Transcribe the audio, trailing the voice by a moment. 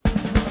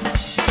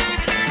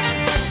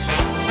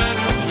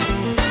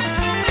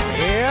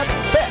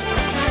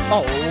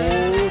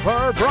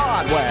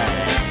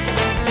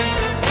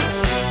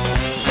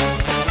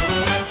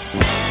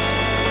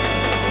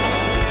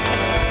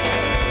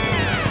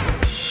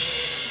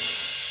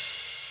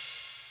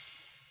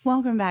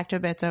Welcome back to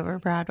Bits Over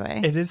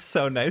Broadway. It is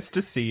so nice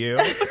to see you.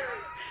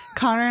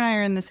 Connor and I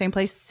are in the same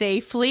place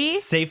safely.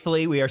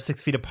 Safely, we are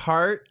 6 feet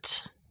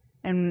apart.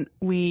 And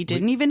we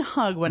didn't even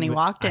hug when he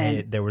walked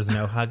in. There was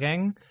no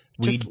hugging.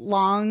 Just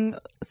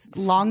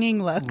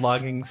longing looks.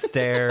 Longing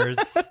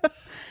stares.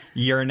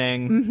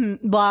 Yearning.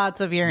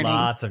 Lots of yearning.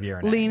 Lots of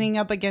yearning. Leaning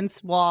up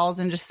against walls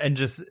and just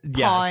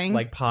pawing. Yes,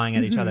 like pawing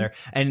at each other.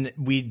 And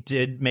we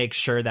did make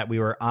sure that we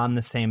were on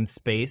the same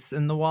space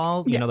in the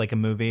wall, you know, like a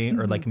movie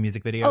or like a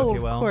music video, if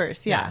you will. Of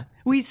course, yeah.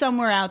 We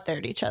somewhere out there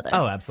to each other.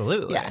 Oh,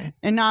 absolutely. Yeah.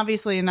 And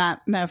obviously in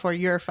that metaphor,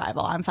 you're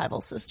Fievel. I'm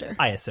Fievel's sister.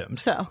 I assumed.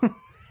 So...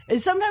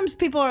 Sometimes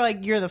people are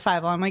like, you're the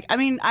Fievel. I'm like, I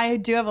mean, I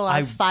do have a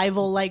lot of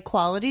Fievel-like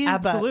qualities.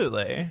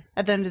 Absolutely. But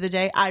at the end of the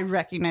day, I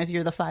recognize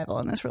you're the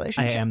Fievel in this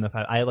relationship. I am the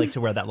Fievel. I like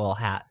to wear that little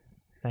hat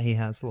that he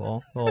has, the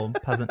little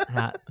peasant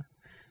hat.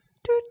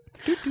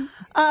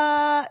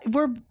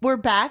 We're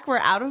back. We're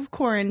out of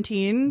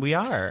quarantine. We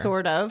are.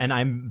 Sort of. And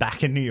I'm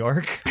back in New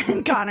York.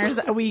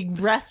 We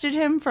wrested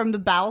him from the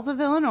bowels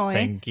of Illinois.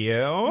 Thank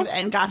you.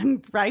 And got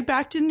him right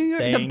back to New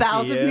York. The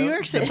bowels of New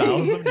York City. The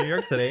bowels of New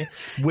York City.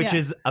 Which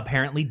is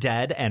apparently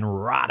dead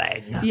and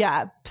rotting.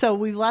 Yeah. So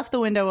we've left the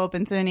window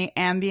open so any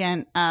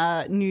ambient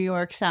New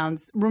York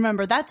sounds.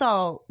 Remember, that's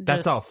all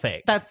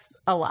fake. That's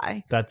a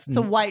lie. It's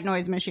a white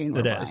noise machine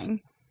we're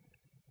playing.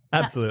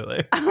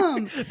 Absolutely.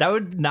 That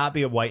would not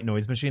be a white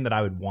noise machine that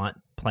I would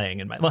want playing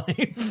in my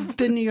life.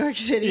 The New York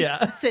City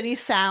city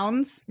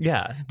sounds.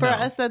 Yeah. For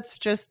us, that's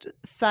just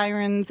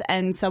sirens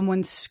and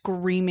someone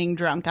screaming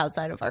drunk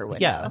outside of our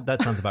window. Yeah,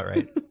 that sounds about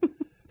right.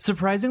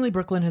 Surprisingly,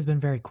 Brooklyn has been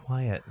very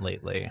quiet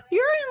lately.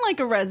 You're in like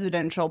a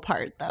residential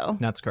part, though.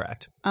 That's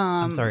correct.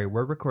 I'm sorry,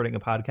 we're recording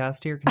a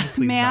podcast here. Can you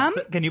please Ma'am?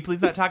 can you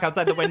please not talk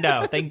outside the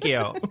window? Thank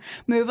you.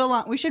 Move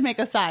along. We should make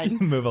a sign.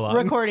 Move along.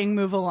 Recording,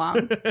 move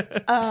along.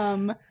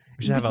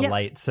 You should have a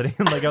light sitting,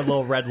 like a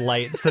little red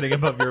light sitting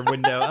above your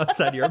window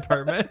outside your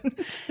apartment.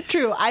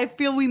 True. I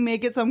feel we may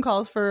get some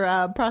calls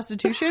for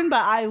prostitution,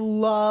 but I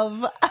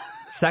love...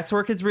 Sex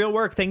work is real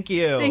work. Thank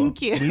you.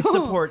 Thank you. We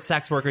support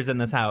sex workers in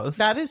this house.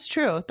 That is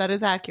true. That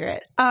is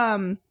accurate.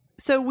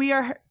 So we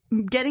are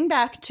getting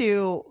back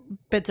to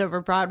Bits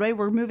Over Broadway.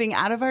 We're moving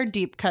out of our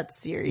Deep Cut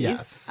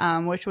series,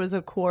 which was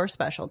a core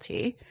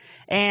specialty,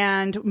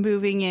 and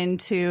moving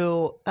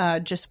into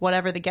just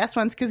whatever the guest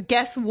wants, because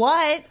guess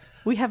what?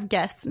 We have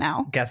guests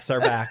now. Guests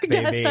are back,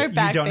 baby. Guests are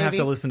back, you don't have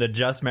to listen to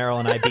just Meryl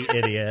and I be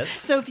idiots.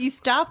 So if you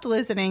stopped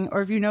listening,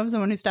 or if you know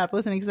someone who stopped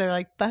listening because they're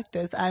like, fuck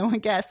this, I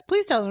want guests,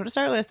 please tell them to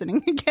start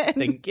listening again.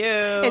 Thank you.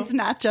 It's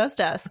not just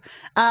us.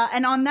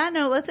 And on that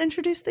note, let's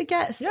introduce the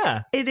guest.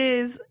 Yeah. It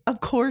is, of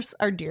course,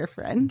 our dear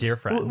friend. Dear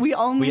friend. We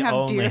only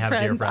have dear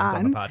friends friends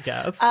on the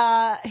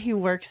podcast. He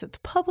works at the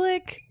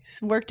Public.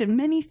 He's worked in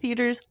many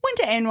theaters, went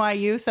to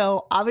NYU,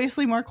 so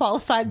obviously more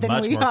qualified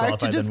than we are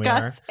to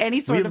discuss any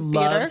sort of theater. We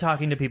love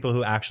talking to people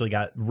who actually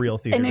got real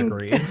theater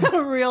degrees.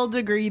 A real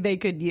degree they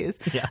could use.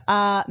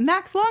 Yeah.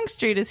 Max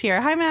Longstreet is here.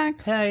 Hi,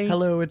 Max. Hey.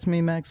 Hello, it's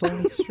me, Max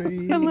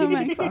Longstreet. Hello,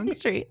 Max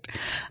Longstreet.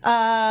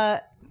 How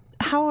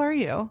are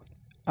you?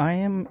 I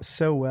am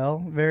so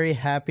well. Very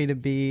happy to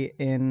be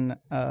in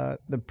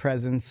the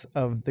presence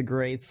of the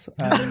greats.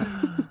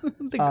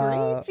 The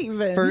greats,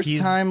 even. First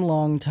time,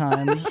 long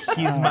time.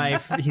 He's my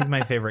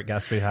favorite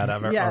guest we've had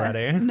ever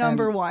already.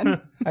 Number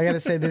one. I got to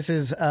say, this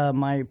is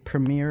my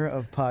premiere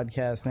of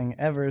podcasting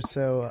ever.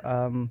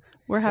 So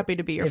we're happy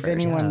to be your if first.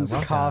 anyone's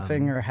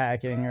coughing or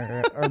hacking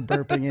or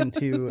burping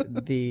into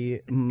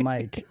the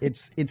mic,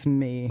 it's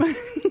me.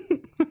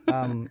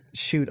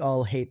 Shoot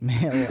all hate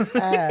mail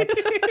at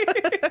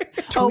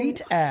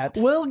tweet at.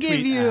 We'll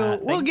give Tweet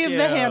at. We'll Thank give you.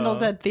 the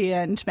handles at the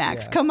end,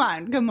 Max. Yeah. Come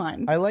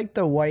on. I like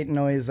the white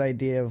noise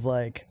idea of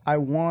like, I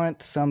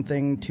want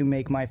something to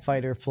make my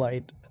fight or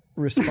flight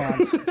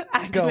response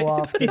go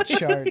off the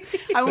charts.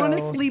 I want to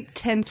sleep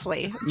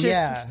tensely.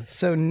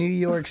 So New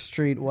York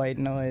Street white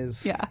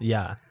noise.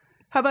 Yeah.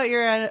 How about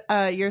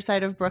your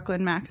side of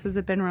Brooklyn, Max? Has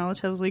it been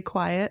relatively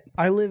quiet?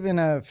 I live in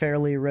a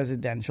fairly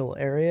residential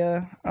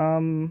area.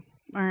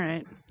 All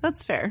right.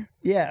 That's fair.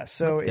 Yeah,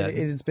 so it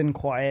has been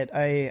quiet.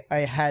 I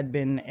had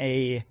been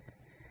a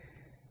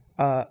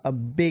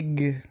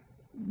big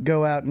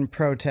go out and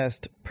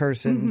protest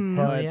person,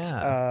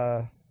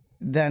 but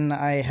then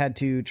I had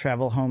to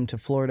travel home to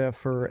Florida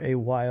for a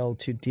while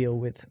to deal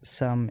with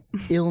some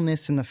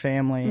illness in the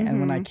family. And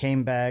when I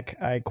came back,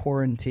 I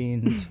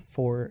quarantined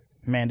for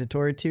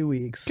mandatory 2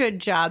 weeks. Good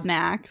job,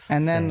 Max.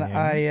 And then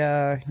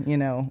I,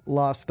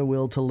 lost the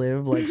will to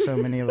live like so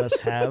many of us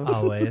have.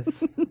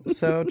 Always.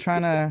 So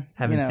trying to...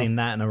 Haven't seen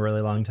that in a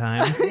really long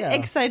time. Yeah.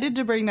 Excited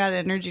to bring that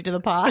energy to the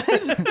pod.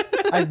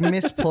 I've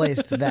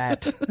misplaced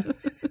that.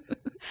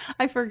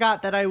 I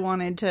forgot that I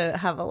wanted to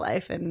have a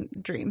life and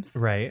dreams.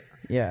 Right.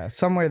 Yeah,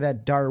 somewhere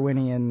that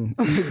Darwinian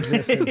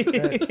existence.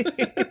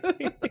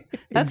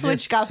 That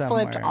switch got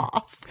somewhere. flipped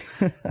off.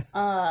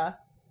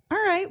 All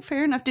right,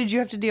 fair enough. Did you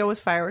have to deal with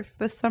fireworks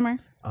this summer?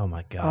 Oh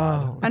my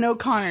God. I know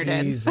Connor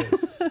did.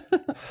 Jesus.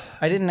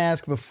 I didn't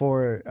ask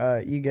before.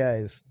 You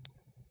guys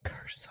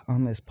curse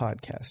on this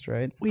podcast,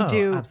 right? We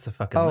do.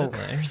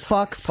 Absolutely.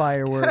 Fuck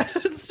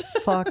fireworks.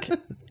 Fuck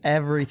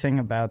everything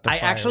about the I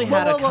actually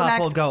had a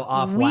couple go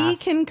off We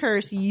last. can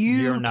curse.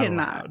 You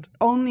cannot. Allowed.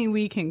 Only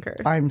we can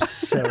curse. I'm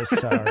so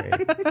sorry.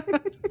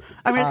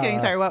 I'm just kidding.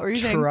 Sorry, what were you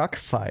saying? Truck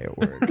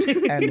fireworks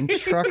and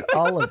truck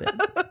all of it.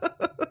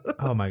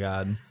 Oh my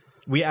God.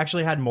 We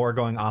actually had more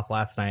going off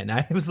last night, and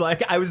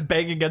I was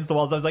banging against the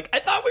walls. I was like, I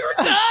thought we were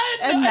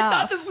done. Enough. I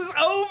thought this was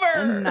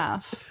over.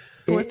 Enough.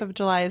 4th of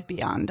July is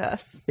beyond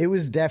us. It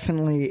was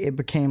definitely, it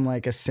became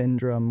like a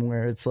syndrome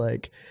where it's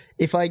like,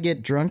 if I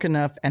get drunk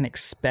enough and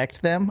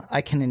expect them,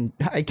 I can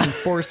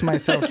force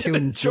myself to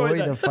enjoy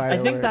the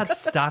fireworks. I think that's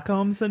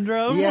Stockholm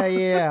syndrome.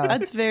 Yeah.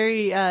 That's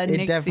very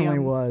It definitely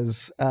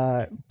was,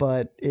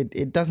 but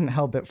it doesn't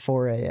help at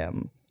 4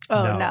 a.m.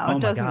 Oh, no,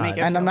 it doesn't make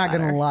it And I'm not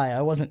going to lie,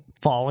 I wasn't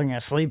falling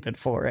asleep at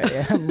 4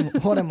 a.m.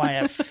 What am I,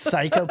 a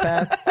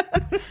psychopath?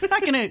 I'm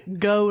not going to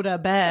go to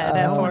bed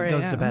at 4 No one a.m.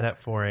 goes to bed at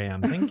 4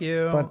 a.m. Thank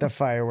you. But the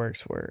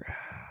fireworks were...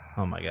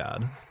 Oh my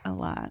God. A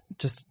lot.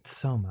 Just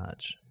so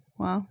much.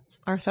 Well,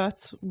 our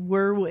thoughts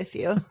were with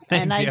you.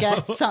 And you. I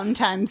guess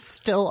sometimes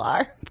still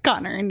are,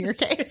 Connor, in your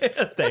case.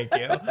 Thank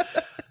you.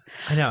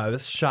 I know. I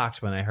was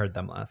shocked when I heard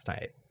them last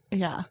night.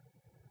 Yeah.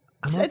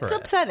 It's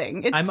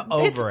upsetting. I'm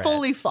over It's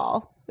fully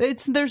fall.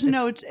 There's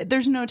no time to be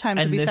setting off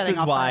fireworks. And this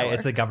is why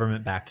it's a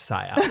government-backed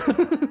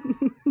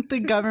psyop. The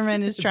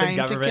government is trying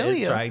to kill you. The government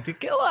is trying to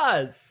kill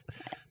us.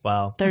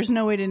 Well, there's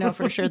no way to know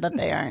for sure that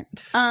they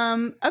aren't.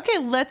 Okay,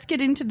 let's get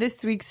into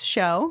this week's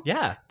show.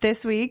 Yeah.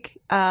 This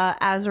week,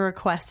 as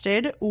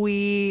requested,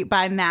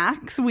 by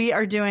Max, we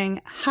are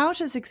doing How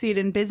to Succeed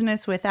in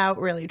Business Without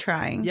Really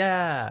Trying.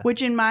 Yeah.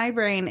 Which in my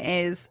brain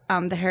is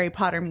the Harry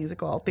Potter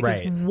musical.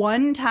 Because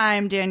one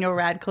time Daniel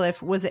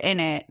Radcliffe was in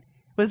it.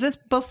 Was this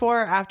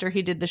before or after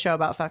he did the show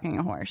about fucking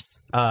a horse?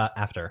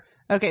 After.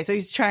 Okay, so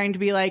he's trying to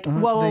be like,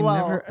 whoa. They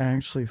never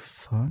actually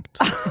fucked.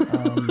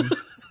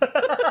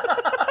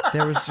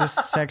 There was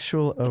just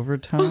sexual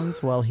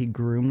overtones while he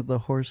groomed the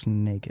horse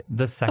naked.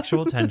 The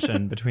sexual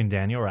tension between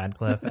Daniel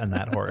Radcliffe and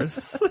that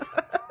horse.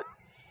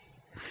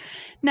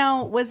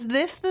 Now, was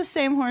this the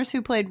same horse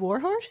who played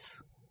Warhorse?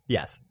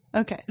 Yes.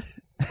 Okay.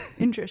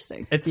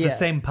 Interesting. It's the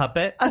same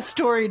puppet. A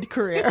storied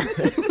career.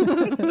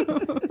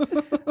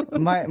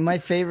 My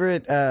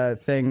favorite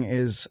thing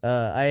is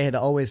I had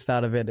always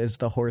thought of it as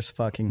the horse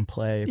fucking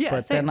play,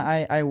 but same. then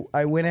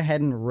I went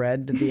ahead and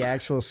read the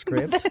actual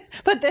script.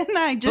 but then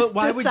I just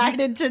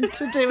decided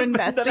to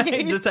investigate.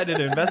 I decided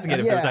to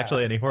investigate if there was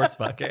actually any horse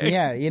fucking.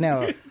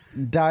 Yeah,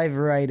 dive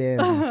right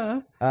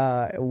in.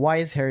 Why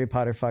is Harry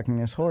Potter fucking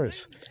this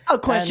horse? A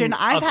question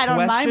I've had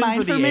on my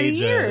mind for many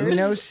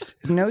years.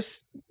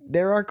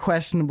 There are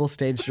questionable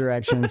stage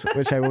directions,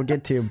 which I will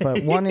get to,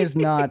 but one is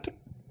not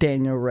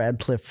Daniel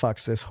Radcliffe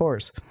fucks this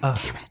horse. Damn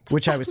it.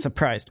 Which I was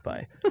surprised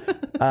by.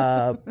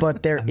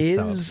 But there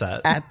is,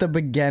 at the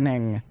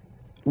beginning,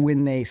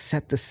 when they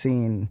set the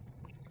scene,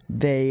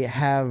 they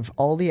have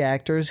all the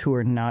actors who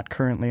are not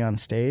currently on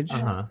stage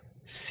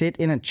sit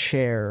in a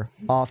chair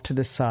off to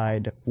the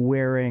side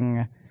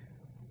wearing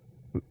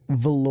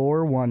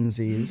velour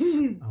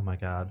onesies. Oh my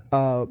God.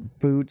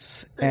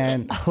 Boots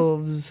and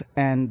hooves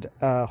and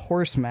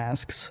horse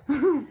masks.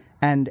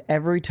 And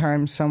every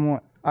time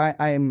someone...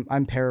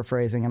 I'm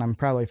paraphrasing and I'm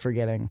probably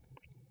forgetting.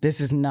 This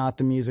is not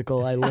the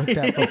musical I looked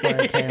at before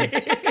I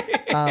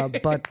came.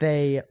 But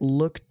they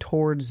look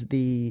towards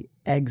the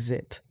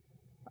exit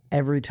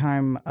every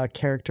time a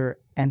character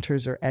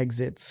enters or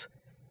exits.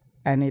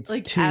 And it's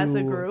like as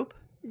a group?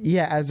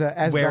 Yeah, as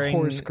the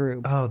horse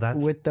group. Oh,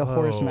 that's... With the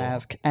horse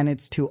mask. And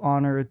it's to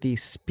honor the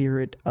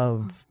spirit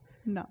of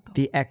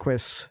the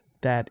equus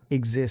that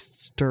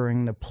exists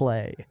during the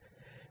play.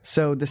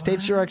 So the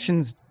stage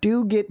directions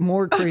do get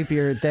more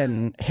creepier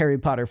than Harry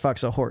Potter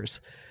fucks a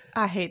horse.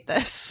 I hate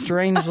this.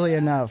 Strangely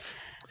enough.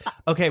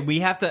 Okay, we're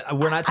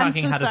not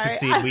talking how to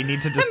succeed. We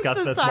need to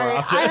discuss this more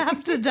often. I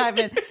have to dive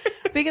in.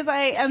 Because I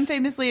am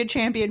famously a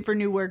champion for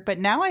new work, but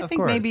now I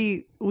think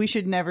maybe we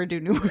should never do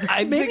new work.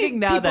 I'm maybe thinking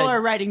now people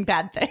are writing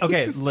bad things.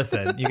 Okay,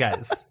 listen, you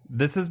guys.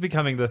 This is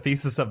becoming the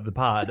thesis of the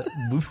pod.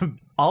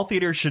 All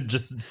theater should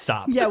just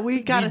stop. Yeah,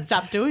 we gotta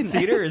stop doing this.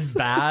 Theater is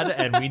bad,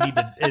 and we need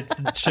to.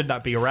 It should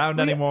not be around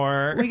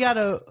anymore. We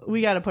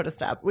gotta put a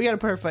stop. We gotta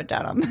put our foot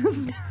down on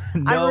this.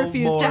 No I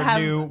refuse more to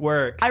have new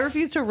works. I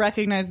refuse to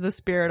recognize the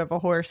spirit of a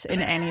horse in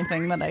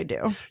anything that I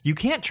do. You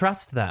can't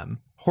trust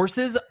them.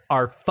 Horses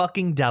are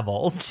fucking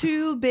devils.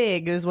 Too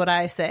big is what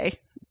I say.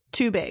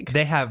 Too big.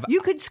 You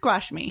could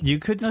squash me. You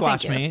could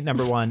squash me,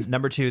 number one.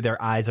 Number two,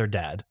 their eyes are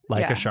dead,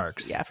 like a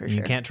shark's. Yeah, for sure.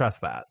 You can't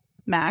trust that.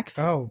 Max.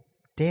 Oh,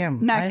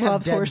 damn. Max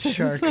loves horses.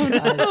 Shark eyes.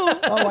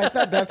 Oh, I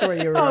thought that's what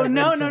you were Oh,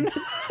 no.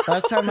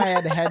 Last time I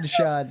had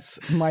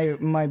headshots,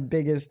 my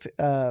biggest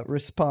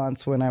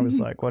response when I was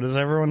like, what does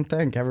everyone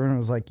think? Everyone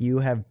was like, you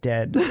have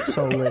dead,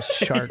 soulless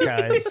shark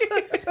eyes.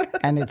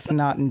 And it's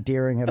not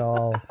endearing at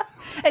all.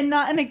 And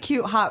not in a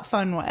cute, hot,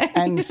 fun way.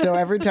 And so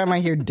every time I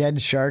hear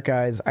dead shark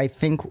eyes, I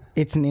think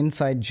it's an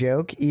inside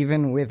joke,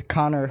 even with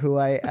Connor, who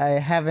I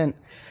haven't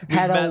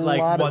had a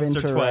lot of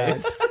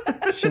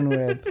interaction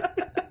with.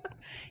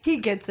 He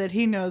gets it.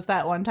 He knows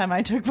that one time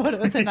I took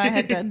photos and I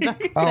had dead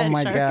oh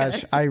my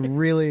gosh. I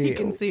really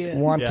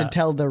want to Yeah.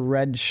 tell the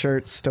red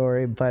shirt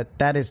story, but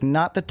that is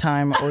not the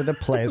time or the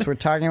place. We're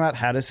talking about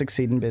how to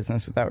succeed in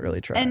business without really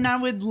trying. And I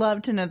would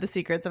love to know the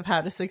secrets of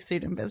how to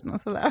succeed in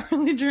business without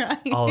really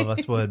trying. All of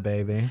us would,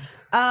 baby.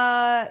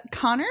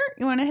 Connor,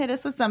 you want to hit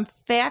us with some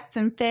facts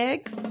and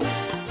figs?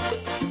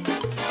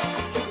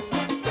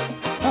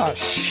 Oh,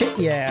 shit,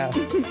 yeah.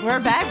 We're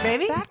back,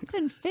 baby. Facts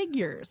and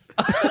figures.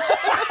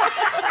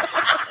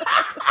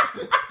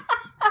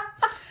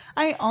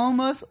 I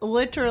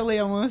literally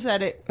almost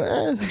said it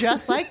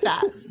just like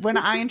that. When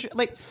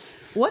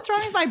what's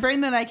wrong with my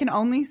brain that I can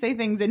only say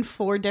things in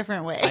 4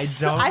 different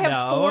ways? I don't know. I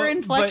have 4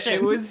 inflections.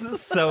 But it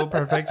was so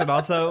perfect. And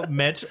also,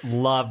 Mitch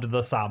loved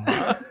the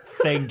samba.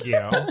 Thank you.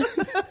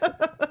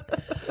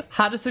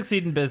 How to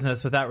Succeed in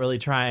Business Without Really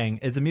Trying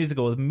is a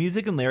musical with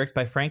music and lyrics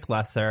by Frank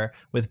Loesser,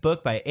 with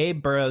book by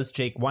Abe Burrows,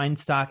 Jake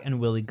Weinstock, and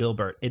Willie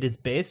Gilbert. It is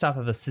based off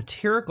of a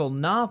satirical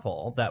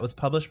novel that was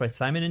published by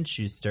Simon &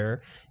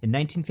 Schuster in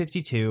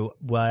 1952,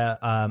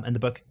 and the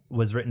book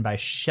was written by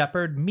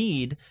Shepard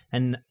Mead,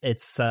 and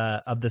it's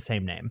of the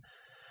same name.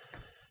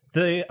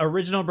 The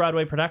original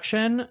Broadway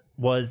production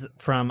was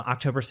from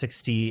October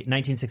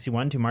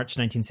 1961 to March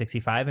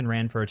 1965 and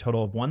ran for a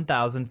total of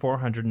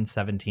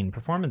 1,417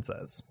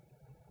 performances.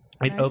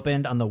 It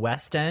opened on the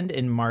West End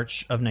in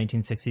March of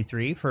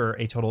 1963 for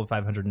a total of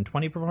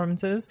 520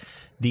 performances.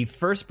 The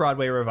first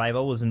Broadway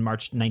revival was in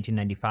March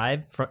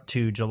 1995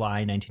 to July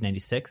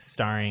 1996,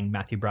 starring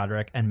Matthew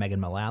Broderick and Megan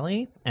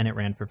Mullally, and it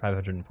ran for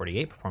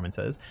 548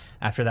 performances.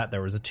 After that,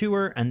 there was a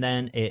tour, and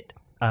then it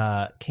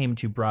came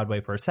to Broadway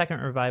for a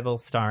second revival,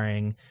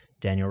 starring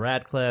Daniel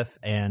Radcliffe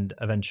and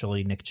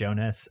eventually Nick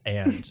Jonas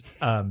and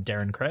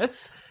Darren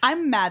Criss.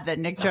 I'm mad that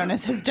Nick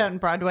Jonas has done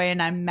Broadway,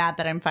 and I'm mad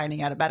that I'm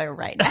finding out about it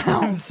right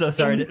now. I'm so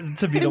sorry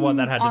to be the one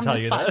that had to tell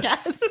you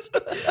podcast. this.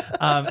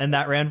 And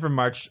that ran from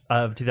March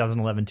of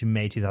 2011 to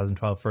May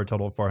 2012 for a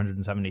total of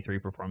 473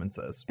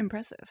 performances.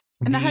 Impressive.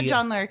 And that had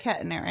John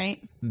Larroquette in it,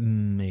 right?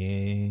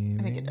 Maybe.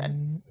 I think it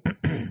did.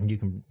 You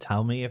can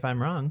tell me if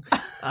I'm wrong.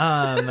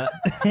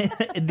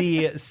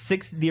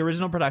 The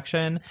original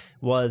production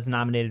was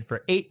nominated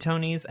for 8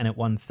 Tonys, and it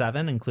won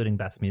 7, including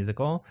Best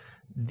Musical.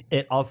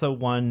 It also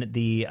won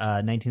the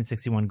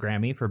 1961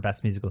 Grammy for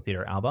Best Musical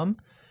Theater Album.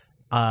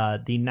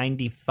 The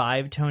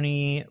 95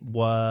 Tony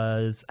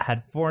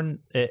had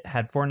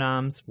 4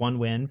 noms, 1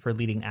 win for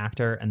leading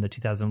actor, and the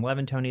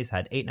 2011 Tonys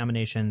had 8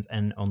 nominations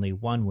and only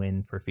 1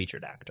 win for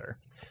featured actor.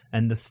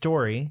 And the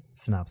story,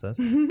 synopsis,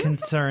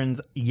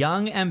 concerns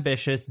young,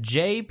 ambitious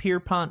J.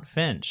 Pierpont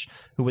Finch,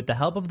 who with the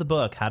help of the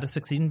book, How to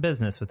Succeed in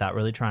Business Without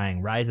Really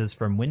Trying, rises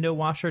from window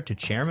washer to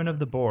chairman of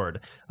the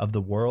board of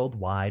the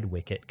Worldwide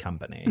Wicket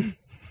Company.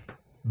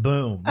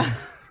 Boom.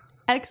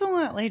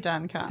 Excellently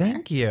done, Connor.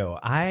 Thank you.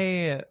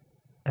 I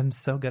am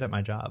so good at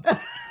my job.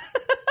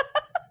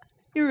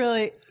 You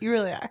really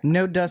are.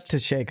 No dust to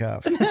shake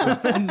off.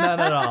 None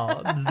at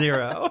all.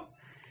 0.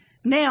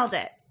 Nailed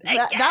it.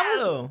 That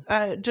you.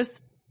 was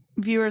just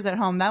viewers at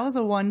home. That was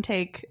a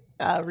one-take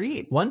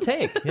read. One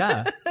take,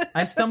 yeah.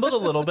 I stumbled a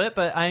little bit,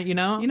 but you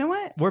know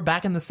what? We're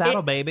back in the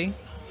saddle, baby.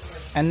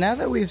 And now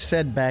that we've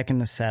said back in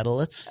the saddle,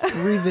 let's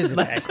revisit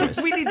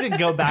Equus. We need to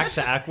go back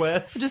to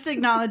Equus. Just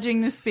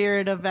acknowledging the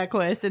spirit of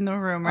Equus in the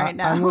room right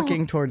now. I'm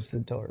looking towards the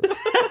door.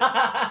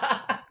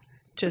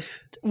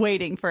 Just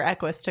waiting for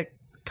Equus to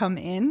come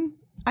in,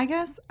 I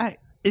guess.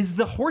 Is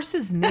the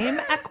horse's name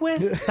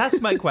Equus?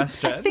 That's my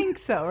question. I think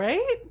so, right?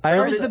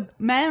 Or is the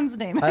man's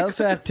name I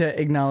also have to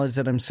acknowledge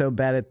that I'm so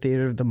bad at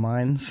theater of the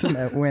minds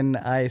that when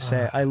I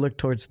say I look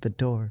towards the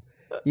door,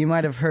 you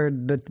might have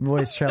heard the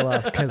voice trail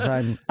off because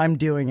I'm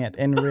doing it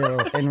in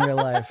real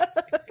life.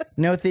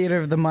 No theater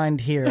of the mind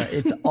here.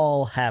 It's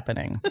all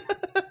happening.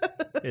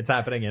 It's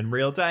happening in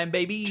real time,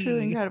 baby.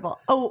 Truly incredible.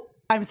 Oh,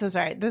 I'm so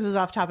sorry. This is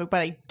off topic,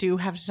 but I do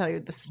have to tell you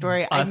the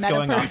story. Us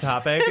going off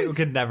topic? It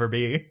could never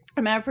be.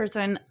 I met a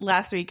person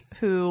last week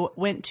who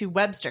went to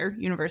Webster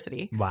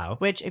University. Wow.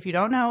 Which, if you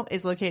don't know,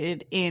 is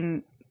located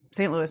in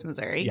St. Louis,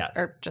 Missouri. Yes.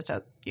 Or just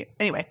out.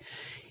 Anyway,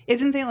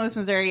 it's in St. Louis,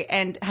 Missouri,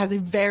 and has a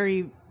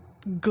very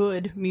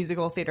good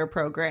musical theater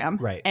program.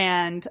 Right.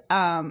 And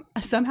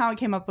somehow it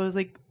came up. I was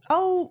like,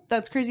 oh,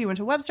 that's crazy. You went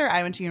to Webster.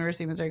 I went to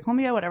University of Missouri,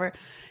 Columbia, whatever.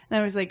 And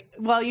I was like,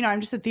 well, I'm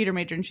just a theater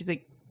major. And she's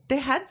like, they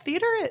had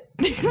theater at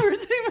the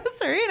University of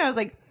Missouri? And I was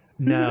like,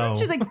 no.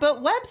 She's like,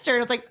 but Webster.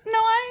 And I was like, no,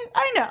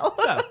 I know.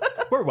 Yeah,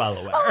 we're well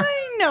aware.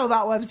 I know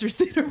about Webster's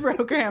theater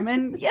program.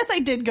 And yes, I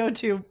did go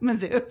to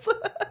Mizzou's.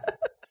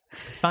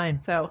 It's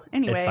fine. So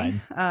anyway,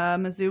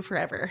 Mizzou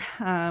forever.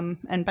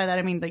 And by that,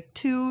 I mean like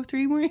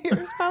 2-3 more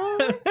years,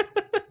 probably.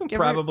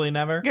 Probably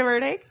never. Give or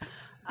take.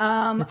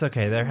 It's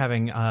okay. They're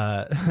having,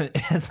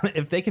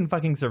 if they can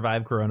fucking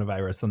survive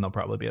coronavirus, then they'll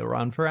probably be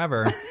around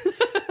forever.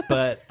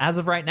 But as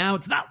of right now,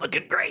 it's not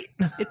looking great.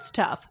 It's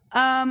tough.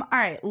 All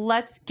right,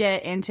 let's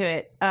get into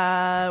it.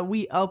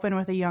 We open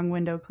with a young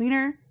window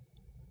cleaner,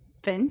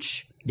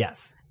 Finch.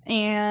 Yes.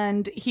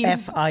 And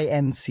he's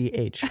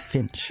Finch,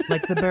 Finch.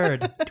 Like the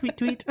bird. Tweet,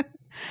 tweet.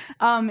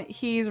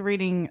 He's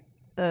reading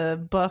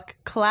book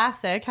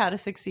classic, How to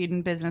Succeed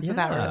in Business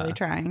Without Really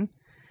Trying,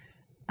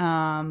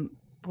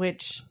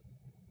 which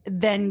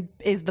then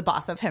is the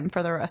boss of him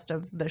for the rest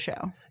of the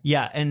show.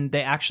 Yeah, and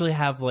they actually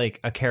have like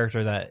a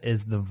character that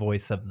is the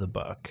voice of the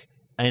book.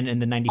 And in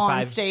the 95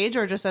 on stage,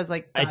 or just as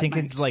like God I think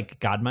mic'd? it's like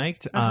God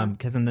mic'd,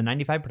 because in the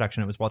 95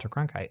 production it was Walter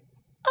Cronkite.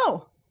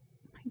 Oh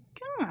my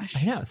gosh!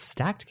 I know,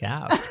 stacked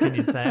cast. Can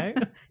you say?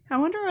 I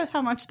wonder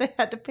how much they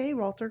had to pay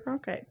Walter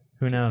Cronkite.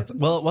 Who knows?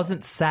 Well, it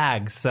wasn't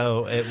SAG,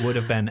 so it would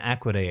have been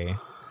equity,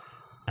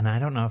 and I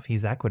don't know if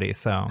he's equity.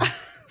 So,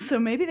 so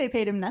maybe they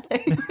paid him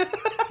nothing.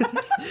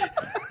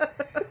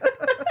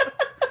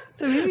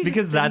 So maybe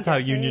because that's how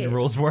union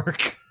rules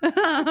work.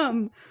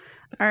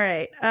 All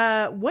right.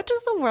 What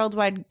does the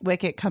Worldwide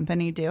Wicket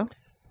Company do?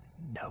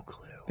 No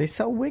clue. They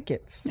sell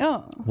wickets.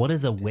 Oh. What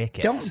is a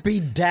wicket? Don't be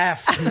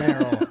daft,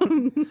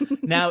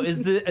 Meryl. Now,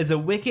 is a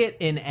wicket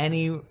in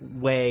any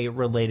way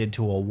related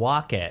to a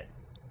wocket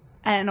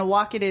And a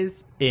wocket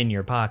is in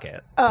your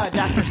pocket?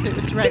 Dr.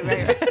 Seuss.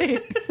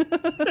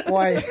 Right.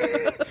 Why?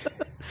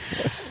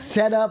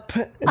 Set up,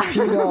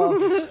 teed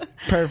off.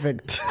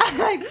 Perfect.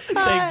 Thank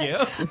you.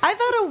 I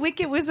thought a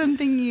wicket was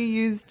something you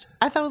used.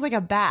 I thought it was like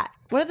a bat.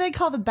 What do they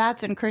call the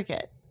bats in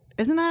cricket?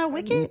 Isn't that a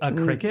wicket? A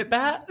cricket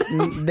bat?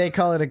 They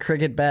call it a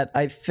cricket bat.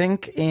 I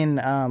think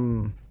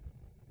in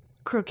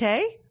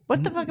Croquet?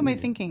 What the fuck am I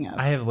thinking of?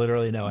 I have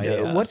literally no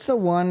idea. what's the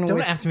one?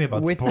 Don't ask me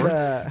about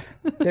sports.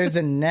 There's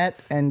a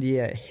net and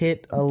you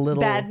hit a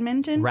little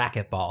Badminton?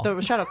 Racquetball. The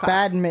shuttlecock.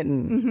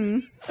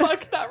 badminton.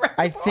 Fuck that racquetball.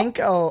 I think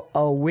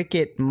a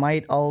wicket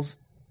might also.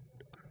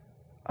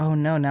 Oh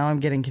no! Now I'm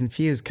getting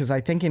confused because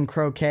I think in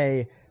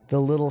croquet the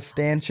little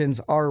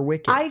stanchions are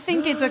wickets. I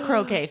think it's a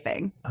croquet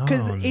thing.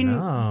 Because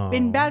no.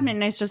 in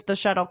badminton, it's just the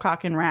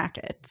shuttlecock and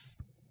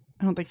rackets.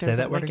 I don't think there's Say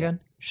a that word wicket. again?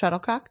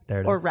 Shuttlecock?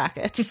 There it or is.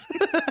 rackets.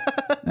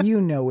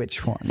 You know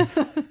which one.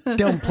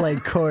 Don't play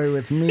coy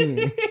with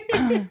me.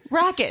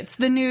 Rackets,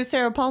 the new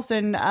Sarah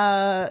Paulson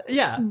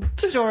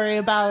story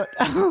about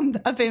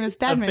a famous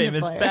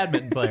badminton player.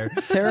 badminton player.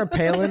 Sarah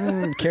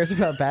Palin cares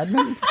about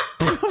badminton?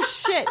 Oh,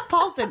 shit.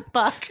 Paulson,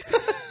 fuck.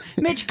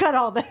 Mitch, cut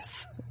all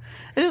this.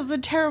 It is a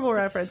terrible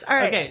reference. All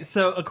right. Okay,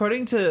 so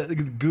according to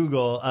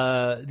Google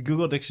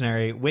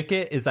Dictionary,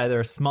 wicket is either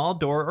a small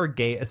door or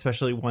gate,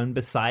 especially one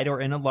beside or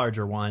in a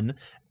larger one,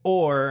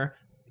 or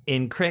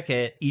in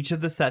cricket, each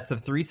of the sets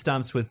of 3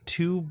 stumps with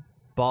 2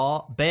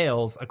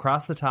 bails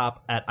across the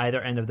top at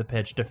either end of the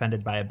pitch,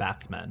 defended by a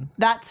batsman.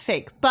 That's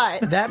fake,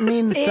 but That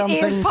means It something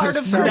is part to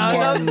of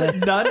someone.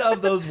 None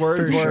of those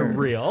words For were sure.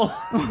 real.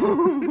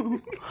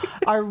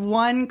 our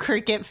one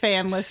cricket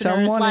fan listener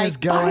Someone is is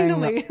like,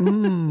 going,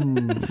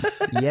 finally.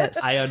 Yes.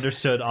 I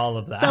understood all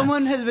of that.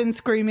 Someone has been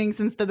screaming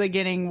since the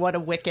beginning what a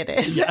wicket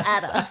is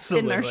Yes, at us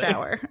in their absolutely.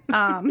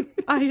 shower.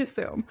 I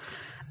assume.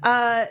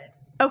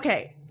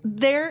 Okay.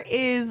 There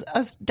is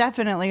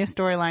definitely a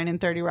storyline in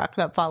 30 Rock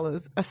that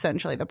follows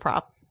essentially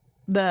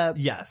the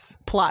Yes.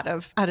 plot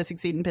of How to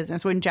Succeed in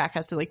Business when Jack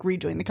has to like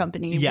rejoin the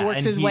company, Yeah, works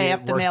and his he way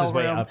up the works his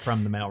way mailroom. up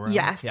from the mailroom.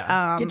 Yes.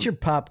 Yeah. Get your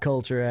pop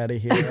culture out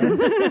of here.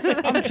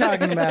 I'm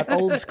talking about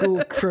old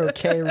school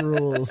croquet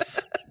rules.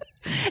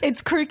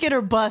 It's cricket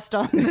or bust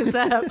on this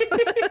app.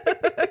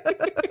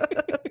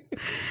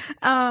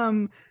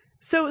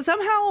 So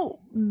somehow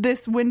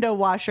this window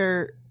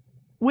washer,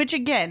 which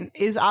again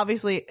is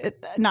obviously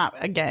not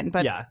again,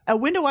 but Yeah. a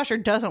window washer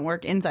doesn't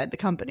work inside the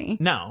company.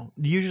 No,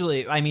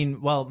 usually, I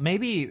mean, well,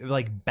 maybe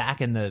like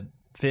back in the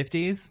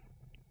 50s,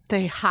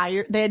 They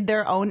had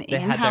their own they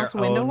had in-house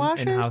their window own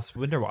washers. in-house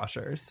window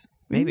washers.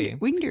 Maybe.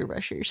 Window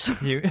washers.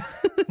 You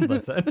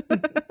listen.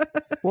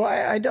 Well,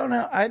 I don't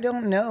know. I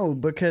don't know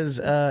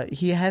because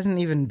he hasn't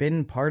even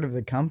been part of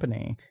the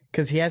company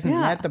because he hasn't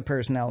Yeah. met the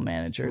personnel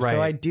manager. Right.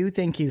 So I do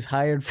think he's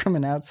hired from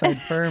an outside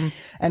firm,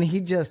 and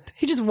he just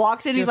He just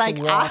walks in. He's Just like,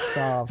 walks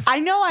off. I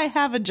know I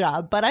have a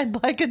job, but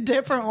I'd like a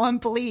different one,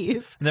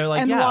 please. They're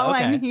like, and yeah, while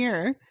okay. I'm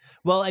here,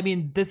 Well, I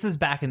mean, this is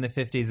back in the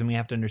 50s, and we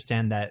have to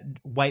understand that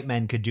white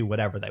men could do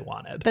whatever they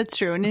wanted. that's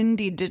true. And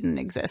Indeed didn't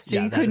exist, so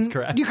Yeah, you that is couldn't.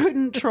 correct. You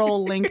couldn't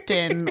troll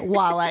LinkedIn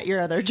while at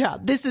your other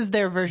job. This is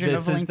their version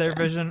This of LinkedIn. is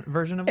their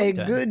version of a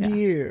LinkedIn. good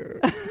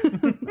year.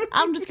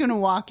 I'm just gonna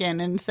walk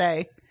in and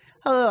say,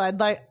 "Hello, I'd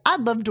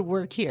love to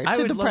work here." I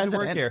to would the love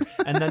president. to work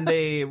here. And then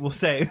they will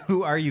say,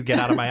 "Who are you? Get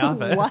out of my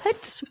office."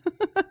 What?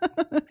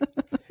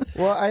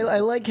 Well, I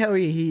like how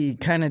he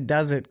kind of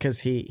does it because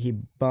he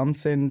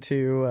bumps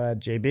into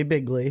JB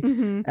Bigley,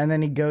 and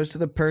then he goes to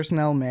the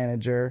personnel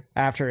manager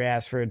after he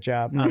asks for a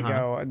job. And they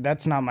go,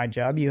 "That's not my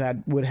job.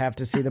 You would have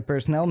to see the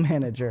personnel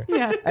manager."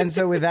 Yeah. And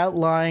so, without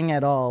lying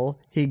at all,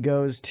 he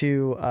goes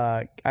to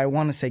I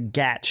want to say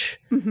Gatch,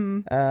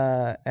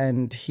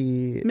 and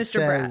he Mr.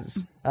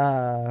 says,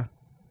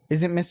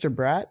 "Is it Mr.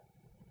 Bratt?"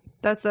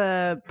 That's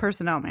the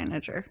personnel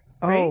manager.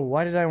 Oh, Right?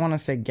 why did I want to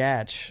say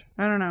Gatch?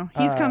 I don't know.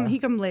 He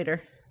come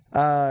later.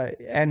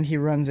 And he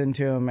runs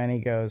into him and he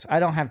goes, "I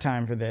don't have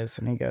time for this."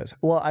 And he goes,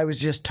 "Well, I was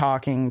just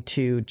talking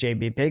to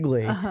JB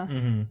Bigley."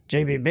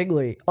 JB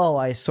Bigley. Oh,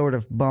 I sort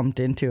of bumped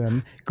into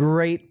him.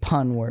 Great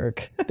pun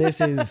work. This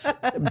is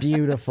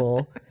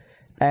beautiful.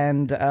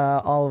 And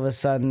all of a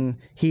sudden,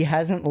 he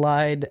hasn't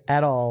lied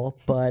at all,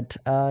 but,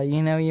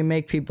 you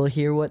make people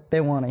hear what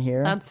they want to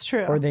hear. That's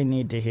true. Or they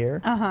need to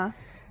hear. Uh-huh.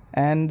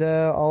 And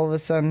all of a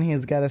sudden,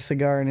 he's got a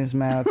cigar in his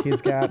mouth.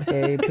 He's got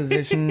a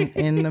position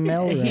in the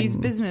mailroom. He's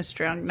business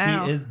drunk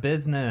now. He is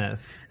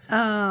business.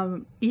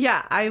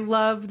 Yeah, I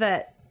love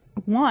that.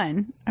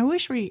 One, I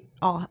wish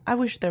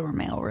there were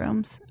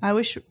mailrooms. I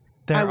wish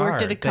I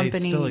worked at a company.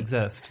 They still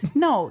exist.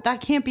 No, that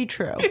can't be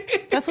true.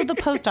 That's what the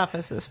post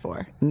office is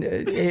for.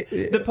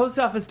 The post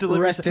office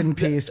delivers. Rest in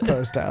peace,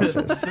 post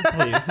office.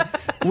 Please.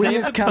 When Save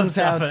this the comes post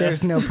out, office.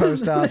 there's no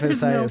post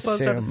office, I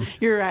assume.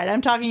 You're right.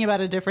 I'm talking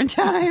about a different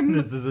time.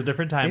 This is a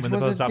different time It when the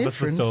was post a office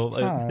was still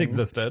different time.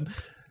 existed.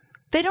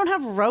 They don't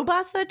have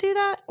robots that do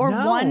that? Or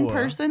No. one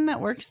person that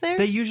works there?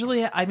 They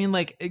usually,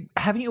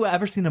 haven't you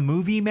ever seen a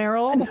movie,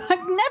 Meryl?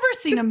 I've never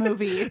seen a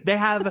movie. They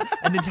have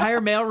an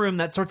entire mailroom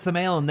that sorts the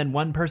mail, and then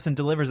one person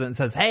delivers it and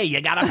says, "Hey,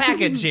 you got a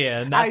package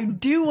here." And I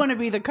do want to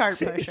be the cart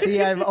pusher. See,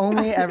 I've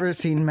only ever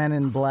seen Men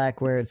in Black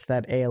where it's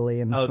that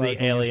alien Oh, the smoking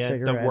a alien, the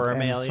cigarette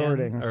worm and alien,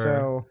 sorting. or-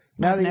 So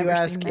now I've that you never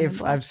ask seen Men in if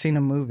Black. I've seen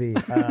a movie,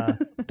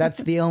 that's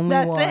the only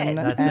That's one. it.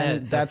 That's and it.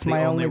 That's That's the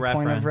my only only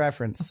point of reference.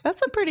 reference.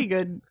 That's a pretty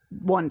good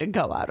one to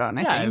go out on,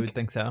 I Yeah, think. I would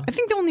think so. I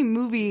think the only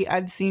movie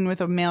I've seen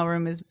with a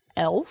mailroom is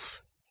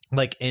Elf.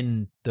 Like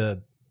in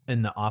the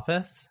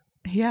office.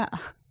 Yeah.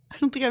 I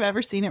don't think I've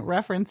ever seen it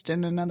referenced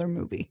in another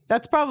movie.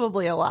 That's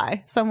probably a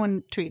lie.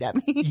 Someone tweet at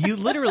me. You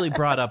literally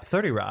brought up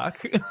 30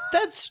 Rock.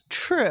 That's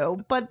true,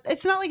 but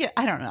it's not like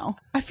I don't know.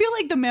 I feel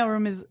like the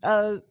mailroom is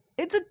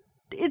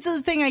it's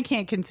a thing I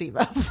can't conceive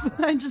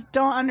of. I just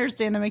don't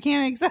understand the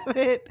mechanics of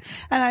it,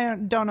 and I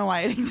don't know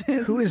why it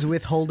exists. Who is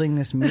withholding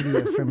this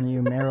media from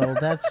you, Meryl?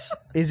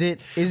 Is it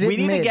We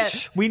need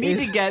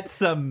Mitch? to get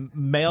some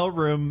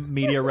mailroom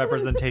media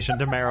representation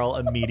to Meryl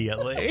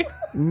immediately.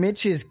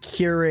 Mitch is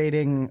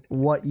curating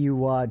what you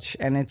watch,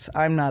 and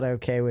I'm not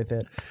okay with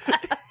it.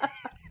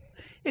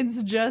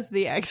 It's just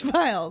the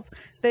X-Files.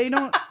 They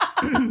don't.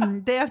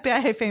 The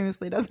FBI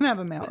famously doesn't have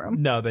a mailroom.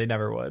 No, they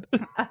never would.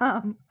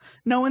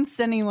 No one's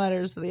sending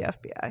letters to the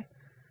FBI.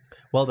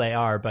 Well, they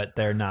are, but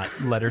they're not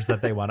letters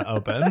that they want to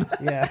open.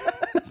 Yeah.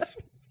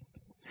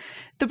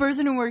 The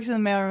person who works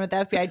in the mailroom at the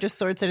FBI just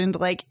sorts it into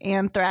like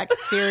anthrax,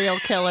 serial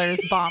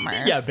killers,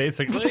 bombers. Yeah,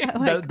 basically.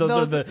 Like, those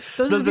are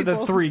the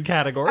people. three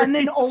categories. And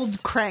then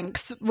old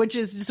cranks, which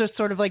is just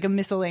sort of like a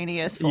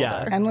miscellaneous folder.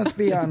 Yeah. And let's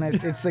be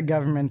honest, it's the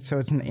government, so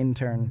it's an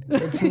intern.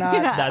 It's not.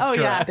 Yeah. That's oh,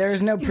 yeah. correct. There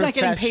is no He's not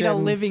getting paid a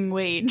profession. living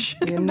wage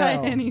You by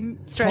know, any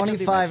stretch of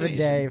the 25 a imagination.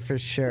 day for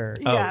sure.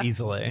 Oh, Yeah.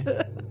 easily.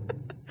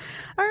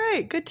 All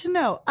right, good to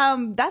know.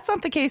 That's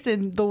not the case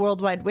in the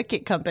Worldwide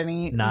Wicket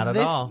Company. Not at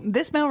all.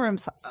 This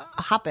mailroom's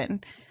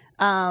hopping.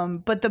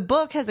 But the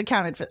book has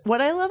accounted for.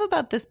 What I love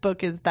about this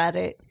book is that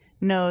it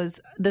knows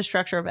the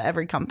structure of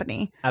every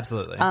company.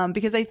 Absolutely.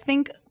 Because I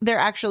think there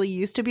actually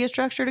used to be a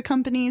structure to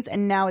companies,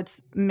 and now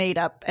it's made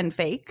up and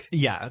fake.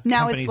 Yeah.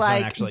 Now companies it's like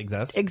don't actually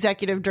exist.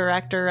 executive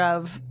director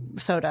of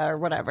soda or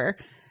whatever.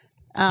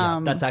 Yeah,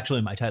 that's actually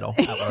my title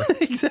at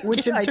work.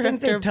 Which I think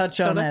they touch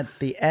on at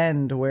the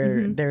end,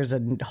 where there's a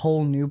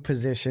whole new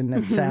position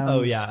that sounds,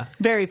 Oh, yeah.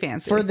 Very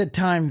fancy. for the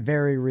time,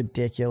 very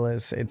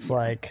ridiculous. It's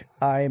like,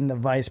 I am the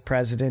vice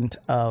president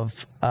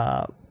of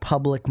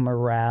public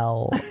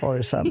morale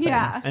or something.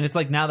 yeah. And it's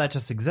like, now that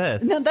just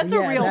exists. No, that's a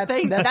Yeah, real that's-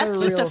 thing. that's That's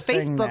a just a real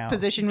thing Facebook now.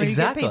 position where you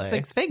Exactly. get paid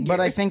 6 figures. But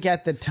I think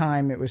at the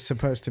time it was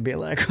supposed to be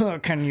like, oh,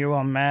 can you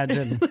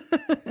imagine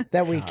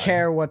that we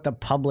care what the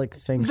public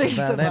thinks Thinks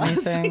about of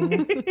us.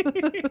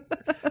 anything?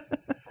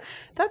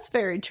 that's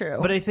very true.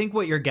 But I think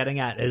what you're getting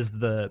at is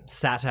the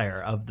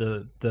satire of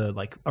the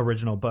like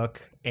original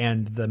book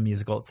and the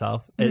musical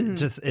itself.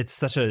 It's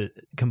such a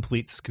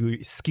complete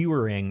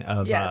skewering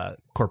of Yes.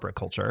 corporate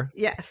culture.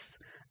 Yes.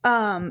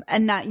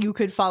 And that you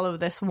could follow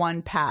this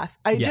one path.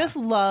 I Yeah. just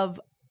love,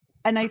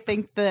 and I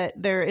think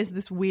that there is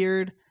this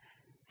weird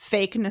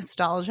fake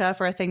nostalgia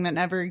for a thing that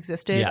never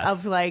existed Yes.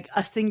 of like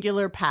a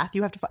singular path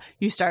you have to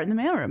you start in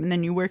the mailroom and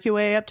then you work your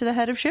way up to the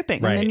head of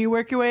shipping Right. and then you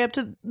work your way up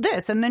to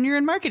this and then you're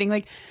in marketing.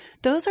 Like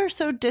those are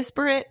so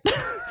disparate.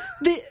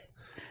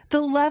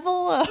 the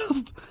level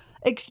of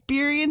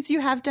experience you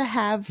have to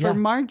have for Yeah.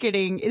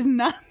 marketing is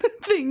not the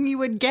thing you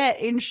would get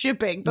in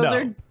shipping. Those No.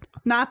 are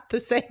not the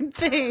same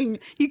thing.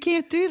 You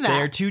can't do that. They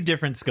are two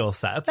different skill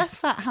sets.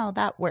 That's not how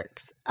that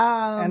works.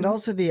 And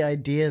also the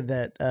idea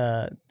that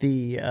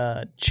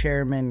the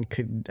chairman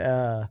could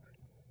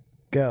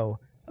go,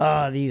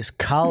 these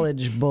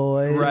college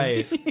boys.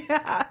 Right.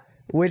 Yeah.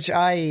 Which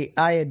I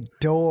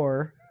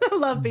adore, I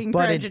love being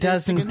but it prejudiced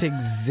doesn't against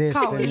exist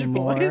college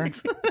anymore.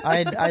 boys.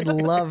 I'd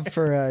love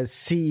for a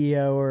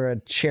CEO or a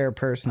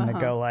chairperson to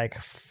go like,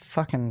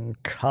 fucking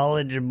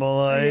college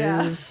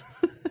boys.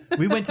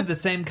 We went to the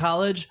same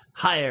college,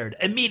 hired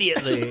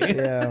immediately.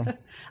 Yeah.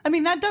 I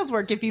mean, that does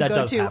work if you That go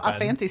does to a happen.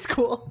 fancy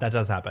school. That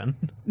does happen.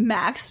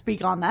 Max,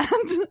 speak on that.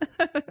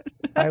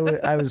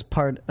 I was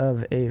part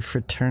of a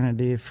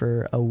fraternity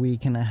for a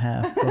week and a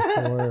half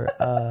before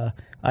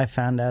I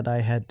found out I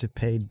had to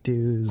pay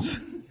dues,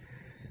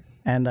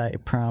 and I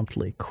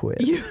promptly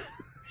quit.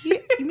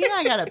 You mean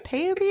I gotta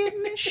pay to be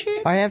in this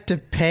shit? I have to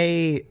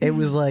pay. It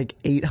was like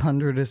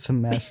 $800 a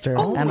semester,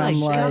 and my I'm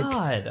like,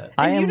 God.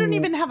 And you don't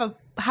even have a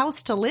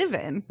house to live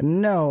in.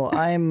 No,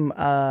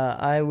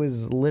 I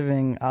was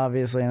living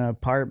obviously in an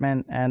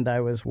apartment, and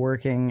I was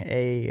working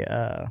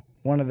a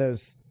one of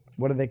those,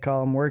 what do they call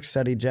them, work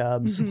study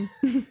jobs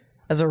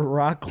as a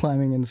rock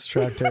climbing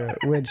instructor,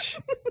 which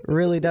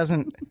really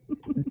doesn't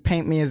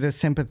paint me as a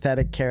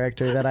sympathetic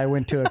character that I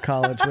went to a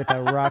college with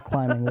a rock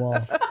climbing wall.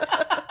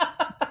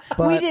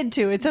 But, we did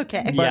too. It's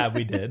okay. Yeah,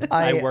 we did.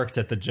 I worked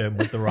at the gym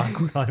with the rock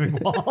climbing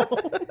wall.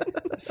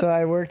 So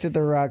I worked at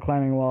the rock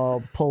climbing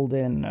wall, pulled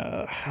in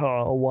a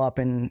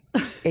whopping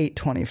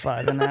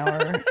 $8.25 an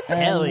hour.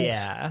 Hell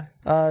yeah.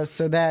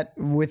 So that,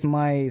 with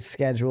my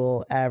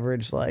schedule,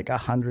 averaged like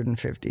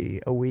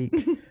 $150 a week.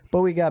 But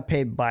we got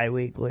paid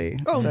bi-weekly.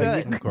 Oh, so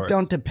good. you Of course.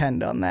 don't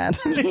depend on that.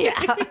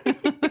 Yeah.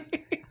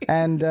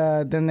 And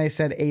then they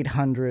said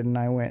 $800, and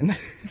I went,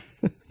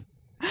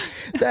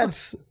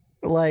 that's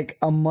like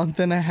a month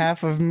and a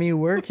half of me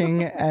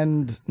working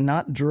and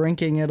not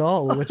drinking at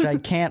all, which I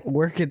can't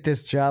work at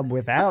this job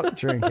without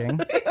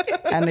drinking.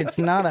 And it's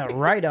not a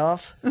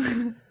write-off.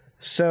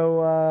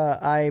 So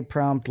I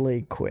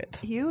promptly quit.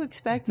 You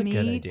expect good me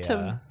idea.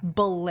 to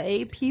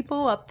belay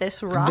people up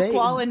this rock They-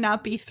 wall and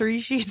not be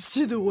 3 sheets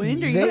to the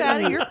wind? Are you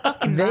out of your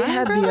fucking They mind,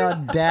 had brother? the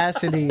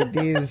audacity,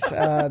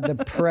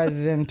 the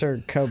president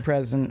or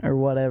co-president or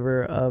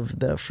whatever of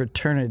the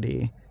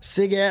fraternity,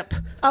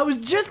 SIGEP, I was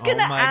just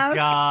gonna Oh my ask.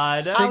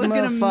 God. I was Sigma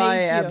gonna Phi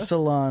make you.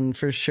 Epsilon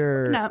for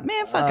sure. No,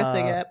 man, fuck a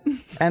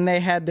SIGEP. And they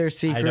had their I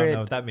secret. don't know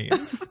what that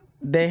means.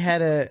 They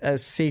had a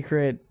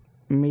secret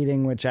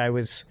meeting, which I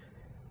was.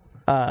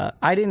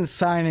 I didn't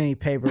sign any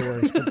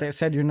paperwork, but they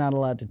said you're not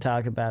allowed to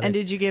talk about And it.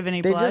 did you give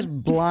any They blood? just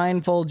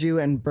blindfold you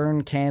and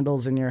burn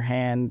candles in your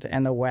hand,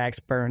 and the wax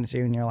burns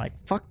you, and you're like,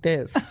 "Fuck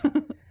this."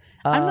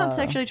 I'm not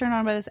sexually turned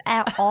on by this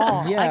at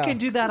all. Yeah. I could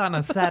do that on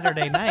a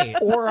Saturday night.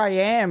 Or I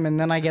am, and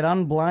then I get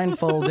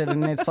unblindfolded,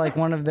 and it's like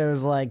one of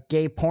those like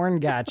gay porn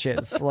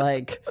gotchas.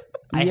 Like,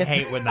 I you-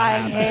 hate when that I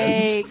happens.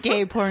 hate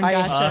gay porn I-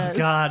 gotchas. Oh,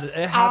 God.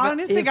 It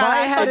Honest to if God, I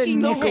I had a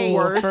fucking nickel hate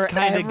worst for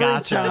kind of every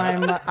gotcha.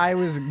 time I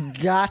was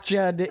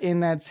gotcha'd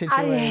in that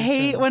situation. I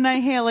hate when I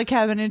hail a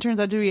cab and it turns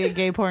out to be a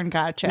gay porn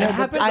gotcha. It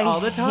happens I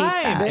all the hate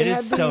time. that. It They is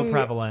had so the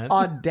prevalent.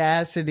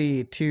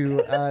 audacity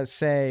to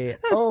say,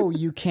 "Oh,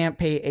 you can't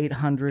pay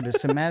 $800 a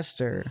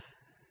semester.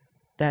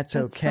 That's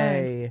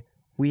okay.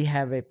 We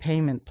have a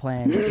payment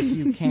plan. If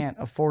you can't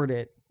afford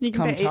it, You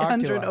can come pay talk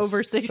to $800 us."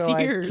 over 6 so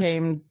years. I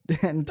came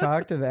and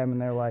talked to them,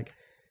 and they're like,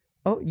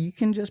 "Oh, you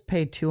can just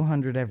pay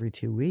 $200 every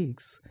 2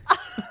 weeks."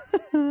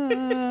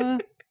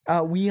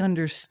 We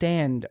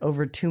understand.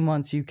 Over 2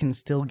 months, you can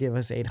still give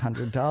us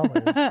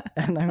 $800.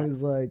 And I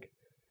was like,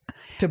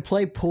 to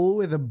play pool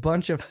with a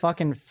bunch of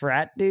fucking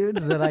frat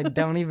dudes that I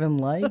don't even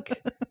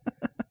like.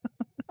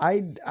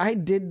 I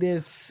did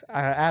this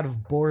out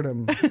of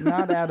boredom,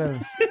 not out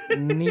of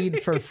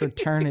need for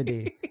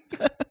fraternity.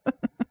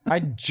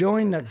 I'd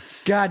join the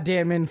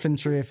goddamn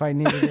infantry if I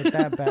needed it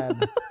that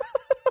bad.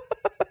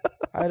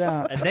 I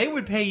don't. And they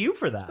would pay you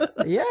for that.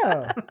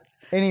 Yeah.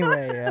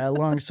 Anyway,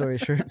 long story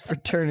short,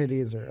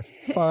 fraternities are a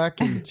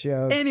fucking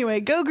joke. Anyway,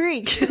 go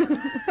Greek.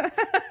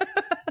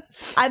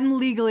 I'm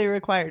legally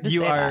required to say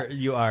that.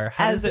 You are.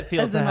 How As- does it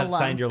feel as to an have alum.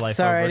 signed your life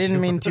Sorry, over I didn't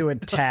to mean to the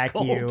attack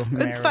cult? you. It's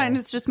Meryl. fine.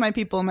 It's just my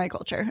people and my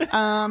culture.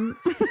 And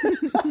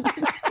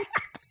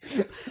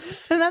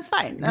that's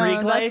fine.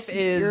 Greek life That's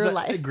your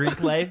life.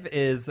 Greek life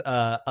is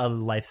a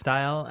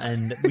lifestyle,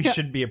 and we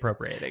should be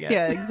appropriating it.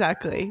 Yeah,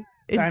 exactly.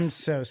 I'm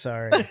so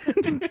sorry.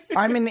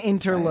 I'm an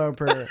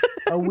interloper.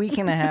 A week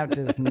and a half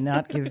does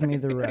not give me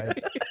the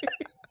right.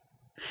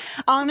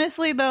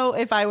 Honestly, though,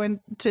 if I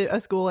went to a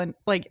school in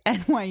like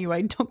NYU,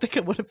 I don't think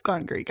I would have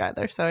gone Greek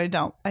either. So I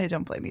don't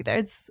blame you there.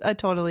 It's a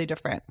totally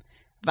different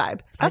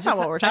vibe. That's not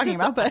what we're talking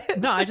about, but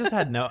No, I just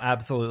had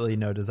absolutely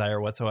no desire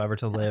whatsoever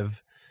to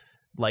live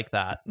like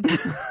that.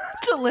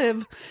 to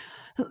live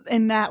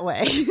in that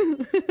way,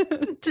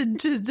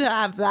 to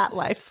have that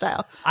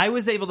lifestyle. I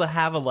was able to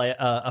have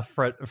a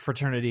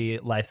fraternity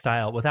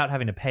lifestyle without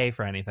having to pay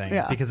for anything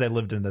Yeah. because I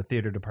lived in the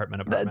theater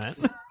department apartment.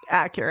 That's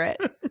accurate.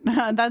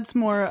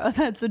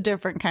 That's a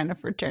different kind of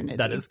fraternity.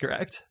 That is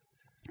correct.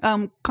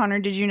 Connor,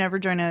 did you never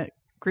join a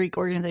Greek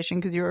organization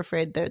because you were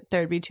afraid that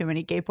there'd be too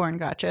many gay porn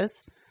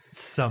gotchas?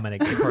 So many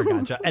gay porn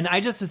gotcha. And I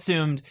just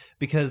assumed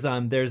because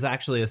there's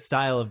actually a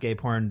style of gay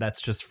porn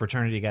that's just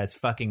fraternity guys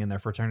fucking in their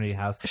fraternity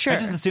house. Sure. I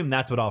just assumed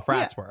that's what all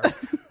frats were.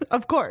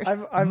 Of course.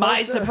 I've My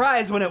also,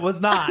 surprise when it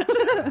was not.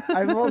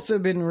 I've also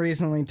been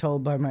recently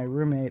told by my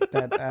roommate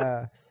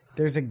that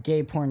there's a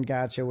gay porn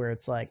gotcha where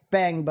it's like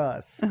bang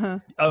bus.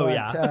 Oh, But,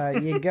 yeah.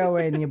 you go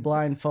in, you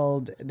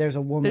blindfold. There's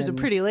a woman. There's a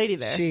pretty lady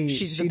there. She's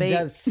the she bait.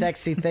 does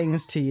sexy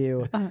things to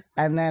you,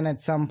 and then at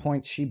some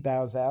point she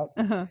bows out,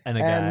 And a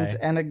guy.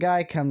 and a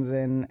guy comes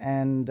in,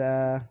 and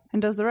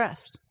and does the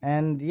rest.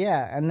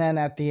 yeah, and then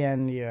at the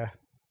end you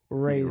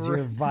raise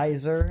your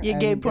visor. You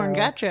and gay porn go,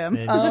 gotcha. And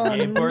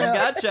gay porn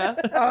gotcha.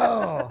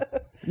 Oh,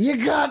 you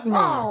got me.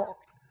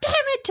 Damn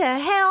it to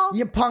hell.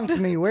 You punked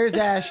me. Where's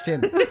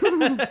Ashton?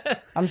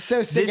 I'm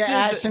so sick of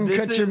Ashton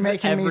Kutcher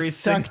making me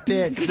suck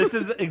dick. This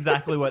is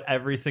exactly what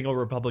every single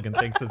Republican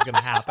thinks is going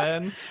to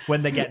happen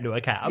when they get into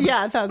a cab.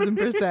 Yeah,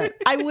 1,000%.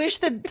 I wish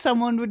that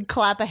someone would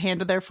clap a hand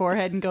to their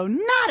forehead and go,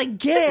 not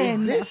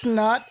again. Is this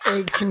not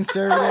a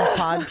conservative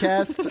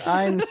podcast?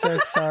 I'm so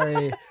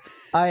sorry.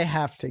 I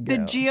have to go.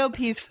 The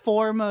GOP's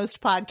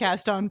foremost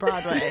podcast on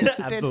Broadway.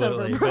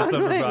 Absolutely. Bits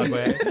Over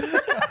Broadway.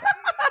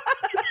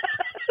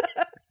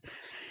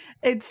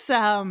 It's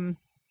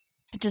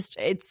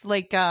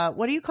like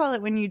what do you call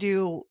it when you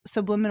do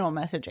subliminal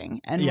messaging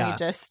and we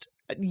just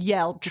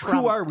yell Trump.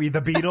 Who are we,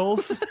 the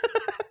Beatles?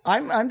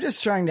 I'm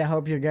just trying to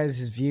help your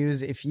guys'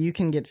 views. If you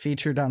can get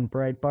featured on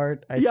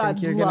Breitbart, I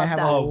think you're gonna have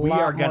a lot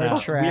more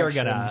traction. We are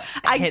gonna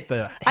hit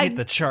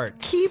the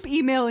charts. Keep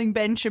emailing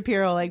Ben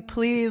Shapiro, like,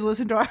 please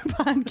listen to our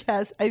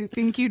podcast. I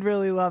think you'd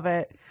really love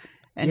it.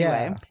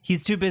 Anyway,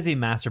 he's too busy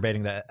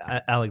masturbating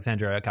to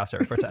Alexandria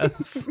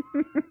Ocasio-Cortez.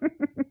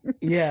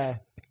 Yeah.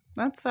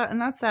 That's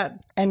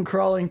sad. And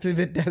crawling through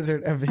the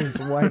desert of his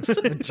wife's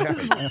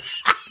vagina.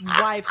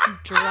 Wife's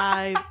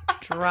dry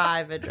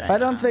vagina. I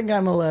don't think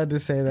I'm allowed to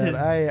say that.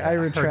 I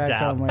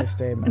retract all my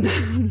statements.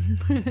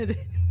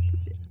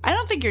 I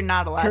don't think you're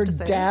not allowed to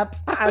say dap.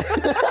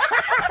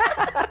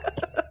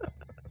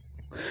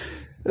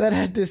 That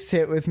had to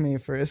sit with me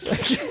for a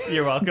second.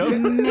 You're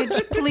welcome.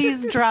 Mitch,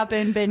 please drop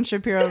in Ben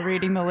Shapiro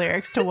reading the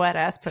lyrics to Wet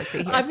Ass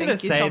Pussy here. I'm going to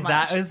say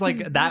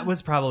that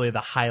was probably the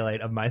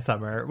highlight of my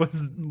summer,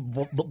 was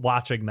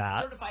watching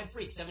that. Certified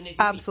freak, 7 days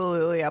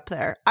Absolutely up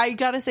there. I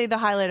got to say the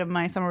highlight of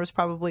my summer was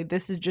probably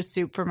This Is Just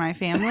Soup for My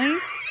Family.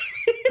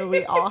 But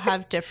we all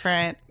have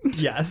different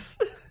vibes.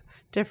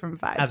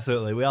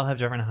 Absolutely. We all have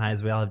different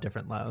highs. We all have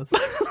different lows.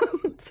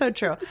 So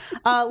true.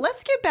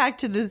 Let's get back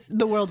to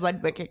the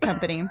Worldwide Wicket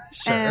Company.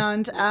 Sure.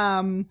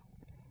 And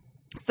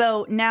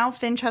so now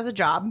Finch has a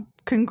job.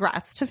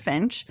 Congrats to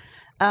Finch.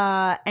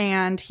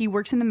 And he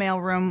works in the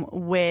mailroom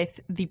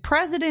with the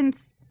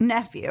president's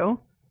nephew,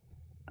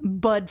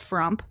 Bud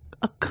Frump,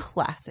 a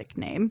classic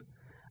name.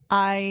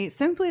 I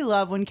simply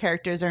love when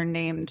characters are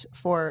named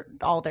for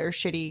all their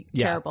shitty,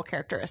 terrible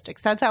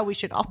characteristics. That's how we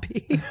should all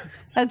be.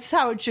 That's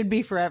how it should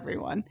be for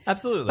everyone.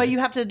 Absolutely. But you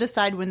have to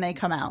decide when they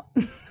come out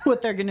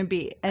what they're going to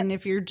be. And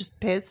if you're just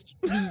pissed,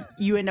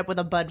 you end up with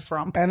a Bud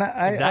Frump. And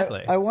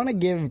exactly. I want to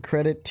give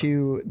credit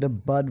to the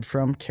Bud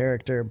Frump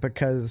character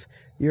because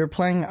you're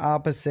playing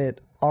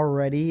opposite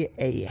already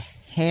a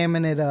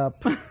hamming it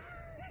up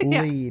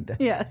lead.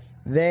 Yes.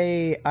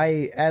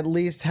 At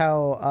least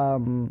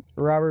how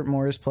Robert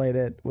Morris played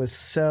it was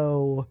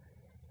so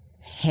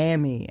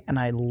hammy, and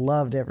I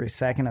loved every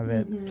second of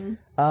it.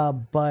 Mm-hmm.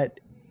 But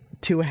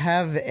to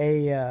have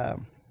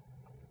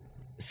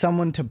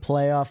someone to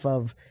play off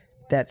of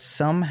that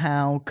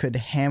somehow could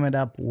ham it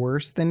up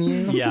worse than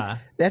you,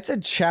 that's a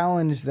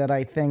challenge that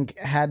I think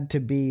had to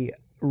be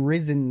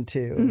risen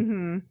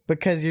to,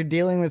 because you're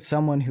dealing with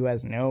someone who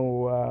has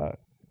no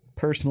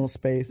personal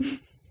space.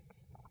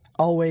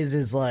 Always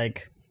is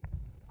like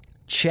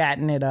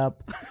chatting it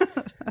up,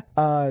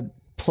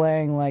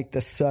 playing like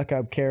the suck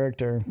up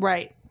character.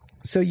 Right.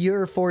 So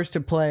you're forced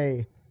to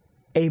play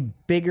a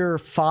bigger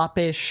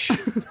foppish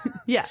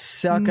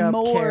suck up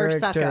character,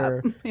 suck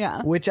up.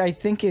 Yeah. Which I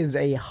think is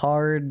a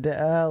hard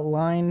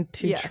line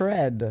to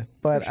tread.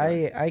 But sure.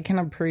 I can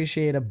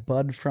appreciate a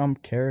Bud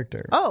Frump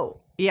character. Oh,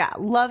 yeah.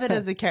 Love it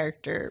as a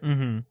character.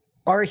 Mm-hmm.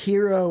 Our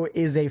hero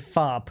is a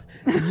fop.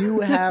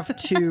 You have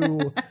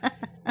to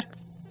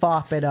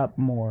fop it up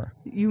more.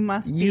 You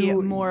must be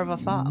more of a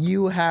fop.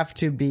 You have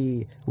to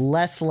be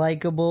less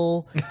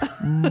likable,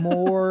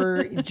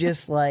 more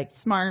just like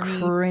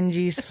smarmy,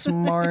 cringy,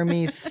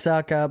 smarmy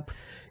suck up,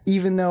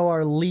 even though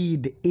our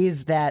lead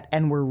is that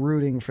and we're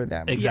rooting for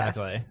them.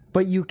 Exactly. Yes.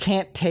 But you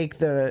can't take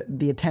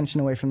the attention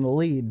away from the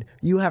lead.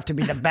 You have to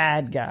be the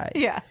bad guy.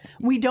 Yeah.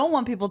 We don't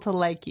want people to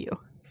like you.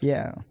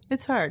 Yeah.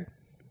 It's hard.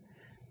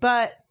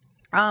 But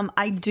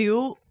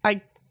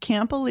I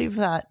can't believe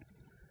that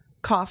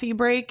Coffee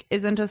Break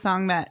isn't a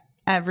song that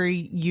every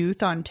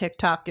youth on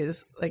TikTok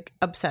is like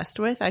obsessed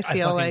with. I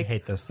feel like I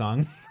hate this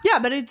song. Yeah,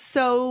 but it's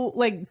so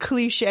like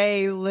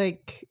cliche,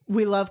 like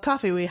we love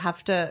coffee, we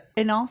have to,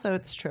 and also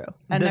it's true.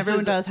 And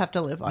everyone does have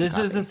to live on this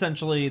coffee. Is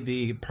essentially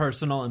the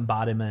personal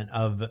embodiment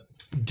of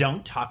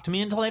don't talk to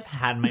me until I've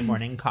had my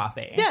morning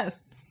coffee. Yes.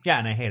 Yeah,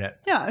 and I hate it.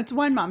 Yeah, it's a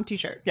Wine Mom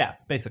t-shirt. Yeah,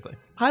 basically.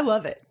 I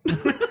love it.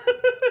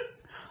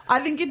 I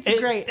think it's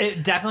great.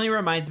 It definitely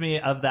reminds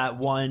me of that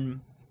one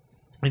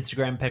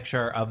Instagram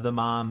picture of the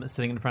mom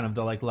sitting in front of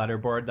the like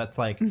letterboard that's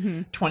like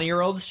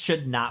 20-year-olds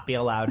should not be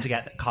allowed to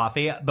get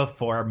coffee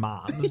before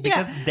moms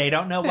because they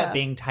don't know what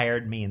being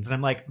tired means. And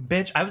I'm like,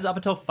 bitch, I was up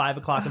until 5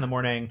 o'clock in the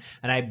morning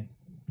and I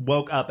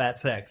woke up at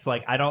 6.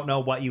 Like, I don't know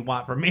what you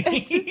want from me.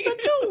 It's just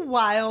such a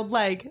wild,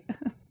 like,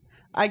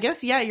 I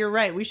guess, yeah, you're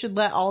right. We should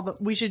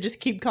we should just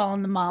keep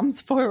calling the moms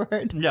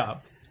forward. Yeah.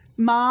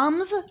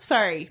 Moms?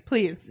 Sorry,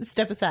 please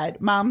step aside.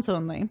 Moms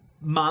only.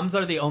 Moms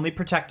are the only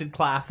protected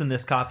class in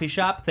this coffee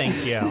shop.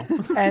 Thank you.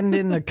 And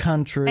in the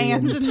country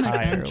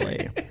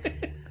entirely.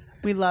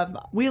 We love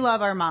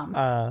our moms.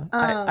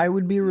 I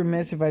would be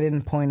remiss if I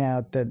didn't point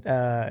out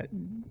that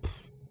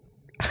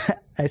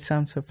I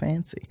sound so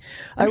fancy.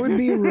 I would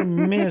be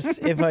remiss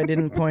if I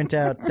didn't point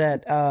out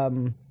that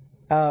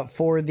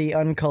for the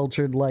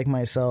uncultured like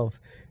myself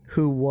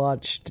who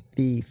watched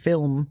the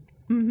film,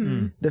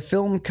 the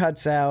film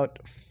cuts out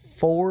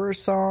 4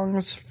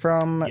 songs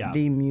from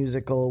the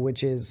musical,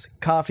 which is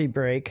Coffee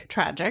Break.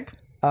 Tragic.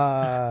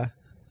 Thank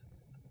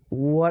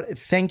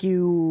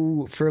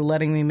you for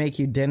letting me make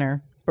you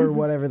dinner. Or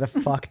whatever the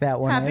fuck that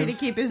one Happy is.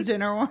 to keep his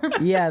dinner warm.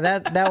 Yeah,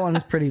 that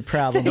one's pretty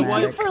problematic.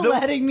 Thank you for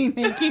letting me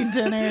make you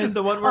dinner.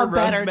 The one where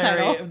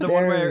Rosemary,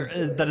 There's-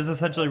 that is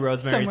essentially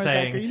Rosemary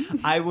Somewhere saying,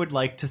 "I would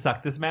like to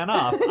suck this man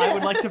off. I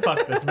would like to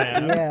fuck this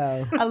man."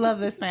 Yeah. I love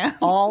this man.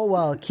 All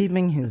while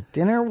keeping his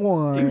dinner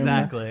warm.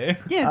 Exactly.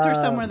 Yeah, it's for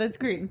somewhere that's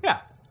green.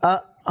 Yeah.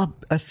 A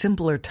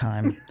simpler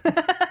time.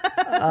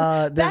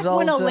 Back There's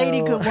when a also,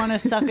 lady could want to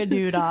suck a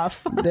dude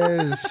off.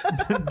 There's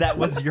That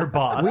was your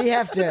boss.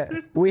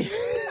 we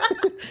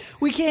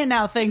We can't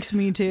now, thanks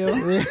me too.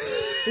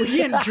 We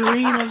can't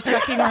dream of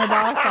sucking our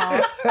boss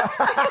off.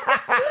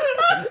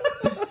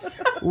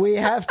 we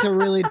have to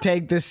really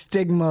take the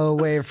stigma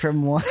away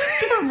from one.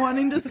 From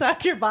wanting to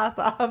suck your boss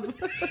off.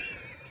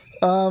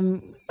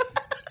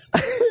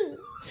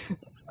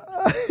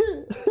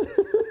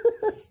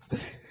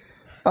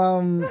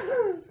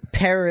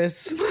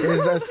 Paris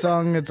is a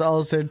song that's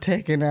also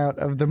taken out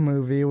of the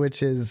movie,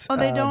 which is Oh,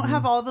 they don't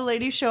have all the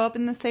ladies show up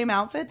in the same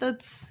outfit?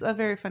 That's a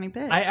very funny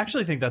bit. I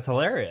actually think that's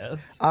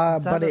hilarious. I'm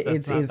sad but that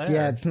it's that's not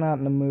there. it's not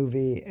in the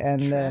movie.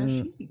 And then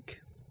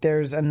Tragic.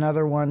 there's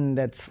another one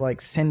that's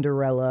like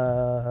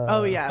Cinderella.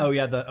 Oh, yeah. Oh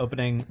yeah, the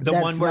opening, the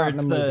That's one where not in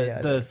it's the movie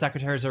either. the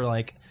secretaries are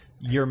like,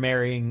 "You're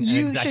marrying an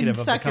You executive should of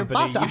the suck your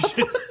company. boss You off."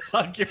 should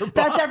suck your boss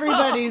That's off."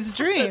 everybody's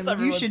dream. That's You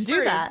everyone's should do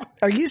dream. that.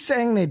 Are you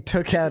saying they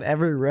took out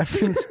every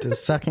reference to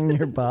sucking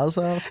your balls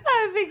off?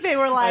 I think they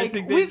were like,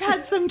 think they- we've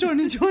had some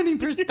 2020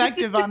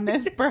 perspective on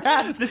this,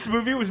 perhaps. This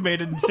movie was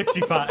made in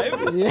 '65.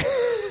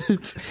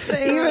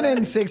 Even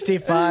in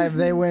 65,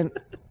 they went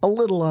a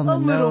little on the A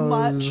little nose.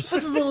 much.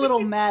 This is a little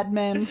Mad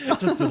Men.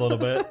 Just a little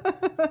bit.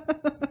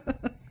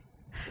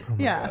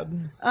 Yeah.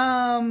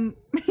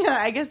 Yeah,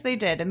 I guess they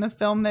did. In the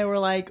film, they were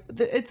like,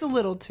 it's a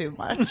little too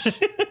much.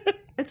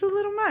 It's a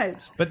little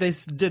much. But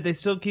did they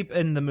still keep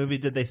in the movie?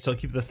 Did they still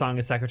keep the song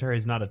 "A Secretary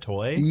Is Not a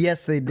Toy"?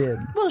 Yes, they did.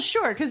 Well,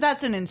 sure, because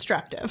that's an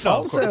instructive.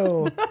 Oh, of course.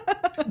 Also,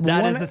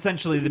 That is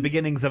essentially the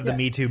beginnings of the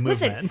Me Too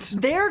movement.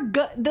 Listen,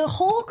 the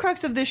whole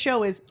crux of this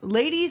show is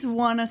ladies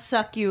want to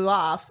suck you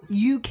off.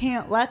 You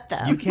can't let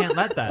them. You can't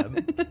let them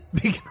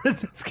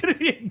because it's going to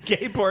be a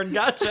gay porn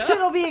gotcha.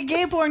 It'll be a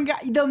gay porn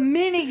gotcha. The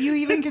minute you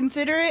even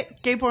consider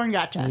it, gay porn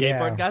gotcha. Gay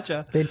porn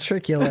gotcha. they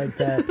trick you like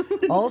that.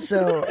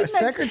 Also, a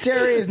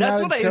secretary is That's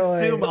not what a I toy.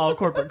 assume all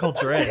corporate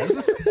culture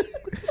is.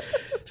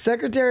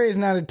 Secretary is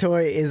not a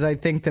toy is, I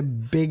think, the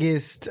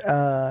biggest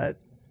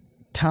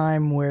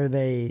time where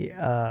they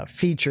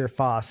feature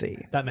Fosse,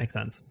 That makes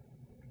sense.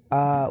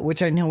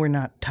 which I know we're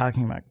not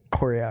talking about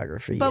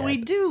choreography But yet. we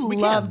do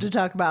love to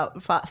talk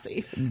about Fosse.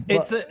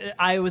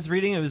 I was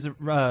reading, it was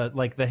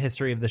like the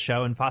history of the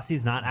show, and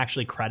Fosse's not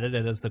actually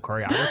credited as the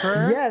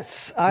choreographer.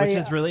 Yes, Which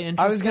is really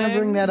I was going to interesting.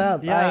 bring that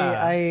up.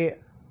 Yeah.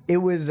 It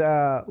was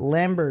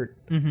Lambert.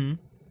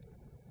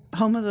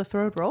 Home of the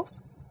Throwed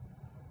Rolls?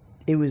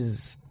 It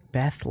was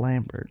Beth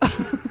Lambert.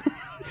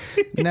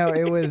 No,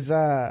 it was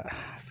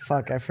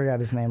fuck, I forgot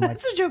his name. Like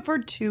That's a joke for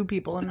 2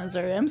 people in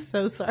Missouri. I'm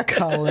so sorry.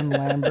 Colin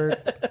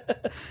Lambert.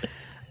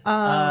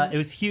 It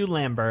was Hugh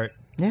Lambert.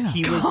 Yeah.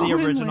 He was the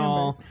Colin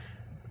original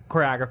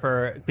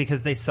choreographer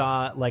because they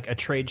saw like a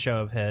trade show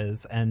of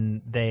his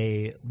and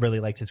they really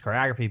liked his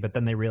choreography, but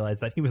then they realized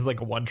that he was like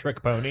a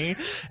one-trick pony,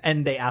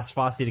 and they asked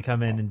Fosse to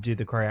come in and do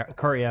the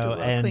choreo,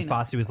 and cleanup.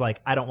 Fosse was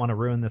like, "I don't want to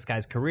ruin this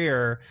guy's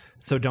career,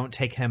 so don't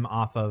take him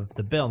off of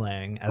the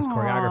billing as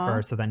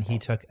choreographer." So then he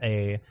took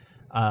a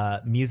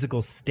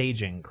musical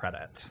staging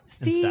credit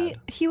See,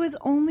 instead. he was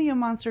only a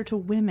monster to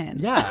women.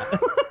 Yeah.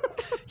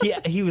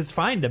 he was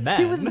fine to men.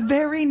 He was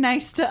very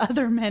nice to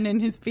other men in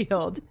his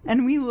field,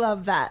 and we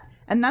love that.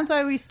 And that's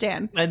why we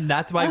stand. and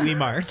that's why we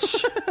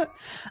march.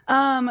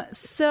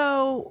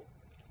 So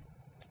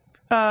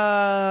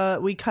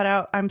we cut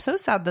out. I'm so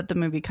sad that the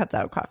movie cuts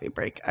out Coffee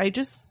Break. I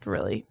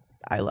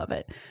love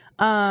it.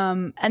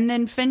 And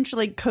then Finch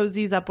like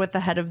cozies up with the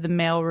head of the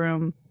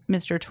mailroom,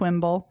 Mr.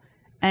 Twimble.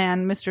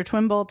 And Mr.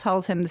 Twimble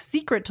tells him the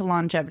secret to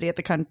longevity at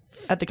the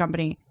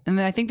company. And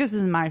then I think this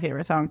is my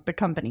favorite song, The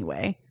Company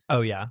Way.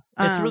 Oh, yeah.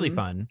 It's really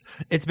fun.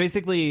 It's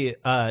basically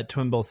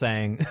Twimble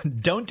saying,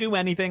 don't do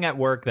anything at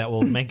work that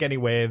will make any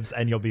waves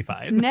and you'll be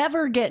fine.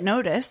 Never get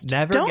noticed.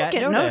 Don't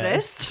get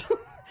noticed.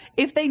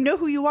 If they know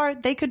who you are,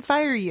 they could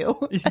fire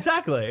you.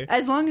 Exactly.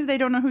 As long as they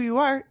don't know who you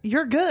are,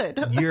 you're good.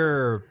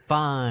 You're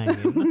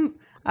fine.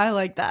 I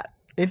like that.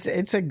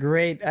 It's a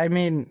great. I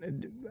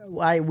mean,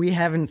 we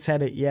haven't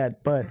said it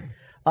yet, but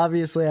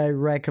obviously I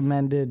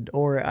recommended,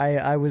 or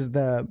I was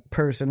the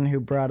person who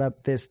brought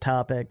up this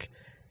topic.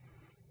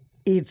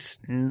 It's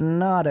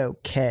not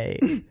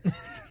okay,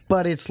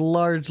 but it's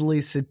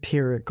largely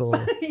satirical.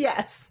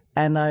 Yes.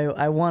 And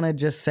I want to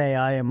just say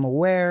I am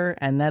aware,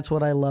 and that's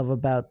what I love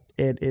about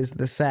it is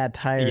the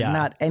satire,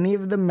 not any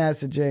of the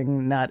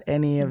messaging, not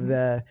any of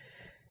the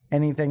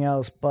anything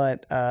else.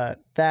 But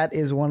that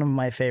is one of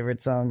my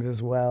favorite songs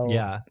as well.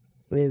 Yeah,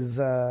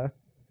 is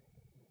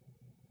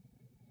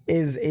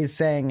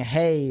saying,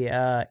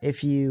 hey,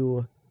 if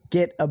you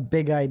get a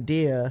big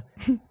idea,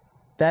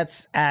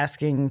 that's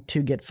asking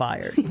to get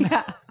fired.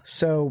 Yeah.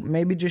 So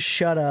maybe just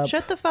shut up.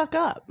 Shut the fuck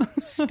up.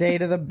 Stay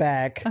to the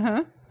back.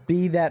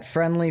 Be that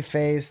friendly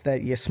face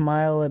that you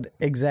smile at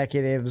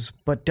executives,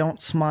 but don't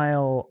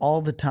smile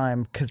all the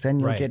time because then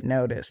you'll get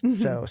noticed.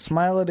 So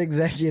smile at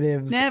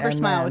executives. Never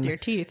smile with your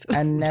teeth.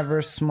 And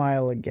never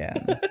smile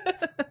again.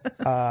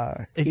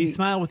 If you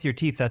smile with your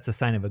teeth, that's a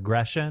sign of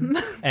aggression,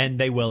 and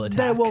they will attack.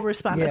 They will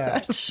respond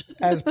as such.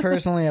 As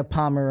personally a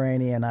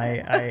Pomeranian,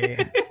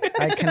 I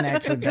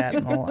connect with that.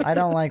 I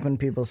don't like when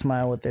people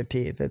smile with their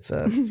teeth. It's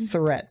a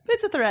threat.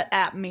 It's a threat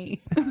at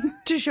me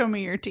to show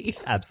me your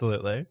teeth.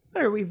 Absolutely.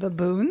 What are we,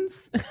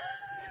 baboons?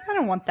 I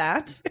don't want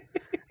that.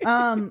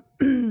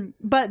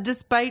 But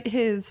despite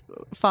his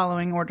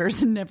following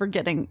orders and never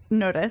getting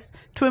noticed,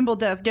 Twimble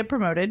does get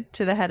promoted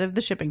to the head of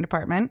the shipping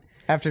department.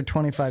 After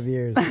 25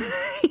 years.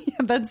 Yeah,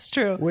 that's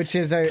true. Which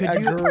is a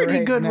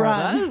pretty good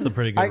run. That is a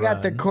pretty good I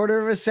got the quarter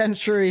of a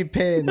century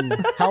pin.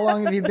 How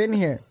long have you been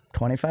here?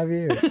 25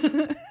 years.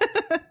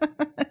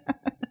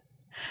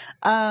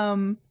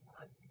 Man,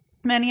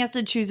 he has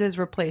to choose his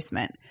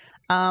replacement.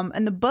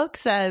 And the book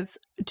says,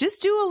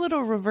 just do a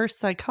little reverse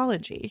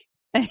psychology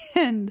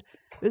and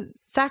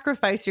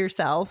sacrifice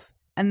yourself.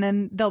 And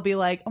then they'll be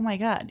like, oh my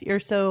God,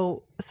 you're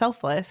so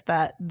selfless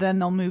that then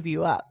they'll move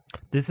you up.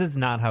 This is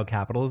not how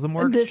capitalism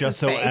works, This just is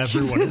so fake.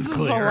 everyone is This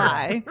clear. is a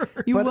lie.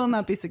 You will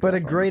not be successful. But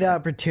a great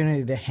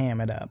opportunity to ham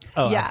it up.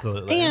 Oh, Yeah.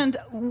 absolutely. And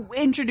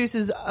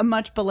introduces a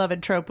much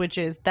beloved trope, which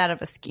is that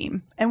of a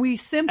scheme. And we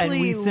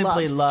simply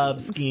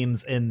love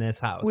schemes in this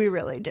house. We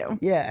really do.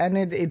 Yeah, and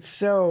it's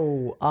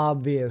so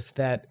obvious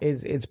that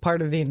it's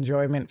part of the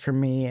enjoyment for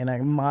me in a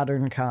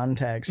modern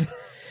context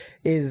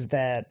is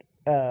that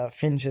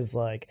Finch is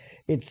like,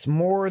 it's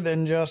more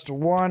than just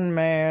one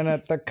man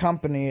at the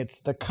company. It's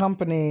the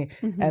company.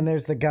 And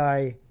there's the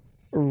guy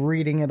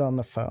reading it on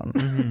the phone.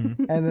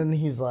 And then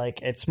he's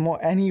like, it's more.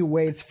 And he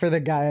waits for the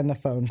guy on the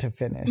phone to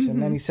finish.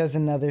 And then he says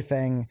another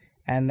thing.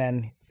 And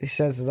then he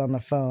says it on the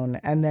phone.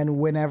 And then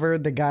whenever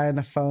the guy on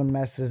the phone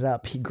messes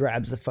up, he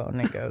grabs the phone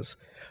and goes,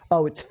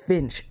 oh, it's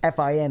Finch.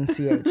 Finch.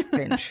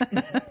 Finch.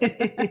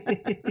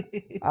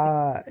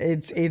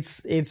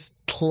 It's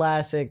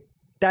classic.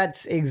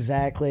 That's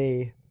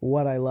exactly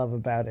what I love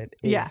about it.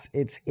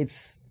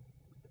 It's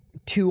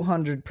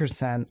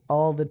 200%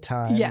 all the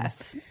time.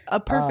 Yes. A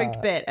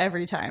perfect bit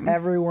every time.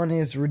 Everyone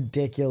is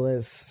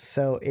ridiculous.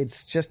 So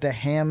it's just a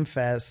ham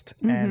fest.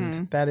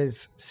 And that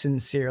is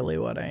sincerely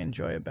what I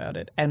enjoy about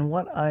it. And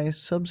what I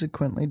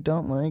subsequently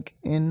don't like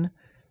in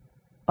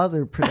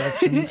other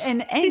productions.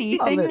 And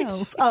anything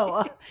else.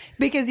 Oh,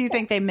 because you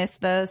think they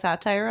missed the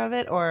satire of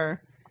it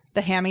or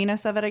the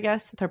hamminess of it, I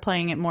guess? They're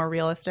playing it more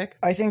realistic.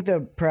 I think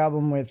the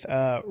problem with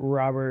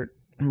Robert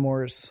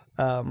Morse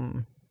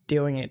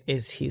doing it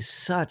is he's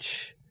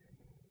such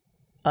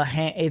a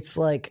it's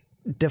like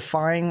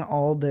defying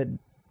all the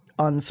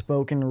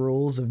unspoken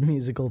rules of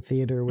musical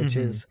theater, which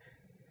is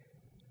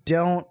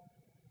don't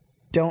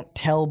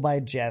tell by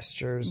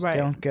gestures. Right.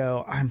 Don't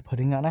go, I'm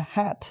putting on a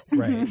hat.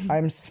 Right.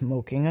 I'm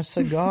smoking a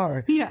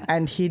cigar. Yeah.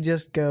 And he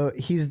just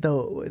he's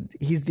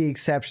the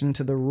exception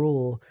to the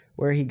rule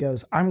where he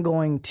goes, I'm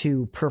going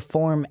to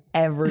perform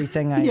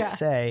everything I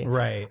say.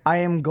 Right. I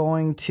am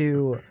going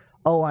to,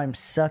 I'm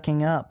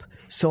sucking up.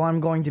 So I'm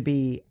going to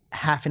be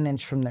half an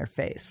inch from their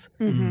face.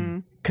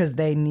 Because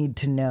they need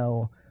to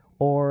know.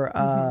 Or,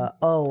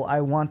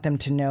 I want them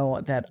to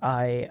know that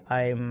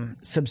I'm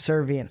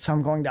subservient, so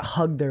I'm going to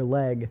hug their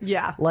leg.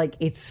 Yeah. Like,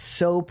 it's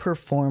so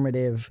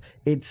performative.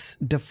 It's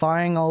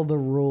defying all the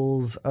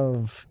rules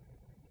of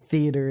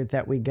theater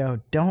that we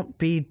go, don't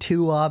be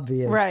too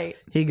obvious. Right.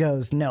 He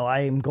goes, no,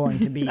 I am going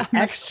to be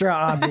extra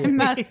obvious. It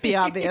must be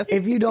obvious.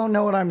 If you don't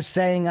know what I'm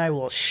saying, I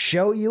will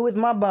show you with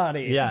my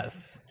body.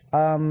 Yes.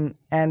 And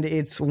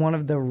it's one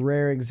of the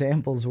rare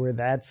examples where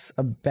that's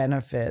a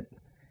benefit.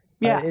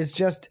 Yeah. It's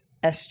just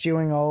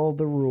eschewing all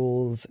the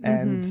rules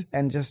and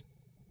just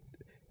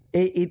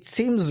it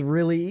seems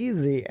really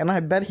easy, and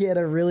I bet he had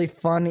a really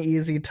fun,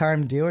 easy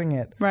time doing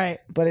it. Right.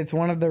 But it's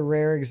one of the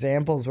rare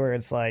examples where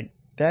it's like,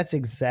 that's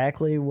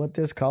exactly what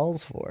this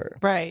calls for.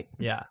 Right.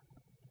 Yeah.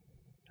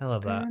 I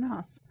love Fair that.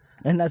 enough.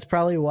 And that's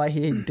probably why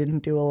he didn't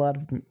do a lot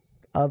of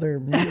other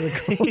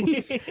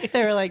musicals.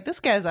 They were like, this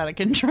guy's out of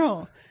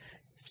control.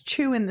 It's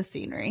chewing the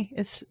scenery.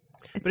 It's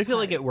But I feel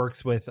like it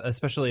works with,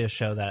 especially a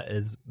show that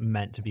is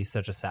meant to be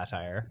such a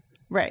satire.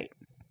 right.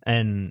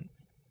 And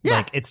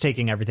like it's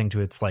taking everything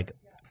to its like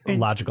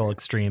logical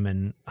extreme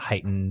and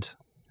heightened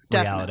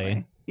Definitely.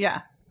 reality.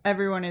 Yeah.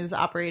 Everyone is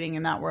operating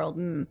in that world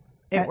and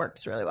it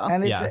works really well.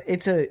 And Yeah.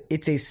 it's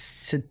a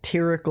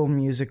satirical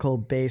musical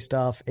based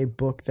off a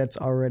book that's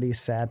already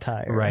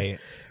satire. Right.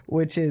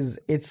 Which is,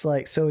 it's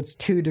like, so it's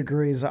 2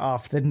 degrees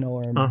off the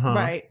norm.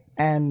 Right.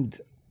 And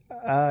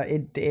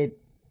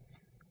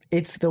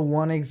it's the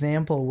one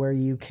example where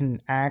you can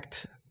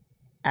act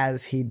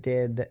as he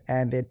did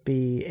and it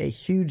be a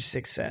huge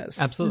success.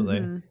 Absolutely.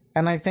 Mm-hmm.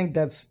 And I think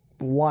that's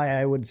why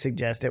I would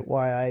suggest it,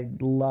 why I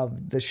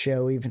love the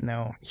show, even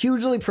though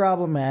hugely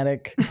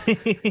problematic,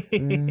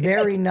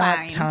 very not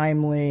fine.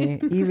 timely.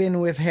 Even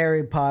with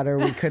Harry Potter,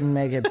 we couldn't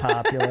make it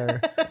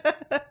popular.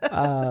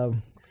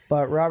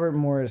 But Robert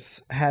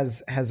Morris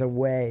has a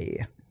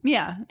way.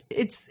 Yeah,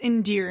 it's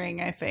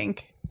endearing, I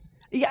think.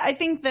 Yeah, I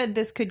think that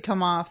this could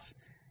come off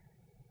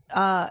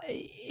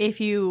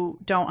if you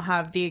don't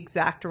have the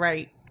exact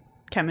right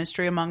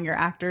chemistry among your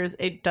actors,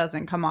 it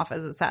doesn't come off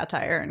as a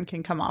satire and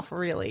can come off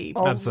really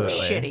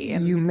shitty.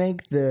 And You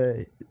make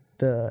the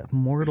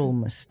mortal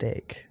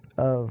mistake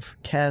of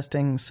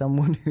casting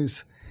someone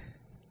who's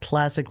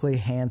classically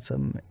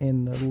handsome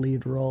in the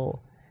lead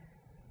role.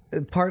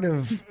 Part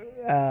of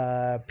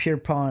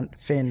Pierpont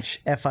Finch,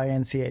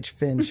 Finch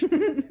Finch,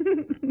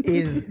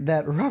 is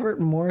that Robert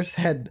Morse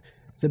had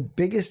the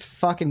biggest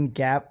fucking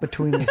gap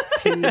between his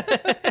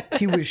teeth.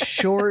 He was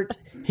short.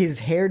 His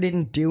hair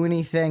didn't do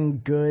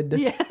anything good.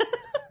 yeah,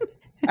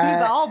 it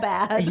was all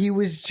bad. He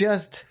was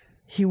just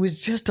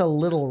a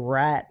little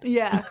rat,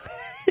 Yeah,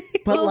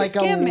 but Little like a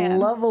skin man.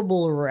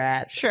 lovable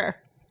rat. sure.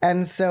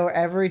 And so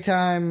every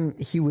time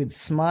he would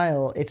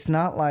smile, it's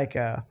not like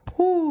a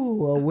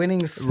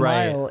winning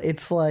smile. Right.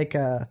 It's like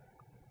a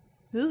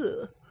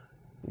Ugh.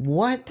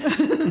 what?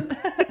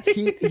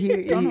 he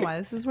Don't know why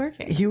this is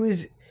working. he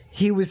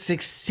was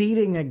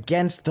succeeding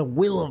against the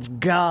will of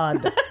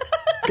God.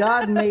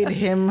 God made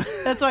him.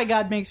 That's why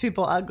God makes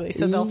people ugly,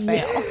 so they'll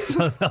fail.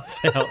 So they'll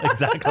fail.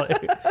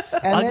 Exactly.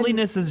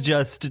 Ugliness is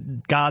just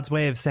God's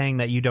way of saying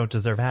that you don't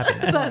deserve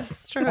happiness.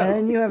 That's true. And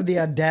then you have the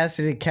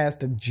audacity to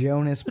cast a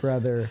Jonas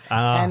brother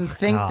and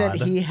think that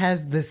God. he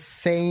has the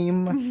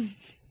same.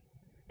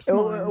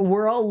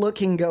 We're all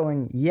looking,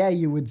 going, yeah,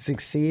 you would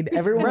succeed.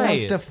 Everyone Right.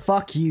 wants to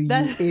fuck you,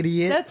 you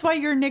idiot. That's why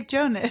you're Nick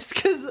Jonas,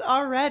 because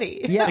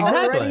already. Yeah,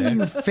 Exactly. already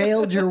you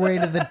failed your way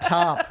to the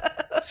top.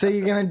 So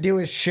you're going to do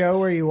a show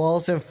where you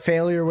also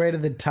fail your way to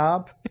the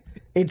top?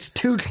 It's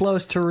too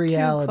close to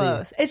reality. Too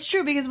close. It's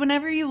true, because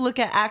whenever you look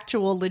at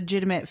actual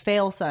legitimate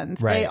fail sons,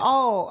 they Right.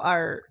 all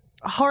are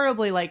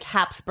horribly like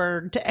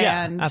Habsburged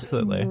and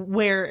absolutely.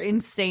 wear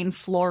insane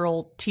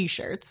floral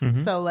t-shirts.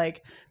 So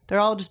like they're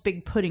all just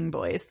big pudding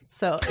boys.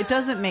 So it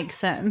doesn't make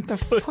sense.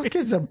 Fuck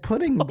is a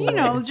pudding boy? You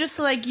know, just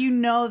like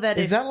that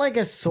is if that like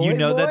a soy You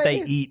know boy? that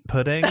they eat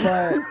pudding?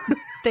 But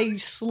they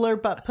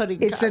slurp up pudding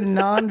it's cups. a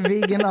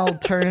non-vegan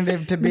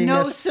alternative to being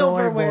No a soy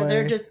silverware. boy.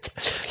 They're just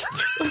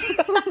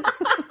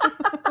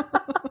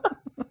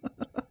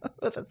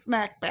with a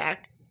snack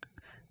pack.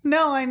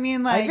 No, I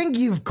mean like I think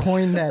you've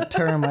coined that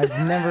term. I've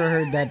never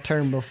heard that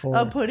term before.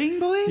 a pudding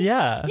boy.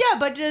 Yeah. Yeah,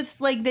 but it's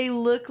like they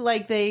look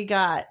like they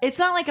got. It's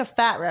not like a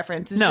fat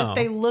reference. It's No. just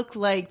they look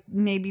like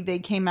maybe they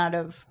came out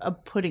of a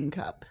pudding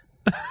cup.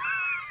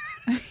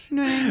 You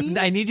know what I mean?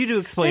 I need you to They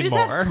explain just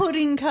more. have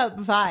pudding cup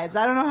vibes.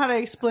 I don't know how to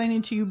explain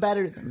it to you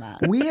better than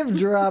that. We have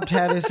dropped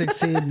How to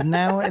Succeed.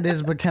 Now it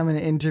has become an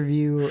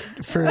interview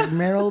for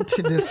Meryl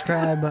to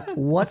describe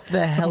what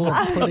the hell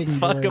a pudding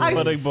fuck boy a I is.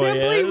 pudding boy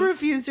simply is.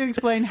 refuse to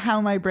explain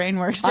how my brain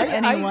works to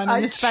anyone,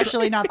 and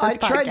especially not this I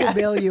tried to podcast.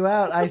 bail you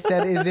out. I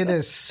said, is it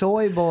a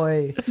soy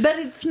boy But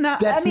it's not.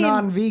 that's I mean,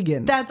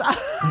 non-vegan? That's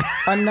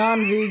a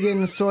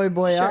non-vegan soy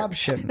boy Sure.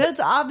 option. That's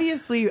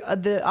obviously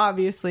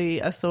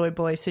a soy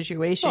boy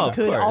situation. Oh, of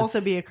could course.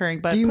 also be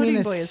occurring, but Do you pudding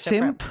mean a boy is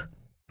simp? different.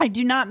 I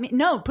do not mean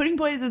no. Pudding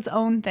boy is its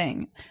own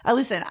thing.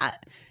 Listen,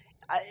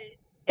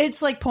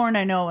 it's like porn.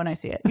 I know when I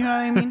see it. You know what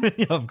I mean?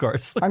 Yeah, of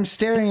course. I'm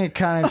staring at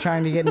Connor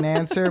trying to get an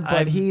answer, but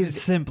I he's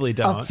simply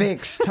don't.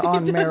 affixed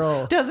on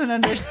Meryl. Doesn't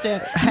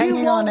understand. Hanging You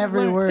on won't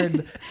every learn.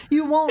 word.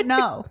 You won't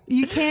know.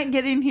 You can't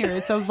get in here.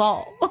 It's a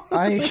vault.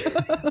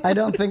 I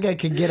don't think I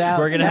could get out.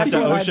 We're gonna have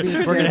That's to what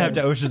I'd be We're gonna have scared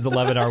to Ocean's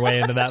 11 our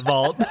way into that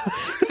vault.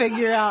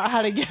 Figure out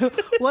how to go.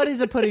 What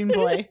is a pudding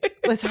boy?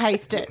 Let's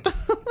heist it.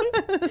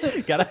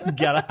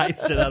 gotta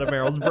heist it out of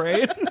Meryl's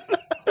brain.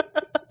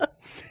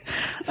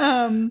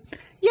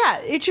 Yeah,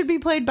 it should be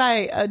played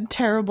by a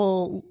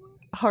terrible,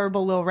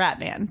 horrible little rat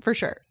man for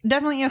sure.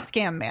 Definitely a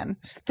scam man.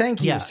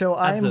 Thank you. Yeah, So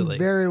I'm absolutely.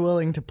 very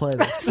willing to play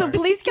this. So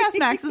please cast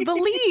Max as the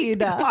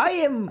lead. I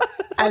am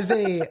as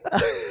a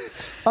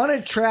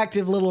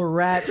unattractive little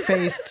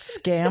rat-faced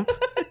scamp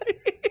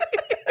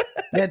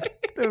that's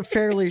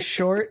fairly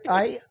short.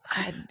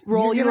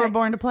 Role you you're were gonna-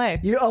 born to play.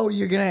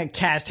 You're gonna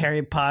cast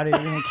Harry Potter. You're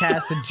gonna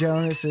cast the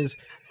Jonases.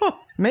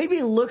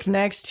 Maybe look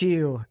next to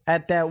you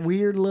at that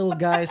weird little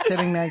guy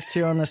sitting next to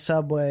you on the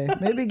subway.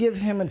 Maybe give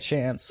him a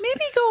chance.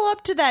 Maybe go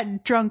up to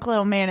that drunk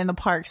little man in the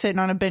park sitting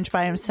on a bench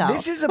by himself.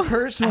 This is a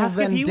personal Ask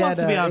if vendetta. he wants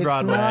to be on It's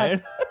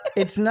Broadway.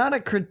 It's not a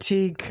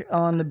critique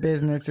on the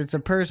business. It's a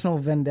personal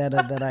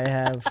vendetta that I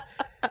have.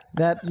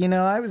 That,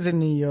 I was in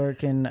New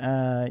York in,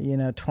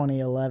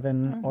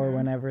 2011 or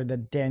whenever the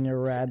Daniel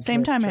Radcliffe.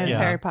 Same time as Yeah.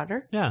 Harry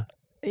Potter. Yeah.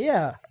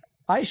 Yeah.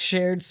 I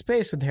shared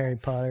space with Harry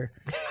Potter.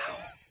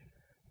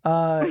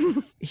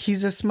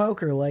 He's a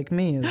smoker like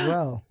me as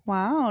well.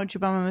 Wow, did you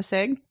bum him a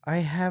cig? I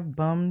have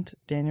bummed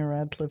Daniel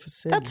Radcliffe a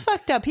cig. That's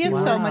fucked up. He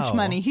has so much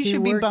money. He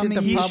should be worked at bumming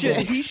the you public.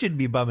 cigs. He should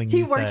be bumming He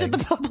you worked at the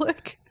cigs.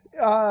 public.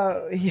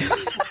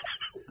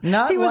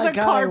 Not He was like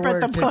a I carp at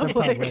worked the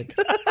public.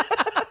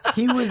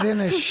 He was in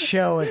a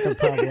show at the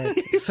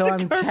public, so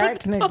I'm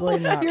technically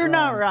not. You're wrong.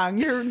 not wrong.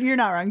 You're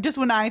not wrong. Just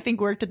when I think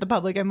worked at the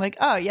public, I'm like,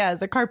 oh yeah,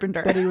 as a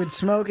carpenter. But he would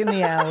smoke in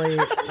the alley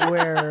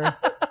where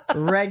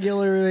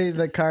regularly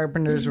the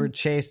carpenters were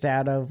chased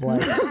out of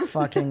like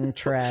fucking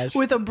trash.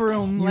 with a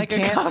broom, You like a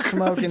can't cockroach.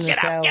 smoke in this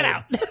alley. Get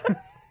out!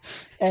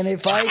 And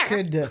if I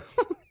could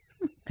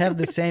have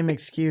the same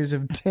excuse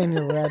of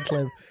Daniel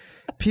Radcliffe,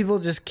 people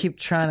just keep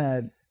trying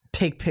to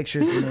take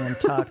pictures of me and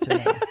talk to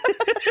me.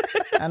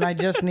 And I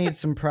just need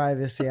some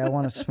privacy. I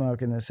want to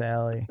smoke in this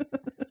alley.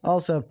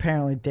 Also,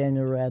 apparently,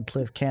 Daniel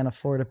Radcliffe can't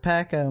afford a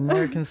pack of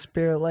American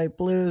Spirit Light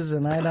Blues,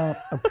 and I don't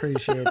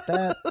appreciate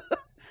that.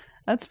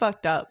 That's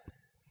fucked up.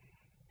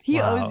 He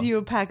Wow. owes you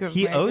a pack of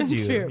He American owes you.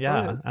 Spirit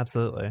Yeah, Blues.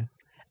 absolutely.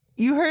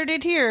 You heard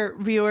it here,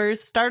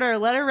 viewers. Start our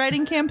letter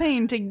writing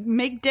campaign to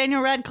make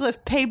Daniel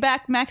Radcliffe pay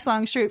back Max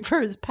Longstreet for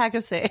his pack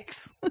of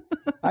cigs.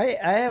 I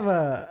have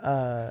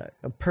a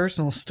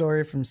personal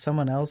story from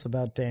someone else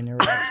about Daniel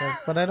Radcliffe,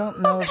 but I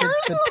don't know if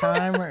it's the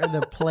time or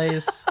the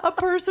place. A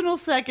personal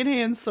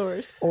secondhand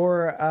source.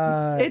 Or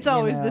It's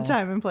always the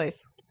time and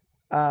place.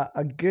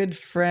 A good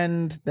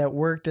friend that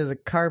worked as a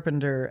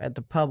carpenter at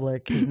the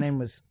public. His name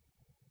was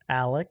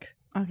Alec.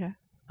 Okay.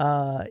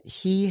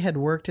 He had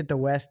worked at the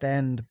West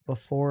End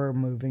before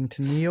moving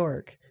to New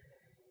York.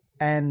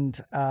 And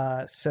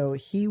so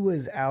he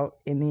was out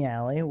in the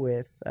alley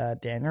with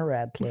Daniel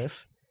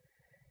Radcliffe.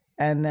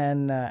 And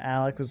then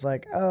Alec was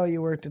like, oh,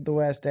 you worked at the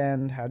West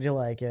End. How'd you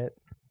like it?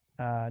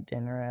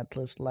 Daniel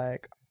Radcliffe's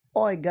like,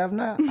 oi,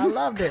 governor, I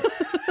loved it.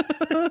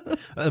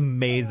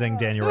 Amazing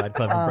Daniel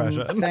Radcliffe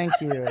impression. Thank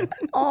you.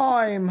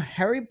 I'm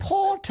Harry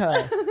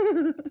Potter.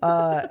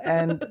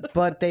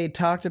 But they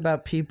talked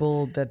about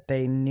people that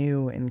they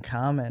knew in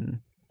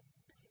common.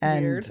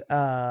 And Weird.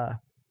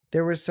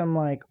 there were some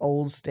like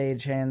old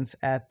stagehands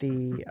at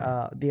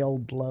the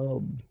old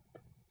Globe.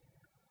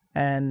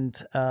 And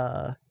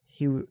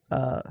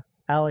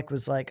Alec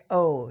was like,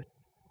 oh,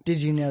 did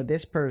you know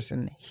this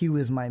person? He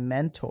was my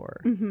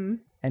mentor. Mm-hmm.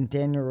 And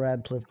Daniel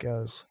Radcliffe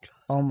goes,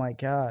 oh my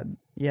God.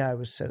 Yeah, I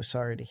was so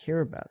sorry to hear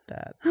about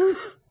that. And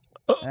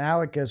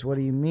Alec goes, what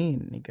do you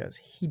mean? And he goes,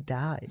 he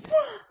died.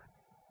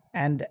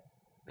 And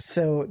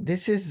so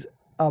this is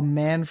a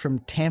man from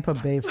Tampa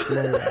Bay,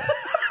 Florida,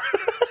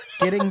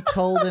 getting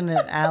told in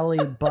an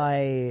alley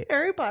by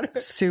Harry Potter.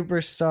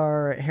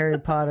 superstar Harry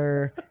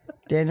Potter,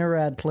 Daniel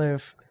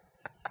Radcliffe,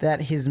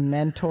 that his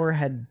mentor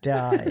had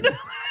died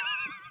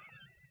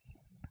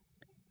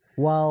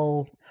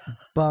while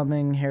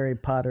bumming Harry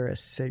Potter a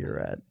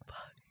cigarette.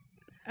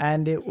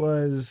 And it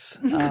was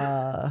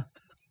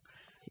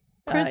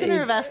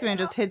Prisoner of Azkaban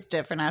just hits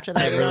different after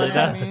that. It you know really what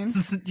I mean?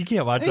 does. You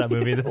can't watch that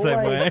movie the same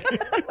way.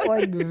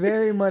 like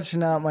very much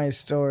not my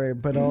story,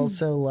 but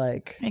also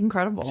like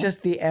Incredible.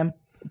 just the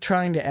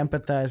trying to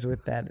empathize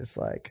with that is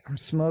like, I'm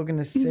smoking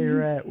a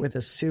cigarette with a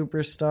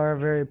superstar,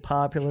 very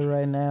popular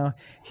right now.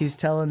 He's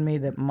telling me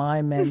that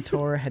my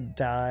mentor had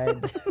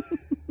died.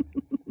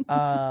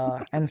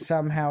 And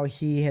somehow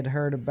he had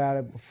heard about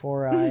it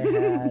before I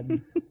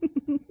had.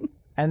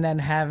 And then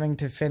having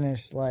to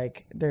finish,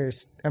 like,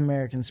 there's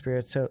American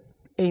Spirit, so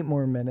 8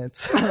 more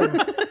minutes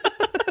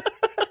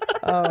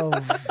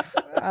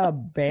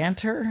of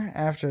banter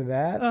after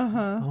that.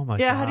 Oh my god.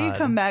 yeah, how do you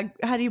come back?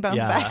 How do you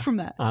bounce back from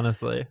that?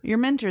 Honestly. Your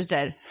mentor's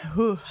dead.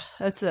 Whew,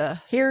 that's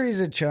a... Here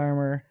he's a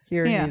charmer.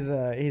 Here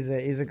Yeah.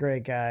 he's a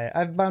great guy.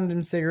 I've bummed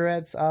him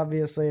cigarettes.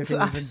 Obviously, if he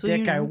was a Obviously,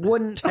 dick, you I know.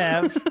 wouldn't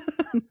have.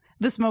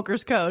 The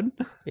smoker's code.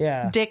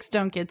 Yeah, Dicks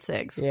don't get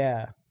cigs.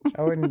 yeah.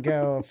 I wouldn't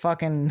go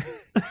fucking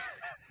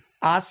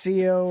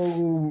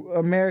Osseo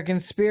American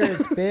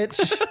Spirits, bitch.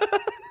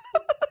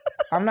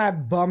 I'm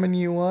not bumming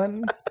you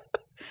one.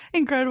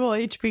 Incredible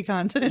HP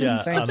content. Yeah,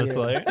 Thank you.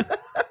 honestly.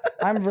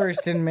 I'm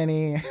versed in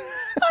many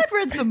I've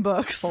read some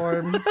books.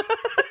 forms.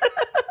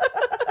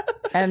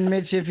 And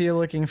Mitch, if you're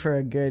looking for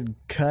a good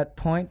cut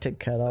point to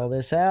cut all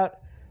this out,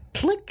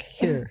 click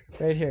here,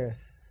 right here.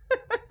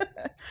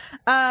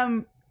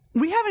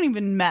 We haven't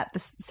even met the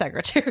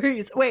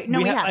secretaries. Wait, no,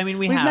 we have. I mean,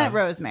 We've have met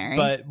Rosemary.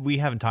 but we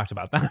haven't talked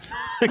about them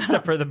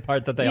except for the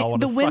part that they all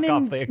want to the suck women,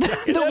 off the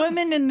executives. the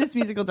women in this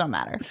musical don't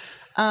matter,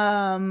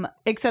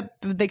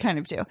 except they kind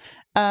of do.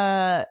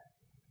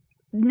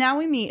 Now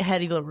we meet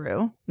Hetty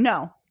LaRue.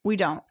 No, we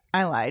don't.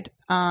 I lied.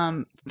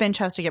 Finch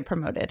has to get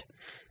promoted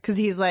because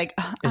he's like,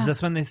 Is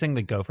this when they sing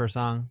the Gopher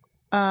song?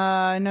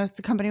 knows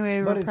the company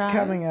we But it's reprise.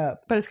 coming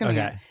up. But it's coming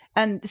Okay. up.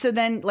 And so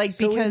then, like,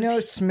 So because we know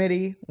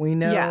Smitty, we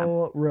know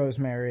Yeah.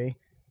 Rosemary.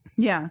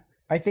 yeah,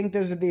 I think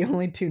those are the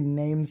only 2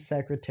 named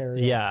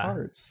secretarial Yeah.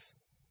 parts.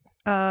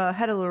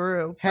 Hetty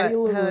LaRue, Hetty but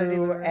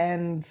LaRue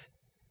and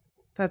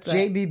that's it.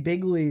 J.B.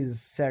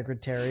 Bigley's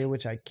secretary,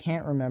 which I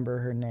can't remember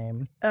her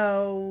name.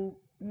 Oh,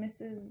 Miss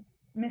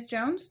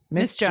Jones.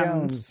 Miss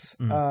Jones.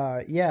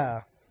 Yeah.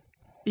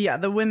 Yeah,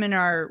 the women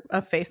are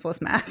a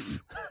faceless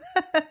mass.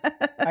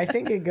 I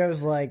think it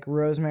goes like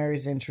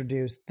Rosemary's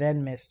introduced,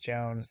 then Miss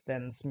Jones,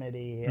 then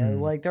Smitty.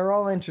 Like they're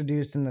all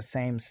introduced in the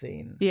same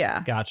scene.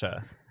 Yeah.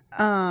 Gotcha.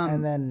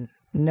 And then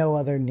no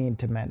other need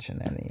to mention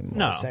any more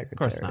No,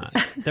 secretaries. of course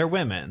not. They're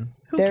women.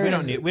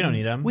 There's- We don't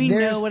need them. We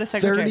There's know what a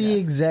secretary 30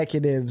 is.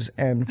 executives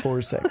and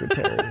 4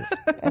 secretaries.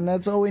 And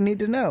that's all we need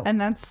to know.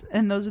 And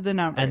those are the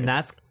numbers. and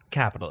that's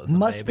capitalism.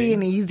 Must be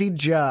an easy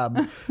job.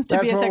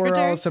 That's be a what we're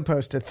secretary? all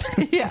supposed to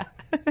think. yeah.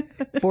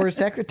 4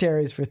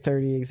 secretaries for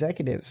 30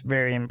 executives.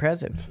 Very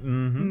impressive.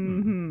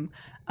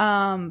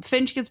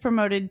 Finch gets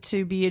promoted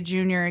to be a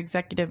junior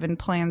executive in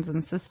plans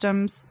and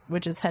systems,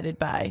 which is headed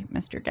by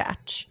Mr.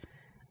 Gatch.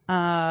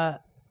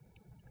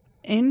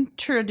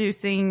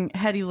 Introducing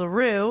Hetty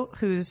LaRue,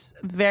 who's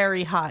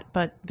very hot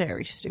but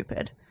very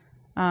stupid.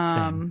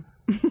 Same.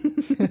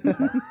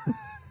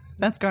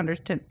 That's Connor's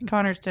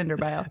Tinder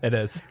bio. It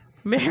is.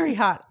 Very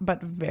hot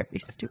but very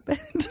stupid.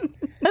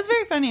 That's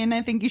very funny, and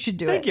I think you should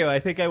do Thank it. you. I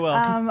think I will.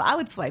 I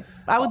would swipe.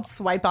 I would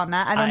swipe on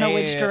that. I don't know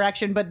which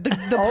direction, but the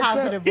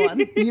positive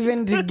one.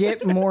 Even to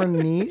get more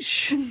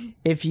niche,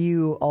 if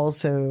you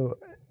also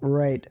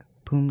write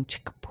boom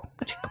chicka boom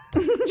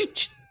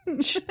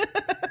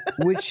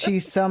which she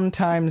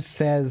sometimes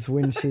says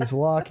when she's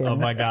walking. Oh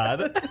my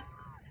god.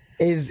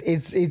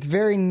 It's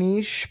very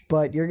niche,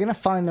 but you're gonna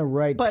find the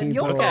right But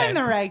people you'll find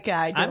the right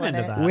guy doing I'm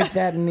into it. that. with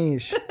that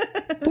niche.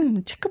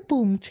 Boom chicka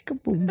boom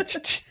chicka boom.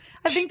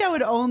 I think that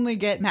would only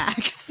get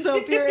Max. So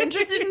if you're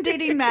interested in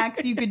dating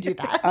Max, you could do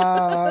that.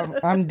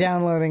 I'm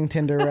downloading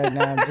Tinder right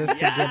now just to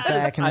get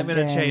back in the I'm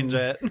going to game. change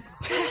it.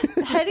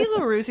 Hetty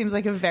LaRue seems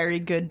like a very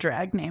good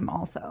drag name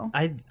also.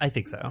 I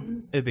think so.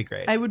 It'd be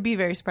great. I would be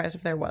very surprised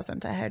if there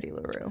wasn't a Hetty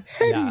LaRue.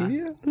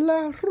 Hetty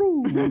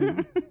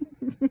LaRue.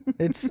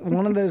 It's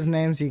one of those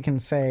names you can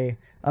say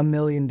a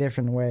million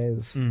different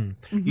ways.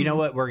 You know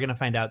what? We're going to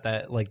find out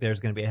that like there's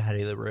going to be a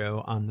Hetty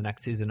LaRue on the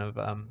next season of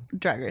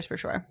Drag Race for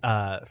sure.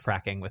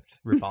 Fracking with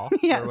RuPaul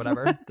Yes. or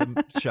whatever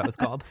the show is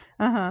called.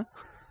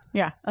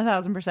 Yeah,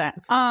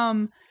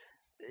 1,000%.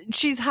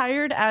 She's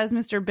hired as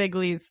Mr.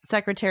 Bigley's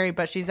secretary,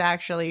 but she's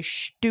actually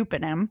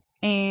stupid him.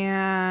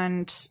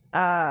 And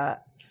on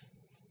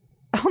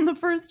the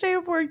first day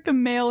of work, the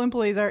male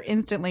employees are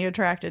instantly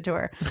attracted to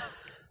her.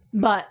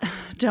 But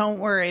don't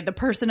worry, the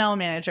personnel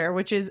manager,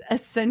 which is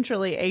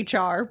essentially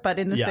HR, but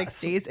in the Yes.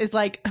 60s, is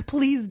like,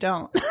 please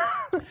don't.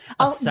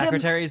 A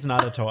secretary is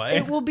not a toy.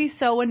 It will be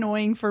so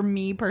annoying for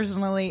me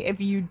personally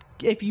if you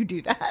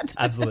do that.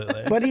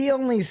 Absolutely. But he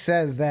only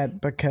says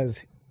that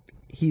because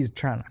he's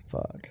trying to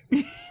fuck.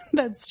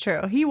 That's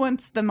true. He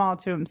wants them all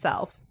to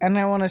himself. And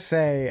I want to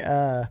say,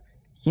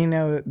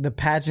 the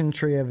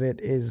pageantry of it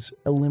is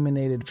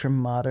eliminated from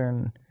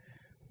modern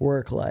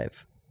work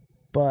life.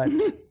 But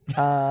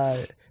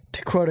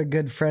to quote a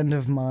good friend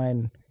of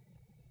mine,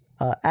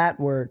 at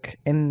work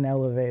in an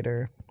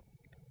elevator,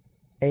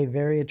 a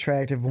very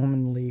attractive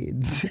woman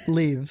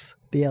leaves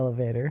the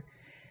elevator,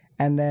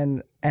 and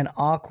then an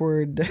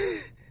awkward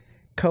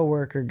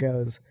coworker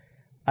goes,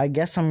 I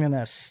guess I'm going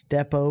to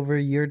step over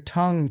your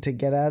tongue to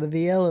get out of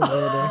the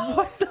elevator.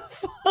 What the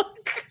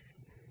fuck?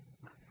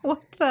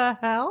 What the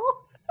hell?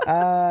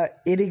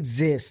 It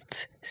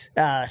exists.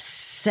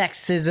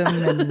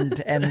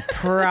 Sexism and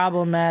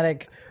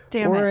problematic.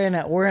 Damn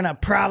we're in a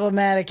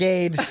problematic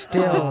age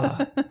still.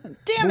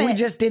 Damn We it.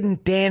 just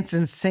didn't dance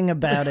and sing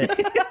about it.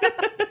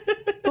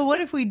 But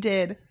what if we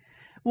did?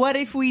 What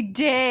if we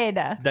did?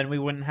 Then we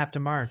wouldn't have to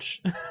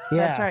march. Yeah.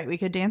 That's right. We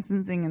could dance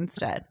and sing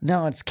instead.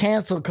 No, it's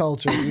cancel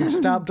culture. You've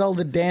stopped all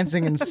the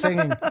dancing and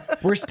singing.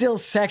 We're still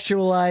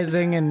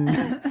sexualizing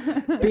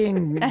and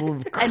being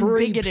creeps, And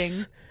bigoting.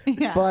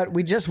 Yeah. but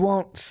we just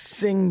won't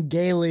sing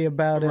gaily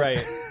about it.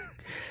 Right.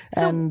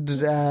 And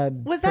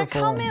Was that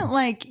perform. comment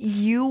like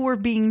you were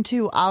being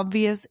too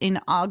obvious in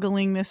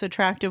ogling this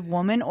attractive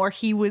woman, or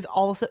he was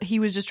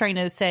just trying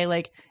to say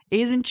like,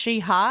 isn't she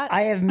hot?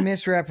 I have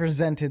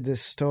misrepresented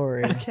this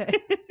story. Okay.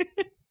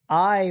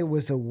 I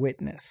was a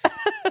witness.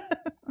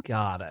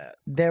 Got it.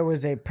 There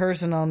was a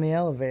person on the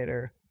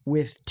elevator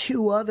with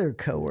 2 other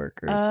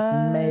coworkers,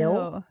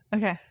 male, Oh,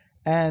 okay.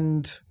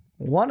 and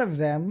one of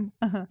them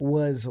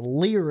was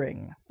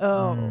leering,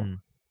 Oh,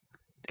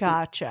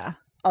 gotcha.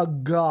 a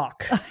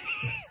gawk.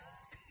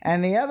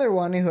 And the other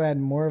one, who had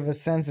more of a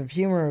sense of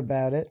humor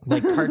about it,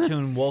 Like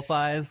cartoon wolf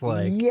eyes.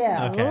 Like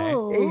yeah, Okay.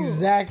 Ooh.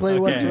 exactly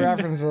what's Okay.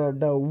 referenced,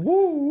 the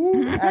woo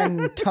woo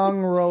and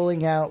tongue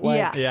rolling out like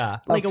Yeah. Yeah.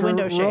 Like a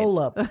window shade. roll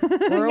up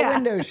or Yeah. a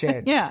window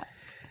shade. Yeah.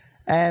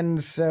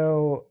 And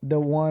so the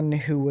one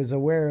who was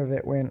aware of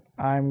it went,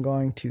 I'm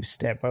going to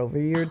step over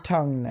your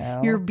tongue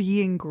now. You're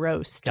being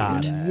gross, dude.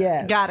 Got it.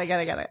 Yes. Got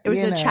it. It was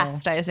You a know.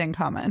 chastising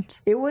comment.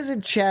 It was a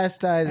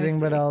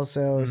chastising, but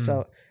also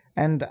so.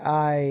 And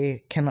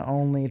I can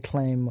only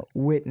claim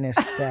witness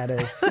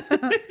status.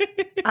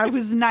 I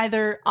was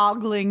neither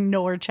ogling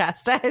nor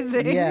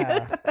chastising.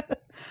 Yeah.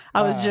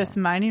 I was just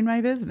minding my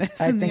business.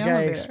 I in the think I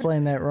elevator.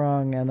 explained that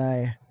wrong,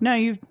 and No,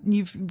 you've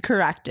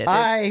corrected it.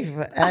 I've,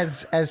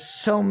 as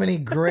so many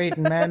great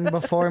men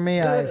before me,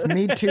 I've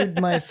Me Too'd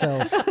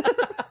myself.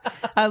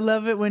 I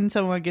love it when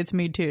someone gets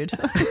me too'd.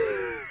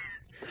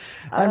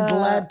 I'm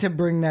glad to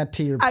bring that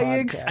to your podcast. I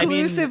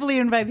exclusively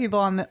invite people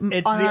on our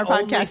the podcast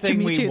only thing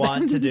to we me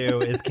want to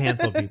do is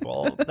cancel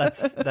people.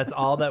 That's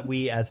all that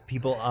we as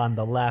people on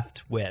the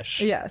left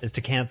wish. Yes. Is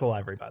to cancel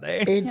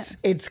everybody.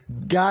 It's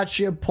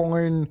gotcha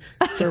porn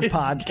for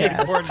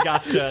podcasts. Skateboard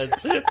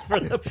gotchas for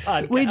the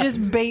podcast. We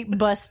just bait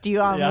bust you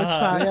on this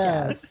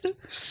podcast. Yes.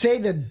 Say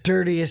the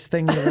dirtiest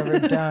thing you've ever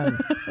done.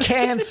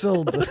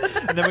 Canceled.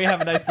 And then we have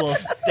a nice little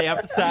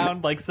stamp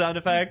sound, like sound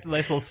effect, a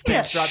nice little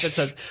stamp drop that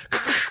says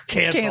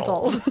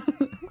canceled.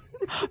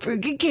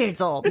 Freaking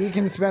canceled. You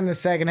can spend the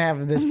second half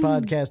of this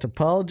podcast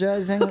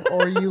apologizing,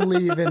 or you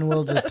leave and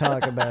we'll just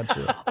talk about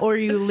you. Or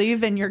you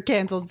leave and you're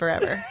canceled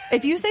forever.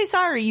 If you say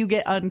sorry, you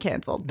get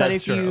uncanceled. But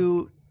That's if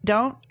you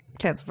don't,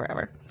 cancel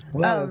forever.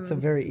 Well, it's a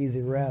very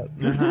easy route.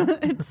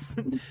 It's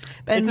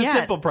a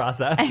simple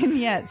process. And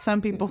yet,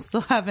 some people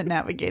still haven't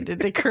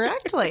navigated it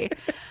correctly.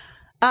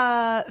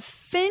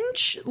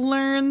 Finch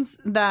learns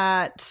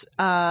that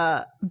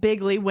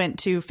Bigley went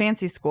to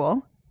fancy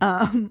school,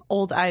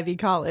 Old Ivy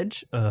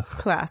College,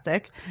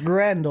 classic.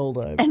 Grand Old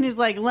Ivy. And he's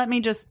like, let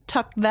me just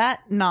tuck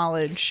that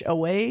knowledge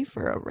away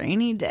for a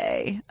rainy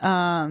day.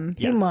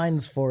 He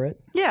mines for it.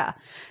 Yeah.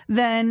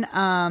 Then,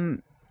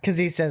 Because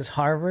he says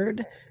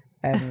Harvard,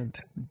 and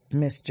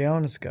Miss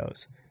Jones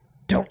goes,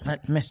 don't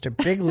let Mr.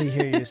 Bigley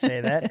hear you say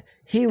that.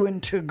 He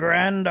went to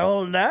Grand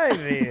Old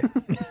Ivy.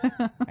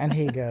 And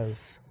he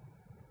goes,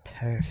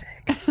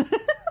 perfect.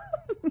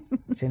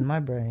 It's in my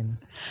brain.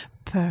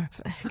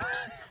 perfect.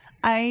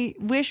 I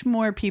wish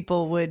more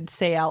people would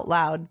say out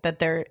loud that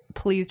they're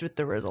pleased with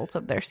the results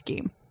of their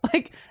scheme.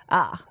 Like,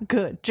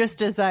 good.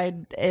 Just as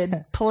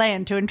I'd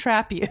planned to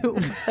entrap you.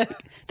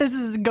 Like, this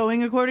is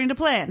going according to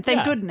plan.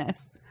 Thank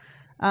goodness.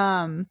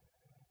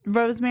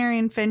 Rosemary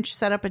and Finch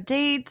set up a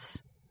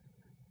date.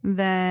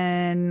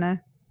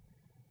 Then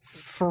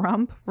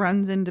Frump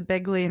runs into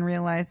Bigley and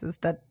realizes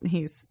that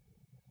he's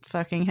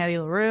fucking Hetty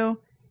LaRue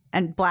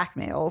and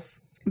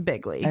blackmails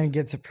Bigley And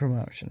gets a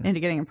promotion. into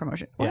getting a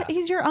promotion. Yeah. Well,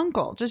 he's your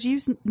uncle. Just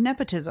use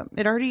nepotism.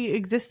 It already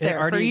exists there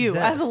for already you as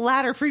a exists.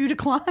 ladder for you to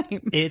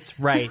climb. It's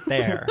right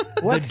there.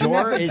 What's the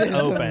door is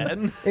nepotism?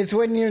 open. It's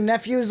when your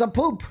nephew's a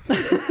poop.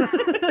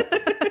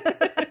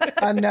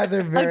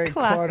 Another very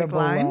classic quotable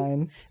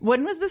line.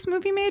 When was this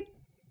movie made?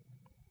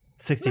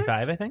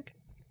 65, I think.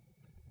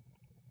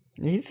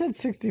 He said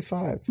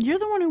 65. You're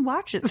the one who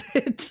watches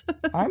it.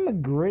 I'm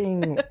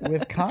agreeing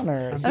with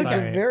Connor. He's a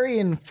sorry. very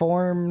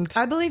informed.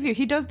 I believe you.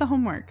 He does the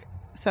homework.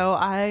 So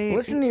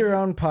Listen to your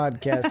own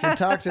podcast. You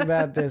talked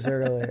about this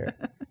earlier.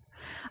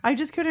 I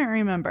just couldn't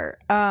remember.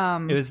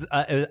 It was.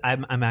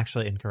 I'm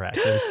actually incorrect.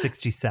 It was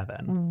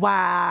 67.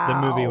 Wow.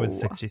 The movie was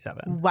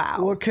 67. Wow.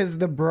 Well, because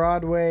the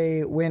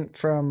Broadway went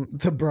from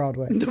the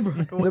Broadway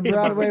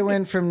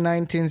went from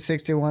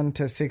 1961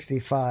 to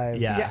 65.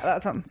 Yeah. Yeah,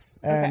 that sounds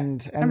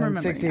And I'm then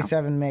remembering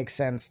 67 makes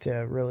sense to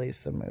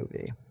release the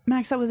movie.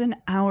 Max, that was an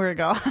hour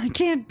ago. I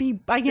can't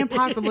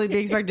possibly be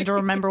expected to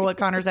remember what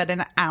Connor said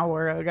an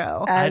hour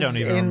ago. I don't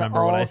even in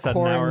remember what I all said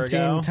an hour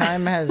quarantine, ago.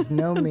 Time has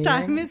no meaning.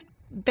 Time is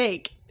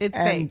fake. It's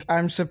and fake.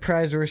 I'm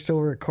surprised we're still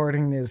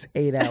recording this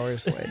 8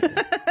 hours later.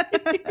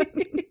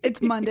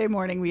 It's Monday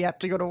morning. We have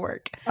to go to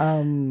work.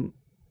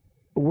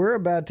 We're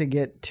about to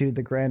get to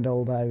the Grand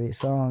Old Ivy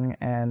song,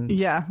 and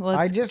Yeah, let's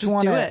I just just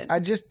want do to. it. I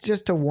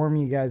just to warm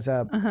you guys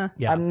up.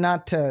 Yeah. I'm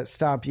not to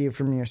stop you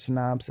from your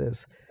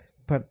synopsis,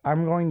 but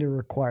I'm going to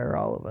require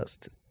all of us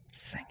to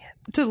sing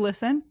it. To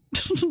listen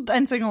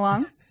and sing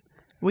along.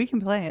 We can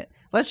play it.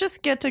 Let's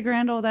just get to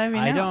Grand Old Ivy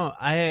now.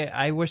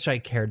 I wish I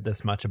cared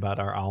this much about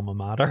our alma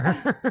mater.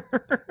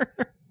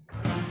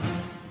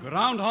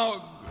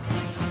 Groundhog.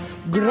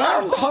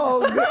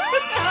 Groundhog.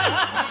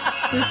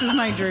 This is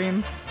my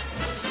dream.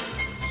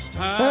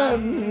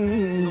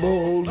 And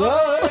Old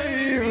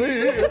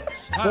Ivy,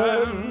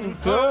 stand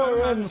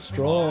firm and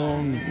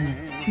strong.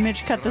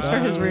 Mitch cut this for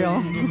his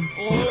reel.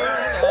 Old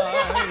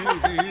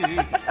Ivy,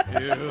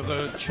 hear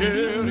the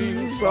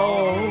cheering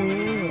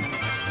Song.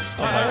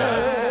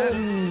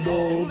 Stand,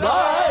 Old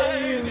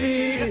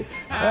Ivy,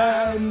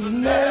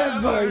 and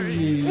never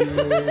yield.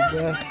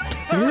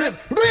 Rip,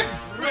 rip,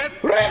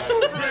 rip, rip.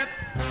 rip.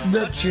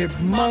 The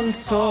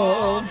chipmunks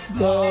of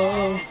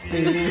the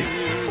field.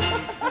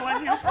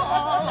 When you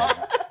fall.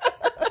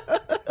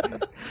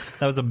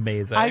 That was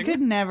amazing. I could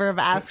never have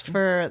asked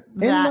for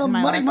that In the in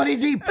my muddy, life. muddy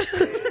deep.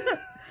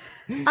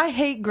 I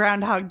hate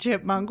Groundhog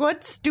Chipmunk.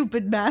 What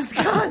stupid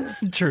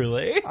mascots.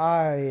 Truly.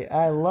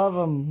 I love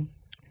them.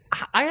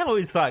 I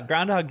always thought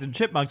groundhogs and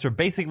chipmunks were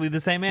basically the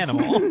same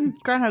animal.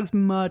 Groundhog's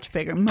much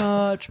bigger.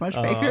 Much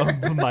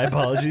bigger. My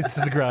apologies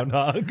to the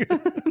groundhog.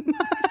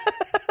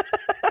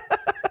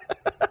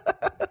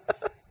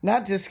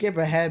 Not to skip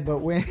ahead, but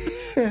when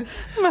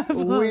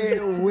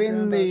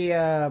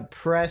the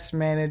press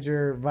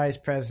manager, vice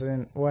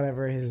president,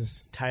 whatever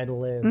his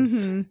title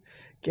is,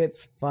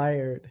 gets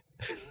fired,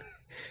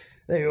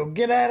 they go,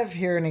 "Get out of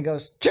here," and he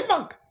goes,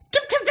 "Chipmunk!"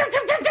 Chip, chip, chip,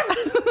 chip, chip, chip.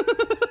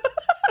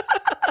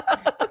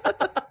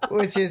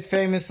 Which is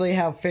famously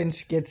how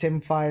Finch gets him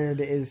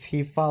fired. Is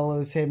he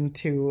follows him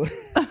to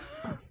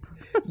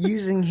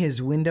using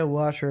his window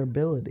washer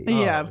ability,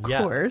 Yeah, of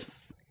yes.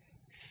 course.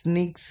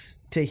 sneaks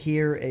to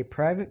hear a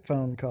private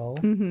phone call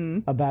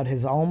about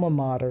his alma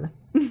mater,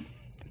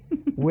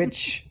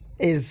 which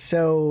is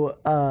so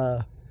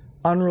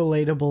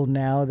unrelatable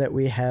now that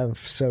we have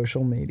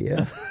social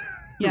media.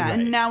 Yeah, Right.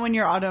 and now when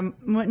your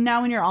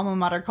alma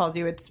mater calls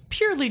you, it's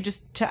purely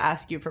just to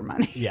ask you for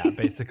money. Yeah,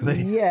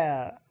 basically.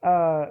 Yeah,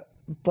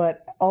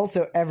 but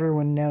also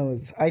everyone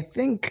knows. I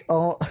think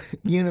all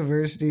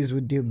universities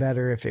would do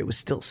better if it was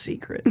still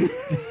secret.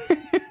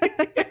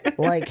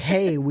 Like,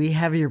 hey, we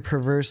have your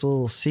perverse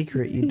little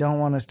secret. You don't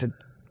want us to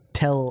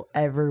tell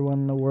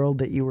everyone in the world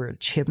that you were a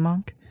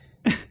chipmunk?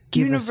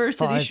 Give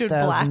University us should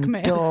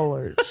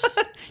 $5,000.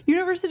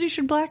 University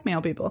should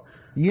blackmail people.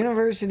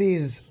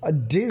 Universities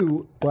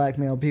do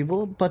blackmail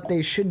people, but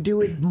they should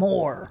do it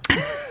more.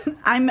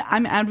 I'm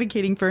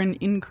advocating for an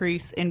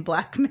increase in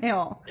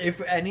blackmail.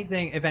 If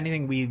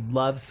anything, we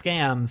love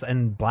scams,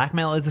 and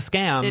blackmail is a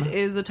scam. It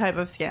is a type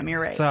of scam.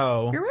 You're right.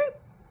 So You're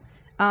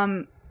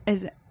right.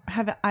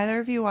 Have either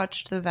of you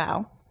watched The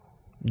Vow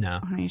no.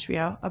 on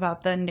HBO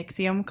about the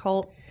NXIVM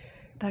cult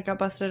that got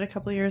busted a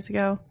couple years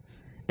ago?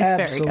 It's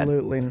very good.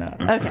 Absolutely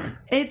not. Okay,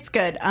 it's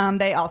good.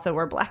 They also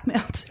were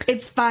blackmailed.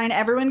 It's fine.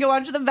 Everyone go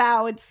watch The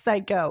Vow. It's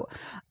psycho.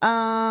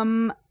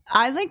 I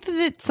like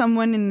that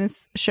someone in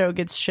this show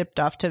gets shipped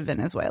off to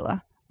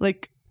Venezuela.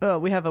 Like, oh,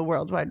 we have a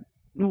worldwide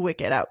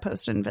wicked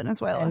outpost in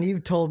Venezuela. And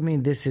you've told me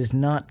this is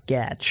not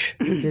Gatch.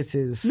 This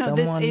is no,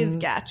 someone... this is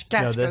Gatch.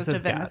 Gatch No, goes this to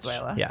is Gatch.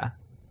 Venezuela. Yeah.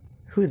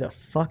 Who the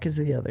fuck is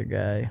the other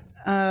guy?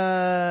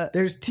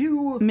 There's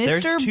two...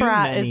 There's Mr. too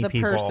Bratt many is the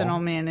people. personnel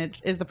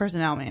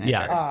manager.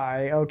 Yes.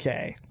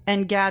 Okay.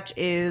 And Gatch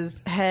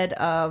is head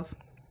of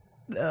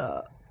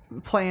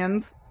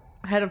plans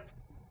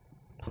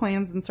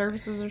and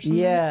services or something.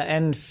 Yeah,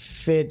 and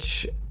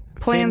Finch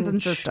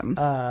and systems.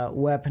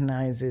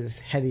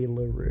 Weaponizes Hetty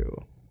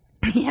LaRue,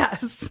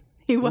 Yes.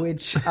 He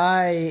which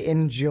I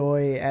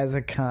enjoy as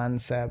a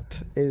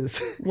concept, is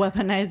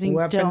weaponizing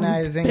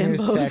weaponizing dumb your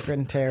bimbos.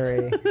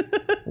 secretary.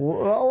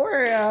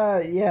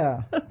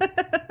 Yeah.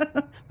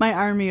 My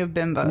army of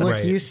bimbos. Look,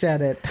 Right. you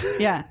said it.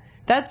 Yeah.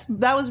 That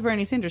was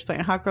Bernie Sanders'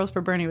 plan. Hot Girls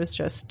for Bernie was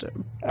just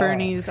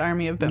Bernie's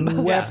army of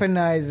bimbos.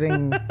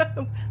 Weaponizing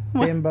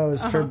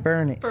bimbos for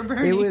Bernie. For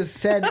Bernie.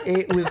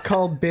 It was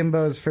called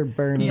Bimbos for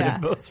Bernie. Yeah.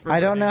 Bimbos for I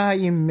don't Bernie. know how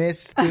you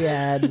missed the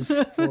ads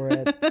for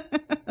it.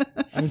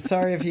 I'm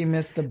sorry if you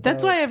missed the boat.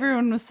 That's why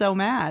everyone was so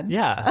mad.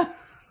 Yeah.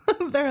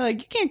 They were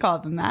like, you can't call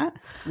them that.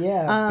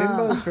 Yeah,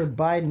 Bimbos for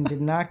Biden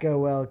did not go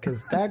well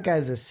because that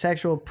guy's a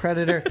sexual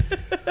predator.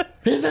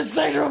 He's a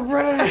sexual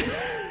predator.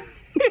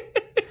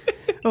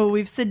 Oh,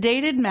 we've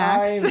sedated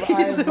Max.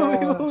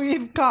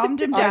 We've calmed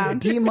him down. I've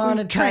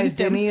demonetized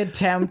We've trained any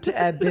attempt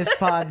at this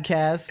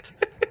podcast.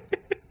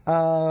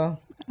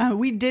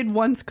 We did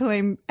once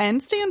claim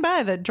and stand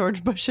by that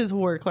George Bush is a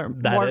war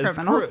criminal.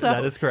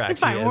 That is correct. It's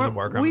fine. He is a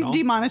war criminal. We've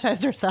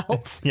demonetized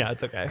ourselves. Yeah,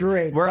 it's okay.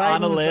 Great. We're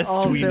on a Biden's list.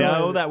 We also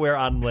know that we're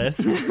on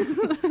lists.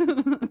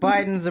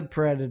 Biden's a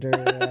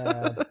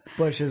predator.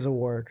 Bush is a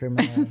war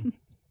criminal.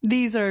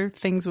 These are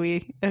things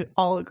we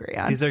all agree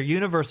on. These are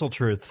universal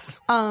truths.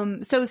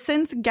 So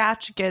since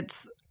Gatch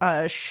gets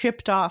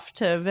shipped off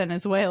to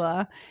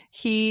Venezuela,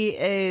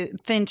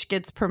 Finch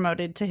gets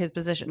promoted to his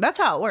position. That's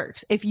how it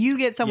works. If you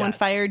get someone Yes.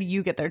 fired,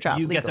 you get their job.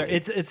 You get legally. there.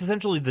 It's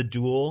essentially the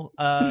duel.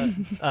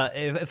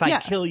 If I Yeah.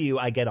 kill you,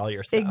 I get all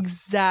your stuff.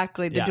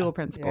 Exactly the Yeah. dual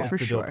principle Yeah. for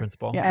The sure. dual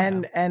principle.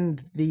 Yeah.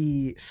 And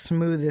the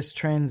smoothest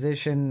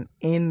transition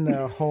in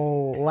the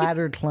whole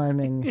ladder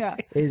climbing Yeah.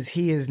 is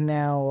he is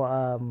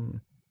now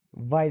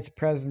vice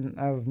president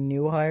of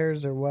new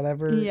hires or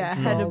whatever. Yeah,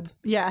 it's head called.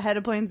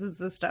 of plans and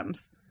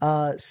systems.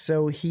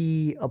 So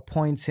he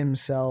appoints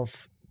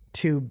himself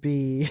to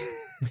be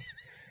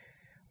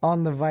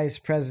on the vice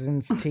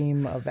president's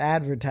team of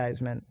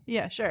advertisement.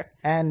 Yeah, sure.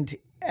 And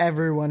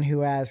everyone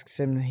who asks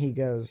him, he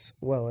goes,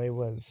 "Well,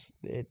 it's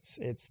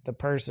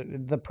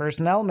the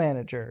personnel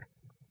manager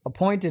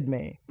appointed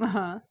me,"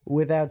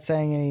 without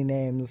saying any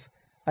names.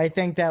 I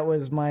think that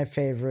was my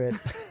favorite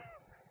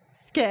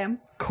Scam.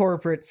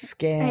 corporate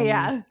scam.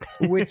 Yeah.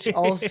 Which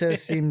also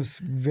seems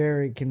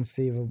very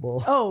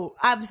conceivable. Oh,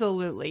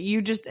 absolutely.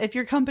 You just, if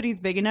your company's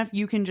big enough,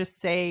 you can just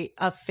say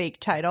a fake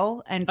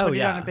title and put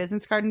it on a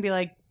business card and be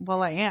like,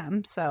 well, I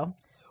am, so.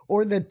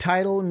 Or the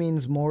title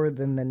means more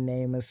than the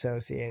name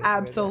associated.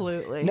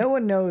 Absolutely. With it. No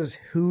one knows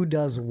who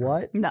does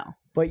what, No.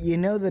 but you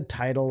know the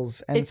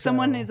titles. And If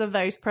someone is a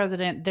vice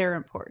president, they're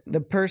important.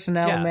 the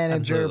personnel Yeah,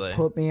 manager absolutely.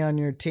 put me on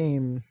your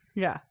team,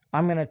 Yeah.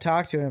 I'm going to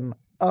talk to him.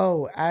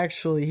 Oh,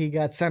 actually, he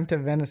got sent to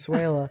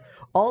Venezuela.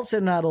 Also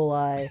not a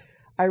lie.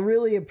 I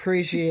really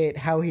appreciate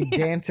how he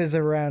dances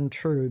around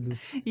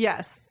truths.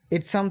 Yes.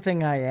 It's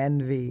something I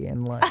envy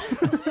in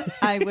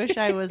life. I wish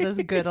I was as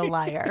good a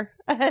liar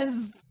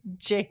as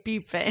J.P.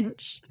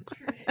 Finch.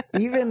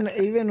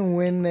 Even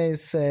when they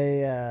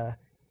say,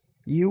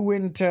 you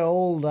went to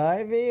Old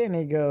Ivy, and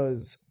he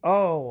goes,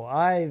 "Oh,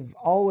 I've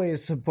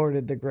always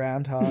supported the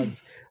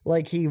Groundhogs."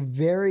 Like he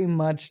very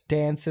much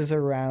dances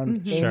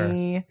around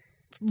any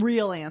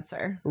Real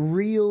answer.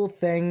 real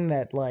thing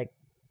that like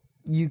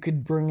you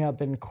could bring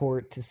up in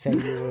court to say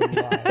you were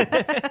lying.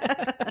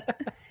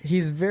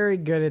 He's very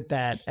good at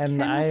that,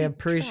 and I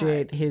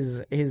appreciate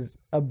his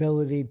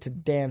ability to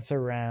dance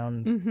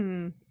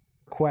around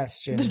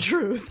questions. The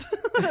truth.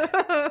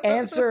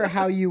 Answer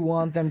how you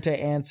want them to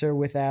answer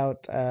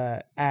without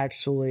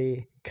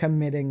actually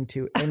committing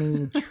to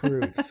any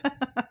truth.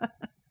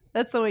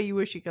 That's the way you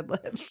wish you could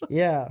live.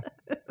 Yeah.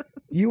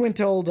 You went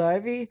to Old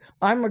Ivy?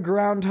 I'm a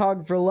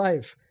groundhog for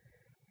life.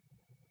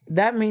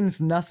 That means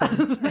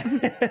nothing.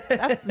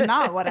 That's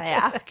not what I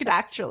asked,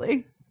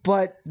 actually.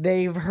 But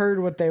they've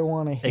heard what they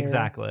want to hear.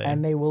 Exactly.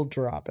 And they will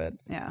drop it.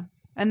 Yeah.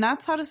 And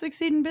that's how to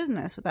succeed in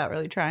business without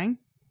really trying.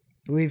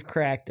 We've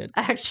cracked it.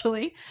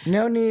 Actually.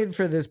 No need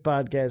for this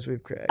podcast.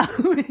 We've cracked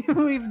it.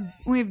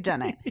 we've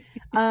done it.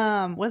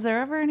 Was there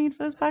ever a need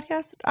for this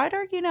podcast? I'd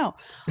argue no.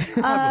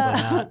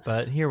 Probably not,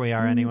 but here we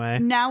are anyway.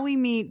 Now we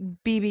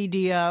meet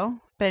BBDO,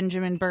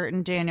 Benjamin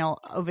Burton Daniel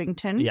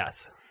Ovington.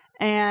 Yes.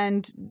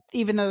 And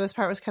even though this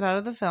part was cut out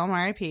of the film,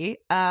 R.I.P.,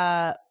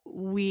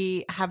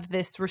 we have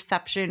this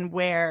reception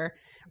where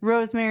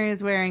Rosemary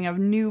is wearing a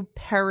new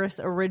Paris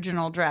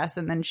original dress,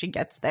 and then she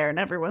gets there and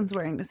everyone's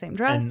wearing the same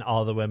dress. And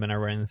all the women are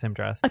wearing the same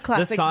dress. A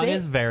classic The song bit.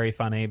 is very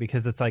funny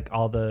because it's like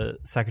all the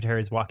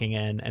secretaries walking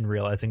in and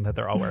realizing that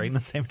they're all wearing the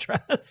same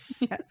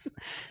dress. Yes.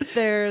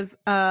 There's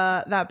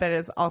that bit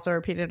is also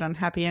repeated on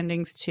Happy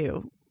Endings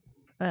too.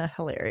 A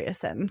hilarious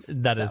sentence.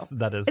 That is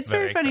It's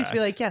very funny correct. to be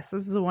like, yes,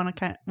 this is a one of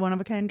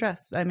a kind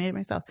dress. I made it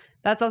myself.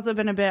 That's also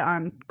been a bit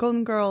on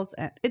Golden Girls,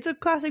 and it's a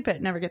classic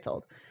bit. Never gets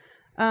old.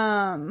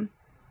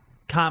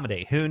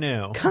 Comedy. Who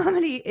knew?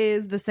 Comedy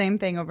is the same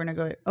thing over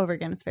and over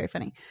again. It's very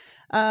funny.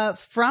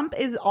 Frump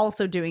is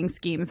also doing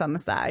schemes on the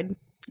side.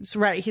 That's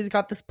right. He's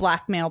got this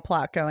blackmail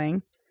plot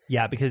going.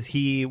 Yeah, because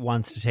he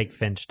wants to take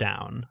Finch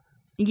down.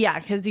 Yeah,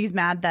 because he's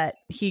mad that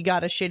he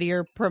got a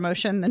shittier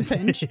promotion than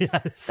Finch.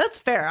 Yes. That's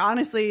fair.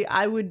 Honestly,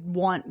 I would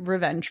want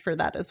revenge for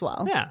that as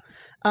well. Yeah.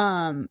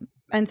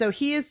 And so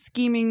he is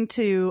scheming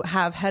to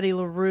have Hetty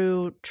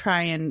LaRue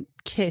try and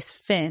kiss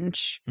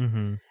Finch.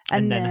 Mm-hmm.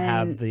 And then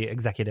have the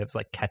executives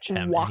like catch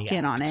him. Walk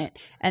in on it.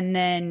 And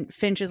then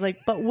Finch is like,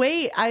 but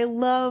wait, I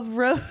love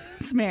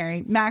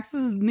Rosemary. Max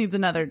needs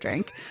another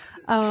drink.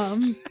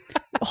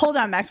 Hold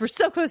on, Max. We're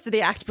so close to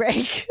the act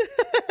break.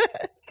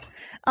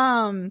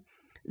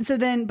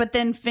 But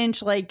then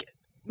Finch, like,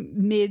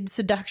 mid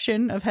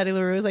seduction of Hetty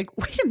LaRue is like,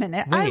 wait a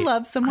minute, I Wait,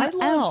 love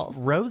someone else.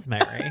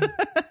 Rosemary.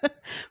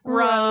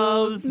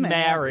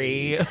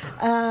 Rosemary.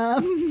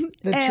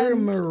 The true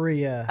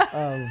Maria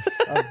of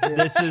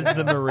this. This is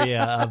the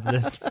Maria of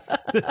this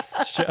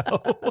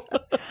show.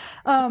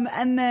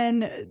 And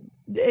then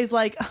is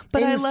like,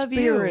 but in I love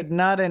spirit, you.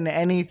 not in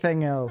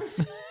anything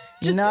else.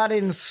 Just not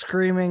in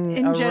screaming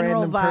in a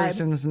general random vibe.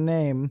 person's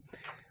name,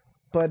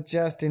 but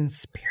just in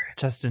spirit.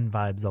 Just in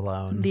vibes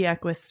alone. The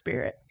Equus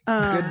spirit.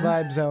 Good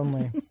vibes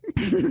only.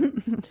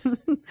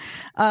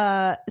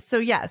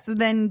 So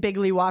then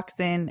Bigley walks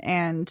in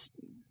and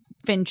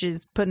Finch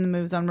is putting the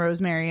moves on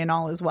Rosemary and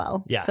all is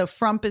well. Yeah. So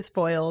Frump is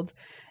foiled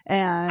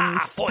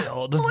and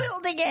Foiled.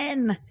 foiled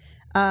again.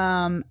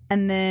 And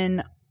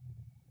then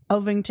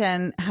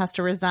Ovington has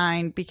to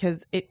resign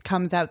because it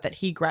comes out that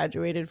he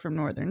graduated from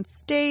Northern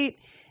State.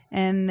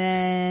 And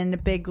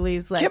then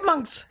Bigley's like,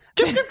 Chipmunks!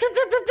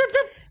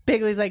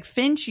 Bigley's like,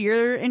 Finch,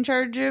 you're in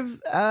charge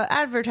of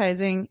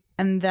advertising.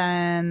 And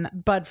then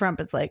Bud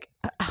Frump is like,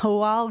 oh,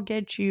 I'll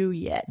get you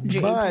yet,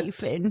 JP But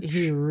Finch.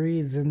 he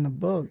reads in the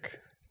book,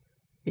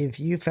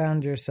 if you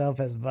found yourself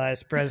as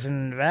vice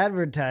president of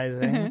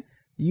advertising,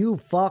 you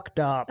fucked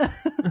up,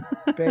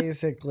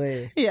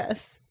 basically.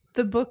 Yes.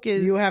 The book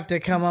is... You have to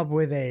come up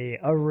with a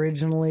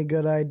originally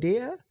good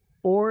idea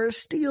or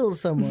steal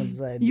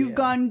someone's idea. You've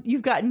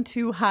gotten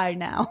too high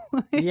now.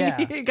 Yeah.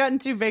 You've gotten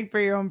too big for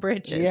your own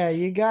britches. Yeah,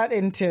 you got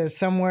into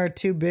somewhere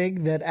too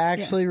big that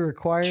actually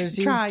requires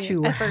you Try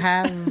to effort.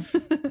 have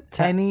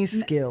any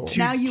skill.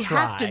 Now you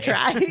have to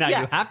try. Now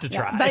Yeah. you have to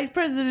try. Vice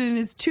president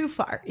is too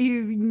far.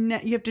 You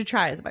have to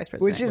try as a vice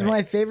president. Which is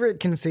my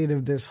favorite conceit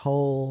of this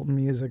whole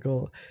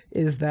musical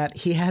is that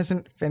he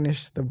hasn't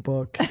finished the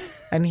book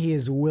and he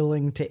is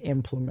willing to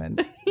implement.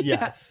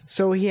 Yes.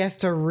 So he has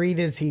to read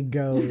as he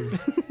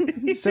goes.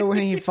 So when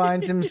he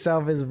finds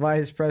himself as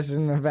vice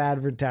president of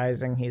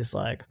advertising, he's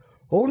like,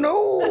 oh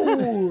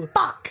no!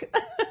 Fuck!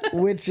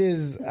 Which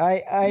is,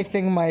 I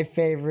think, my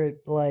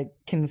favorite, like,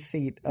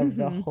 conceit of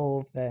the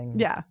whole thing.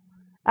 Yeah.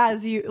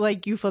 As you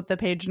flip the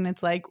page and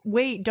it's like,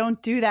 wait,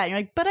 don't do that. And you're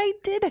like, but I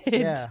did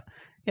it. Yeah.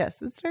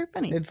 Yes, it's very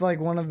funny. It's like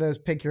one of those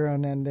pick your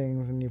own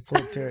endings and you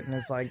flip to it and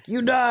it's like,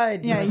 you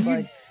died! Yeah, and it's you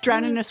like,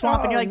 drown in a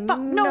swamp and you're like, fuck,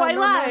 no, I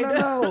lied.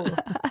 No.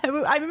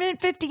 I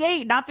meant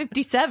 58, not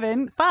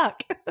 57.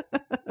 Fuck.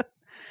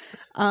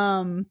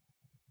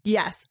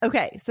 Yes.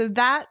 Okay. So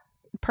that,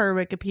 per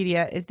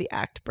Wikipedia, is the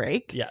act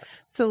break.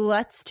 Yes. So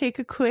let's take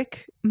a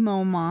quick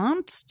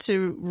moment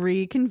to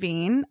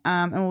reconvene,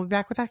 and we'll be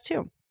back with Act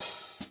 2.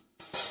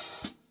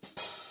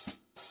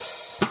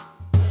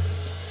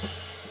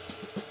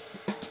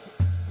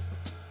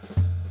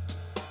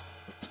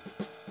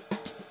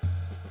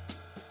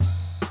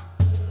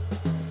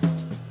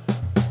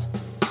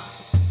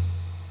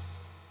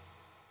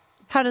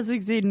 How to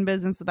Succeed in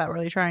Business Without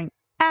Really Trying.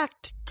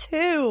 Act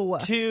 2.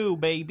 2,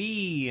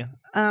 baby.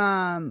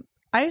 I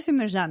assume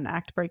there's not an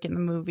act break in the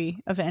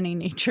movie of any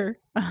nature.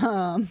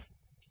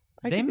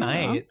 They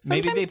might.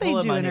 Maybe they pull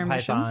a Monty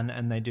Python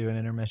and they do an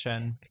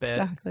intermission bit.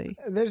 Exactly.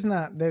 There's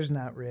not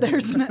really.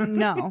 There's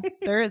no,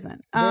 there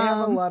isn't. They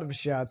have a lot of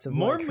shots of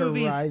more like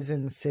movies,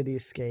 Horizon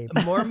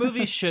cityscape. More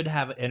movies should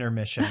have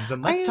intermissions.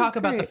 And let's talk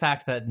about the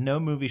fact that no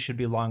movie should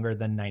be longer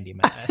than 90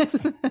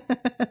 minutes.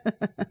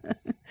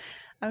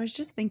 I was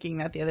just thinking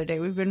that the other day.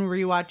 We've been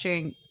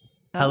rewatching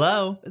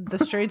Hello. The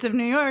Straits of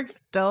New York,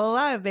 still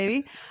alive,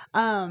 baby.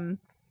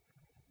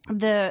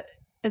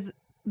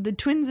 The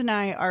twins and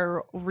I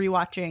are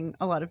rewatching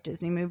a lot of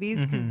Disney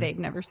movies because they've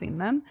never seen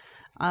them,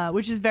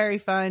 which is very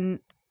fun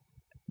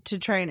to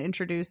try and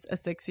introduce a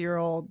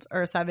 6-year-old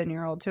or a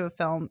 7-year-old to a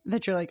film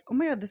that you're like, oh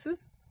my God, this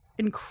is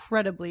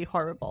incredibly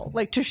horrible.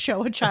 Like to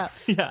show a child.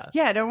 Yeah,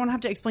 I don't want to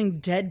have to explain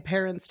dead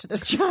parents to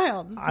this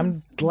child. I'm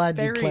glad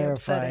you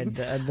clarified.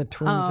 Upsetting. The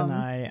twins and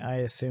I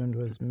assumed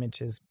was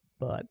Mitch's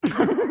butt.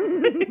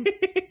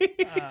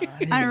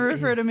 I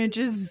refer to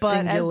Mitch's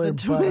butt as the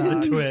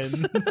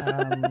twins.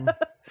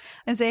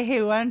 And say,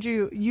 hey, why don't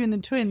you and the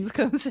twins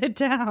come sit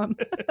down?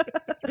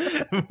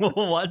 We'll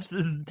watch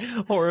this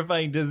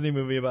horrifying Disney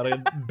movie about a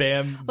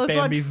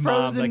Bambi's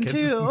mom that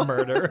gets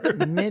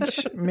murdered.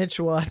 Mitch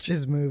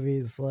watches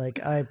movies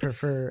like I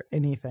prefer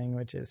anything,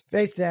 which is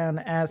face down,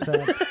 ass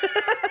up.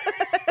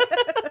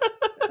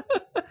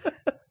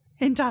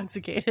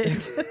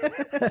 Intoxicated.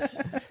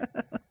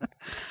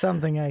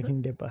 Something I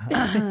can get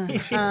behind.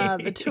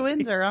 The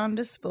twins are on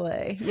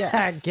display.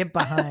 Yes. Get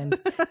behind.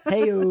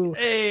 Hey-oo.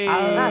 Hey.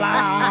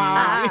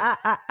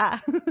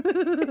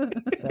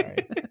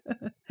 Sorry.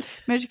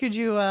 Mitch, could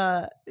you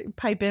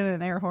pipe in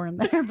an air horn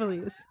there,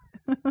 please?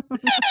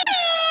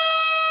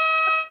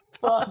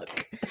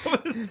 Fuck.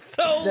 That was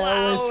so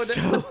loud.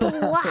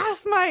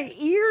 Blast my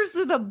ears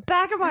to the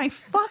back of my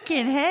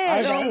fucking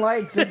head. I don't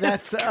like that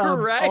that's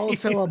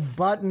also a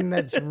button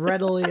that's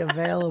readily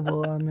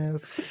available on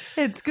this.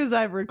 It's because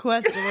I've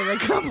requested it a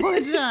couple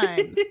of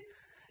times.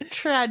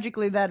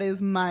 Tragically, that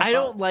is my fault. I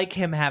don't like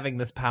him having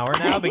this power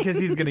now because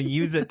he's going to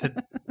use it to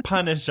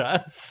punish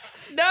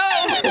us. No!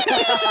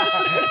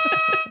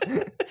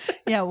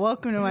 Yeah,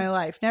 welcome to my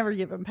life. Never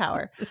give him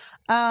power.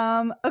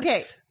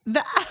 Okay.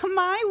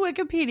 My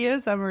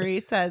Wikipedia summary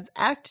says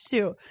Act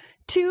 2.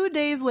 2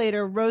 days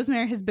later,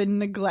 Rosemary has been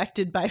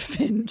neglected by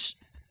Finch.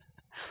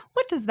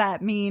 What does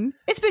that mean?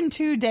 It's been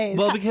 2 days.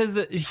 Well, because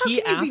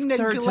he asks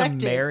her to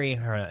marry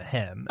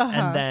him,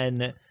 and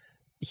then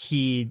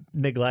he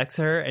neglects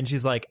her, and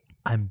she's like,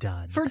 I'm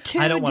done. For 2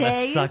 days? I don't want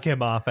to suck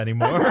him off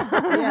anymore.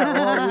 Yeah,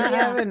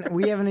 well,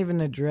 we haven't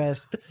even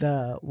addressed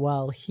the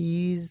while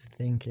he's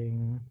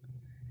thinking.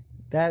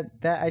 That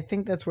I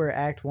think that's where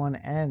Act 1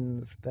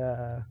 ends.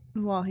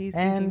 While he's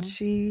and thinking.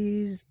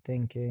 She's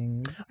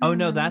thinking. Oh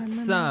no,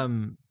 that's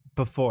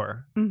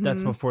before.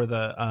 That's before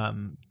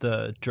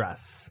the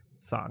dress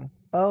song.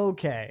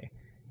 Okay,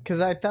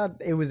 because I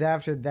thought it was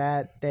after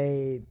that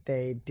they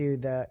do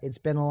the "It's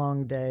been a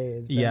long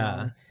day."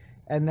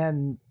 And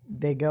then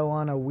they go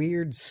on a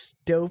weird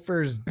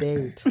Stouffer's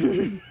date,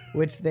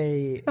 which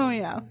they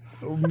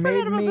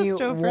made me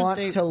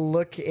want to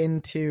look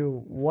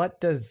into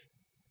what does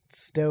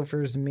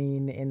Stouffer's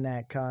mean in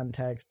that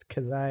context,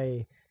 because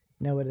I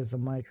know it as a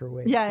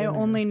microwave dinner. I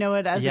only know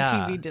it as a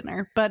TV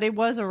dinner, but it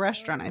was a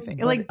restaurant, I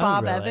think. Like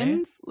Bob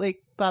Evans.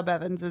 Like Bob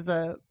Evans is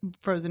a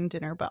frozen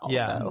dinner, but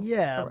also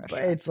a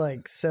but it's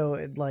like,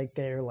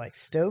 they're like,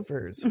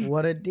 Stouffer's,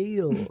 what a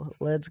deal,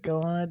 let's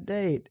go on a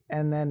date.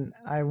 And then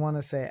I want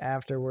to say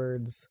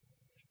afterwards,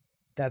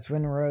 that's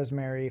when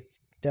Rosemary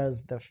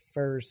does the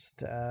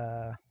first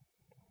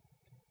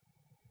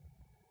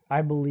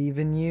I believe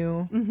in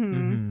you.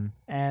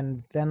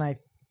 And then I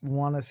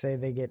want to say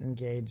they get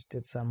engaged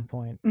at some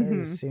point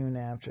very soon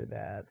after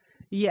that.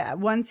 Yeah,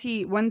 once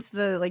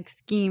the like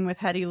scheme with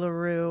Hetty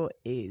LaRue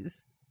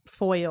is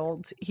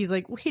foiled, he's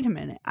like, wait a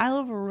minute, I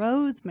love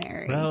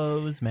Rosemary.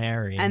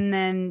 And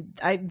then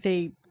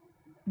they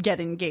get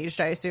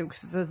engaged, I assume,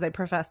 because it says they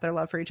profess their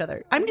love for each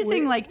other. I'm just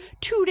saying, like,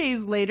 2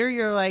 days later,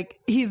 you're like,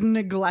 he's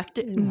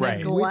neglected. Right.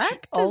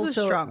 Neglect is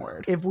a strong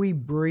word. If we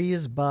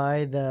breeze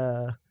by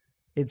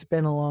 "It's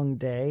been a long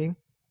day,"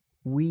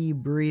 we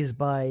breeze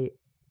by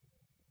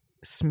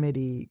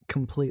Smitty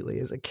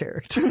completely as a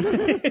character.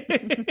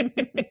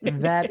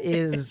 That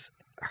is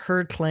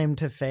her claim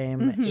to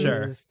fame,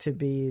 is to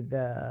be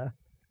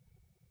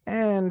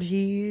and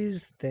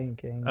he's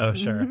thinking. Oh,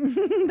 sure.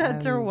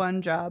 That's her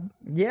one job.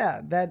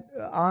 Yeah,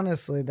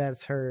 honestly,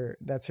 that's her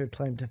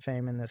claim to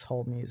fame in this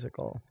whole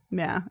musical.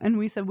 Yeah, and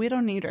we said we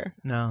don't need her.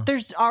 No.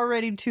 There's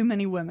already too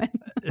many women.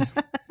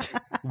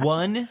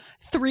 1.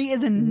 3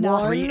 is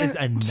enough. 3 is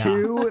enough.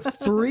 2,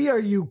 3, are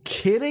you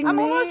kidding me? I'm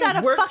almost out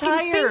of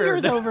fucking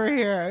fingers over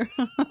here.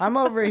 I'm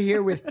over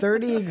here with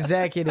 30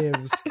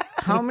 executives.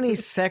 How many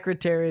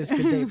secretaries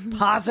could they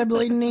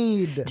possibly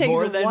need? Takes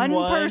more than one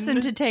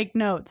person to take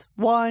notes.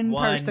 One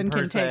person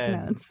can take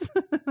notes.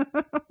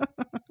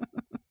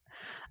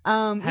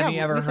 Have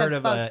you ever heard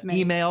of an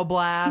email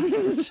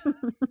blast?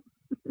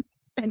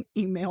 an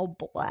email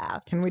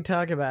blast. Can we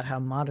talk about how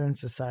modern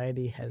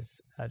society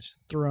has just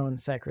thrown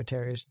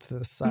secretaries to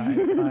the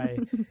side by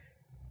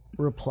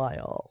reply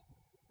all?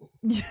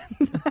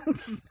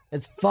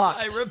 It's fucked.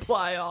 I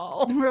reply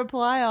all.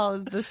 Reply all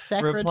is the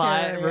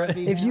secretary. of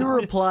If you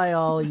reply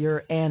all,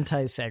 you're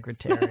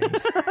anti-secretary.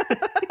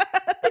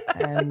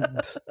 And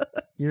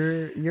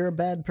you're a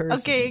bad person.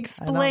 Okay,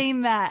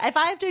 explain that. If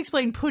I have to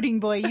explain Pudding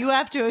Boy, you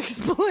have to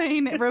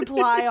explain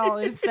reply all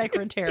is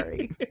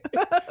secretary.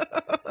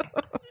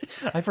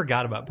 I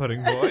forgot about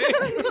Pudding Boy.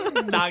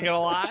 Not gonna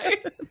lie.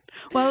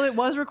 Well, it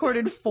was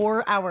recorded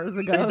 4 hours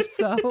ago,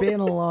 so Been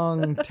a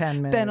long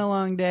 10 minutes. been a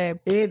long day.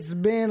 It's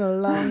been a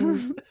long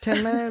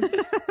 10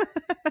 minutes.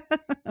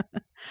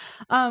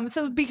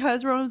 So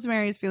because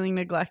Rosemary is feeling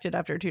neglected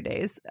after 2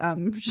 days,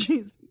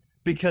 she's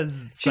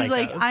She's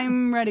like,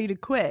 I'm ready to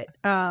quit.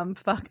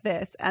 Fuck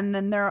this. And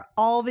then there are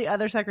all the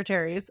other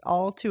secretaries,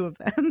 all 2 of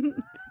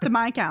them, to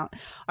my count,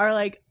 are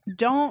like,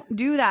 don't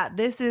do that.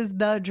 This is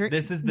the dream.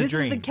 This is the dream.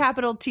 This is the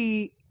capital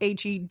THE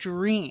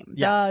dream.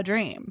 Yeah. The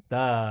dream.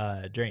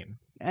 The dream.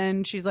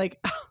 And she's like,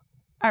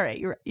 all right,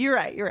 you're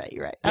right.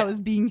 Yeah. I was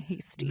being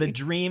hasty. The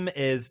dream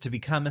is to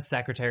become a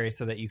secretary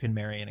so that you can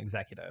marry an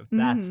executive.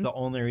 That's the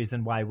only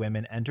reason why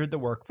women entered the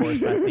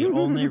workforce. That's the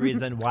only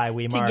reason why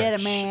we march. To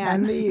get a man.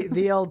 And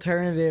the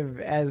alternative,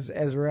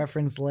 as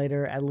referenced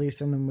later, at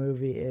least in the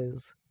movie,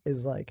 is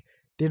like,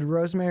 did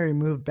Rosemary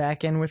move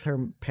back in with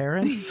her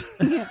parents?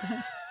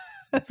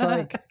 It's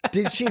like,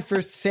 did she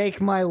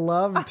forsake my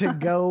love to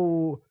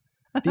go?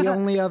 The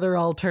only other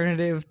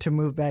alternative to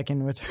move back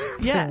in with her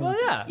parents.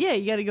 Well, yeah,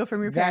 you got to go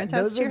from your parents'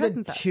 house those to your are the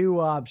husband's house.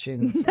 2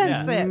 options.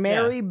 That's it.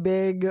 Marry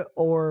big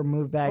or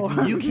move back. in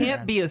with You your can't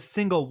parents. be a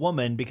single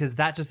woman because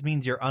that just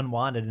means you're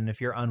unwanted. And if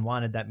you're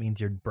unwanted, that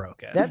means you're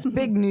broken. That's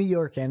big New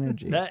York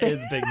energy. That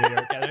is big New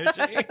York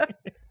energy.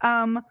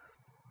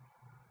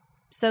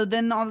 So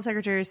then all the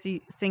secretaries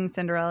sing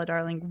Cinderella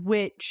Darling,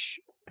 which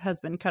has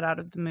been cut out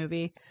of the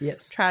movie.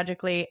 Yes.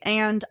 Tragically.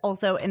 And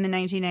also in the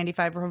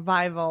 1995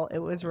 revival, it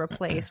was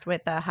replaced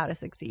with a How to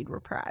Succeed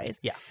reprise.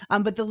 Yeah.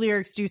 But the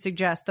lyrics do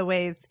suggest the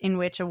ways in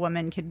which a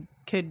woman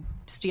could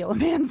steal a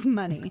man's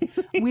money.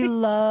 We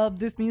love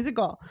this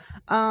musical.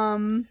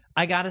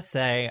 I gotta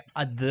say,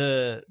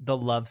 the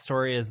love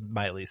story is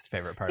my least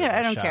favorite part of the show.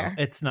 I don't care.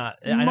 It's not.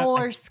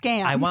 More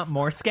scams. I want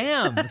more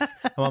scams.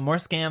 I want more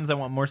scams. I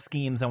want more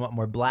schemes. I want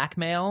more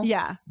blackmail.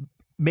 Yeah.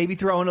 Maybe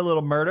throw in a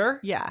little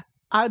murder. Yeah.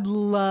 I'd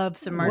love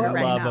some murder I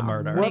right love now. a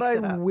murder. What Mix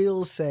it I up.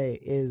 will say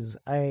is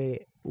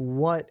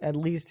at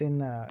least in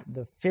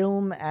the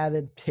film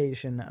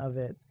adaptation of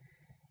it,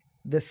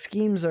 the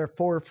schemes are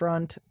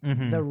forefront,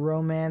 the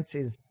romance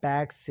is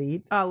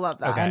backseat, I love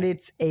that. Okay. and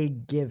it's a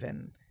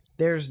given.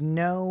 There's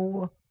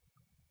no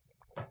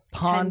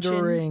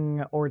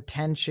pondering or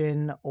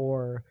tension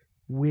or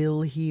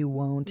will he,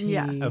 won't he.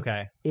 Yeah.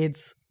 Okay.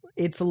 It's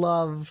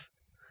love,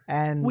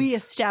 and We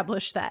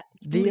established that.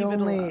 Leave it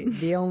alone.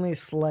 the only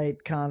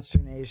slight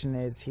consternation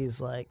is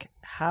he's like,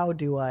 how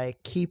do I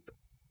keep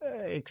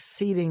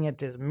exceeding at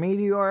this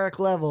meteoric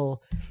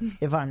level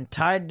if I'm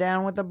tied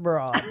down with a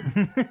broad?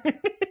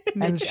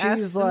 And Mitch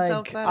asks she's like,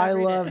 himself that I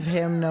every day. love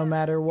him no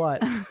matter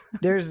what.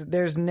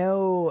 There's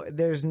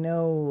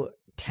no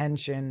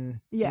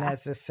tension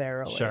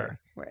necessarily. Sure.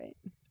 Right.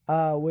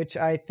 Which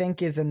I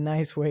think is a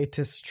nice way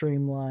to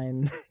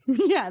streamline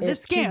Yeah, the it,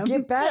 scam. to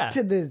get back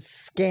Yeah. to the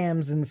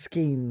scams and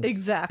schemes.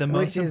 Exactly. The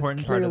most which important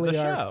is part of the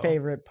clearly show. our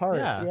favorite part.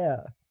 Yeah. Yeah.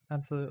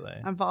 Absolutely.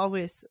 I've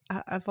always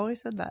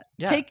said that.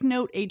 Yeah. Take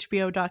note,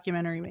 HBO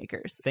documentary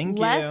makers. Thank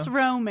you. Less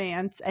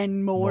romance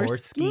and more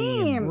schemes.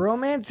 schemes.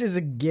 Romance is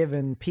a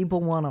given. People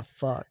want to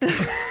fuck.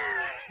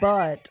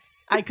 But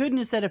I couldn't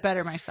have said it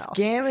better myself.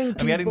 scamming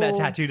people I'm getting that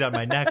tattooed on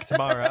my neck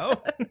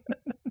tomorrow.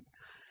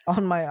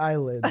 on my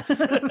eyelids.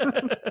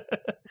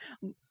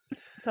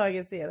 So I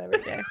can see it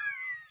every day.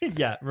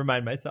 Yeah,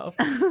 remind myself.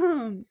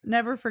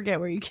 Never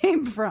forget where you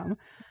came from.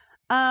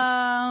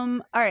 All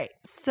right.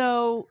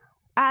 So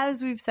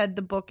as we've said,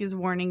 the book is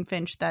warning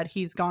Finch that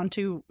he's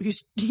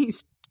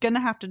gonna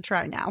have to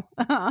try now.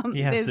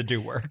 He has to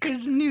do work.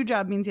 His new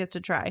job means he has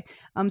to try.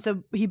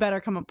 So he better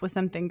come up with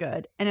something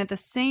good. And at the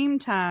same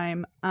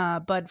time,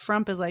 Bud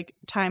Frump is like,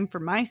 time for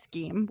my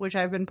scheme, which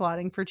I've been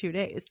plotting for 2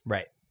 days.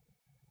 Right.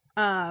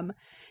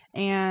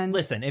 And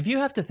Listen, if you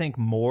have to think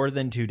more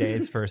than 2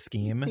 days for a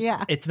scheme,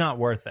 Yeah. it's not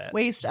worth it.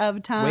 waste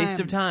of time. Waste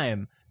of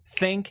time.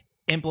 Think,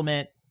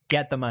 implement,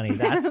 get the money.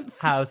 That's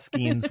how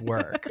schemes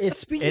work.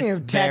 Speaking It's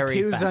of very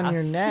tattoos on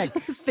your fast.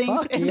 neck, Think,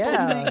 fuck implement,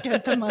 yeah.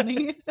 get the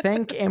money.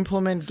 Think,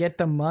 implement, get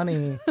the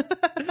money.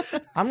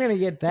 I'm going to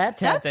get that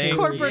That's tattoo. Thank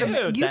corporate you.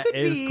 Am- you That could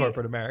is be-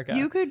 corporate America.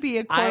 You could be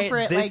a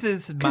corporate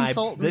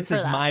consultant. This for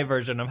is that. my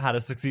version of how to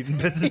succeed in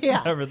business Yeah.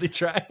 without really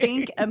trying.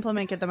 Think,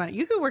 implement, get the money.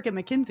 You could work at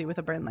McKinsey with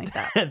a brain like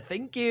that.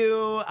 Thank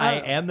you. I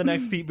am the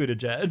next Pete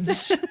Buttigieg.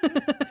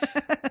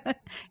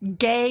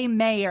 Gay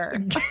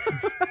mayor.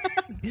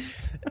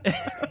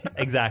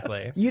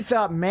 Exactly. You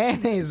thought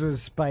mayonnaise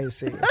was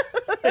spicy.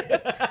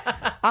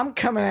 I'm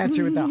coming at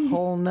you with a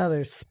whole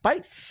nother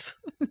spice.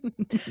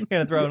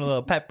 Gonna throw in a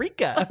little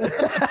paprika.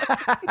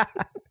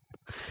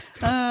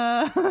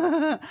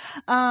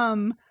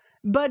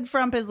 Bud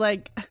Frump is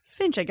like,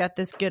 Finch, I got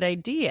this good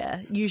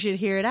idea. You should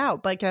hear it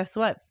out. But guess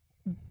what?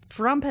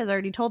 Frump has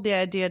already told the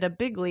idea to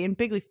Bigley, and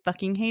Bigley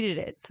fucking hated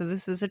it. So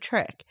this is a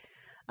trick.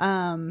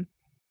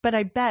 But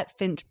I bet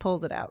Finch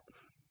pulls it out.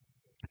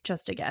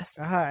 Just a guess.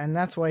 And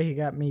that's why he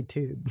got me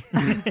too.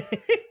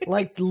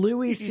 Like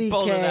Louis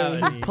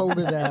C.K., he pulled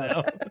it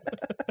out.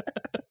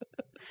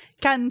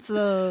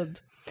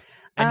 Cancelled.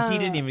 And he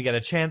didn't even get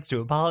a chance to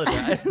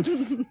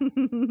apologize.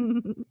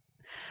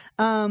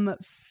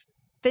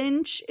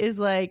 Finch is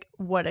like,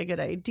 what a good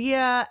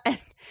idea. And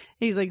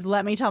he's like,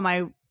 let me tell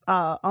my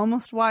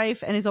almost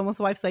wife. And his almost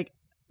wife's like,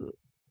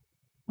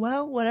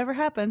 well, whatever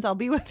happens, I'll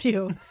be with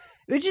you.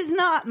 Which is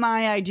not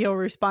my ideal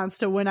response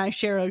to when I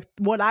share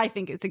what I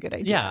think is a good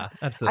idea. Yeah,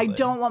 absolutely. I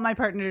don't want my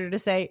partner to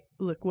say,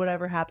 look,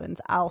 whatever happens,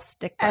 I'll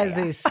stick by As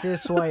ya. a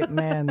cis white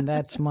man,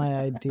 that's my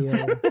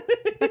idea.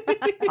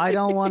 I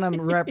don't want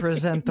to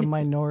represent the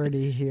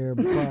minority here,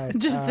 but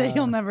Just say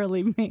you'll never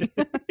leave me.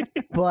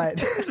 but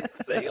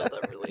Just say you'll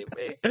never leave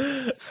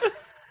me.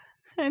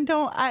 And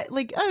don't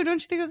you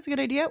think that's a good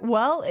idea?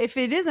 Well, if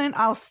it isn't,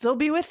 I'll still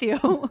be with you.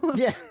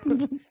 yeah.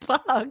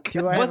 Fuck.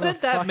 Do I have a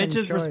Wasn't that fucking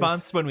Mitch's choice?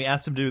 response when we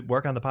asked him to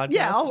work on the podcast?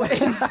 Yeah, always.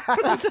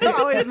 That's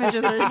always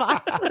Mitch's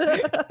response.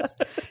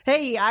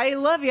 Hey, I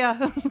love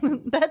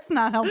you. That's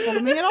not helpful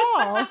to me at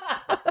all.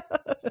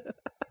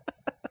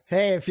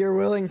 Hey, if you're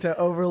willing to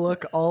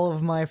overlook all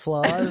of my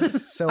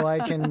flaws so I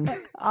can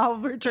I'll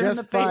return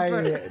the just by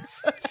paper.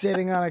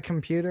 sitting on a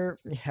computer,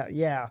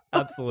 yeah,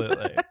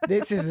 Absolutely.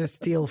 this is a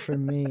steal for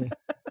me.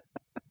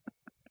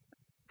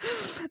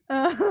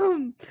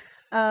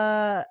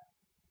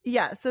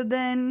 Yeah, so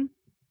then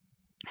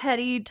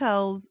Hetty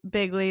tells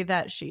Bigley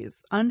that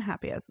she's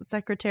unhappy as a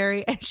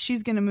secretary and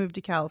she's going to move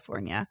to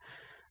California.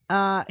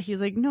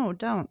 He's like, no,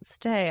 don't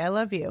stay. I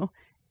love you.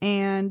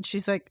 And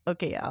she's like,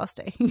 okay, yeah, I'll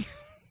stay.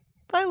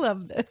 I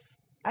love this.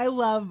 I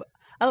love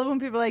when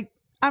people are like,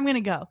 I'm going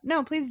to go.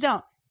 No, please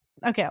don't.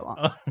 Okay, I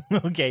won't.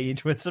 Okay, you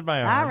twisted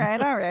my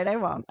arm. All right, I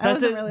won't.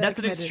 That's wasn't really that's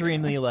an committed to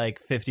extremely it. like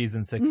 50s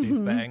and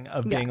 60s thing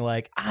of being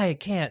like, I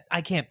can't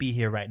be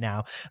here right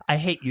now. I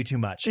hate you too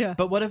much. Yeah.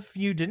 But what if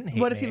you didn't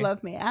hate What me? if you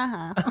love me?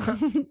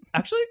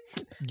 Actually,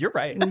 you're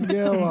right.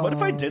 Go What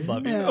if I on. did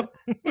love Yeah.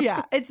 you?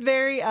 Yeah, it's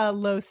very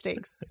low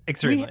stakes.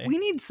 Extremely. We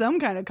need some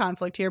kind of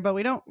conflict here, but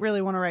we don't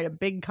really want to write a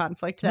big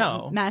conflict that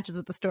No. matches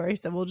with the story,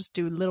 so we'll just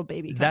do little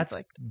baby That's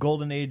conflict.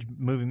 golden age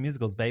movie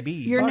musicals, baby.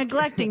 You're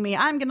neglecting me.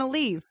 I'm going to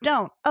leave.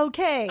 Don't. Okay.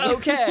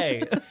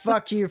 Okay.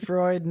 Fuck you,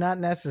 Freud. Not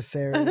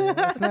necessary.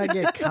 Let's not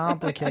get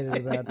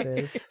complicated about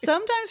this.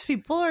 Sometimes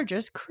people are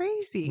just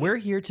crazy. We're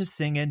here to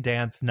sing and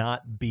dance,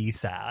 not be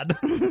sad.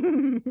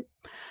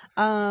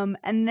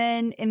 And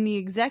then in the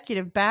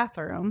executive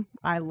bathroom,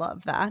 I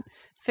love that.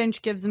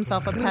 Finch gives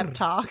himself a pep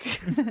talk.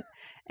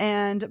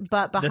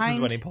 But This is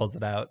behind when he pulls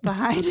it out.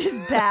 behind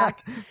his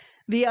back,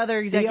 the other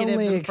The executives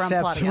only in front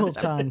plotting acceptable against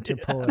him. time to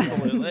pull it out.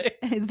 Absolutely.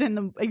 is in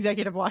the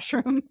executive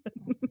washroom.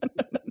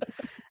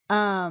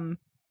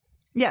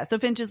 Yeah, so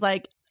Finch is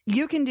like,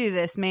 you can do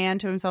this, man,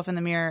 to himself in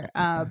the mirror,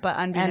 but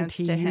And unbeknownst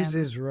he to him.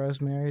 uses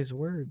Rosemary's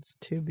words,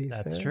 to be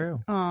That's fair. true.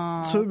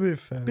 Aw, To be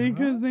fair.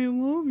 because they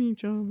love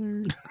each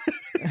other.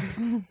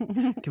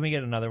 Can we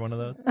get another one of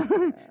those?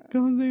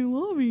 Because they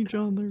love each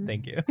other.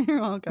 Thank you.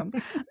 You're welcome.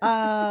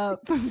 All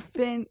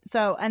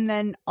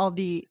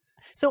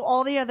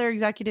the other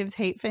executives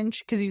hate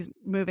Finch because he's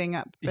moving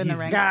up in the He's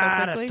ranks so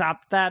Gotta quickly.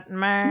 stop that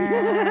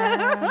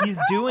man. He's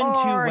doing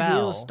too or well.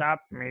 he'll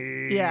stop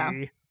me. Yeah.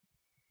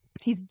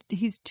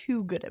 He's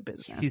too good at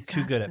business. He's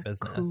too good at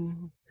business.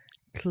 Cool.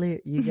 Clear.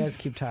 You guys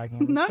keep talking.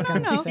 I'm No, just no,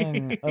 gonna no.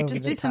 sing over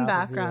Just the do some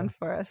top of you. background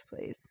for us,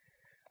 please.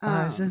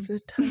 Eyes at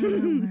the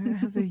time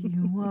wherever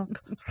you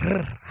walk.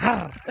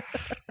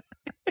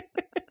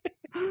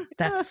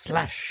 That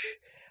slash,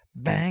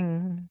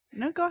 bang,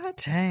 No, go ahead.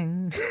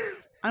 tang.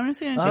 I'm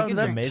just going to This Of take is a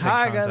the drink. amazing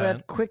tiger content.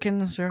 that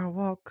quickens your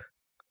walk.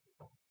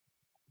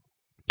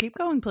 Keep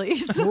going,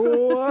 please.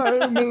 Oh,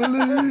 I believe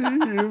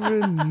in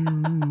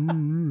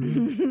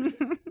you.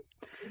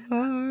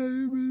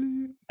 I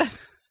believe.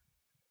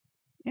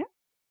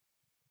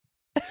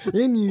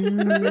 In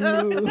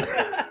you.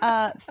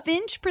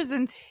 Finch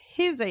presents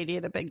his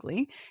idea to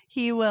Bigley.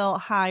 He will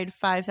hide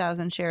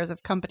 5,000 shares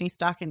of company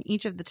stock in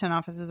each of the 10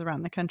 offices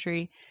around the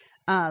country.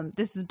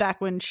 This is back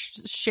when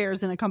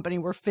shares in a company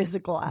were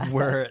physical assets.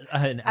 We're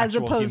an as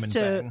actual opposed human to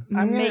thing.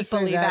 I'm gonna make say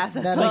believe that-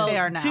 assets that like is- they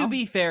are now. To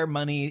be fair,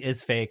 money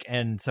is fake,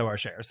 and so are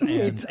shares. And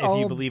It's if all-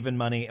 you believe in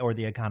money or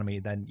the economy,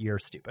 then you're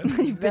stupid.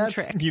 You've been That's-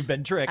 tricked. You've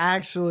been tricked.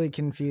 Actually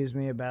confused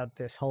me about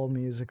this whole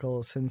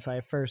musical since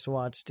I first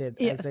watched it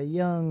Yes. as a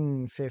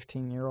young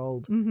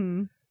 15-year-old.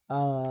 Mm-hmm.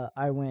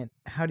 I went,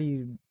 how do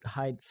you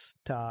hide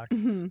stocks?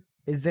 Mhm.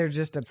 Is there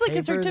just a It's like a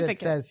paper that certificate.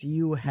 says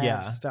you have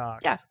Yeah.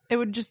 stocks? Yeah, it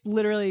would just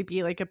literally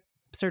be like a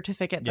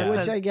certificate that Yeah. Which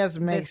says I guess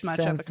makes this much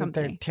of sense a that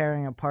they're company.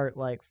 tearing apart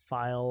like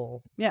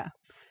file. Yeah,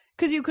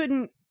 because you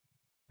couldn't.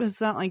 It's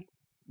not like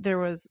there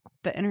was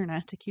the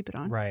internet to keep it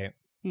on. Right.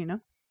 You know,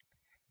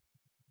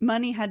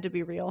 money had to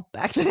be real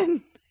back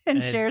then.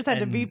 And shares had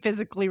to be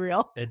physically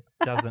real. It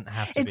doesn't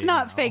have to It's be.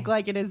 not no. fake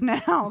like it is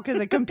now, because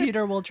a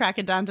computer will track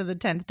it down to the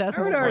 10th I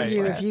decimal would point.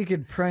 argue Right. if you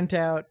could print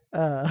out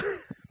a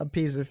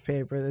piece of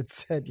paper that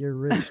said you're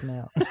rich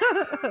now.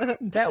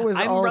 That was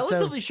I'm also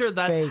relatively sure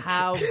that's fake.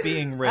 how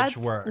being rich That's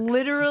works.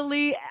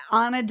 literally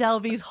Anna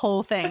Delvey's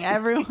whole thing.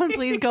 Everyone,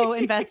 please go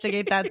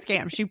investigate that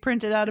scam. She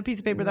printed out a piece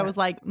of paper that was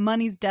like,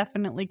 "Money's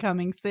definitely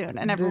coming soon,"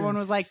 and everyone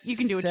was like, "You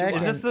can do what you want."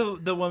 Is this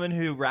the woman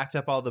who racked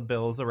up all the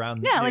bills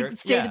around? Yeah, New like York?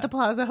 stayed Yeah. at the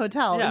Plaza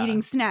Hotel Yeah.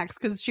 eating snacks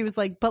because she was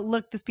like, "But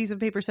look, this piece of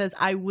paper says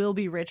I will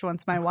be rich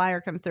once my wire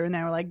comes through," and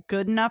they were like,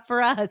 "Good enough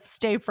for us.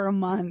 Stay for a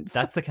month."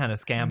 That's the kind of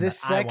scam. The that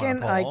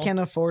second I I pull. can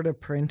afford a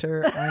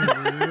printer,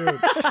 I'm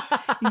rich.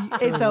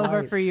 It's for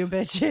over life. for you,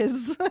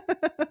 bitches.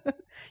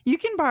 You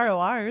can borrow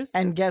ours.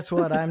 And guess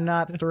what? I'm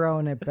not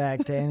throwing it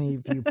back to any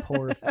of you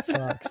poor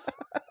fucks.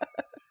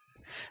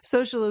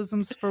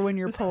 Socialism's for when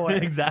you're poor.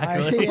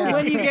 exactly. Yeah.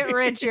 When you get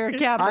rich, you're a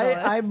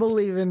capitalist. I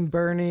believe in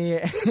Bernie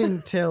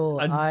until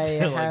I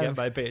Until I have get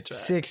my paycheck.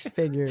 6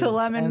 figures. Till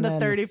I'm in and the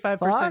then 35%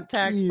 fuck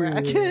tax you.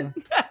 bracket.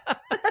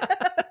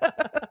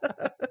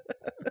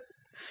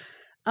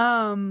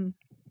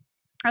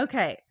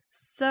 Okay.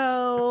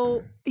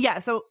 So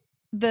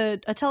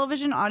a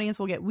television audience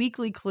will get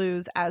weekly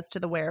clues as to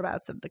the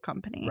whereabouts of the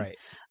company. Right.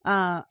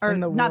 Or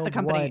And the not the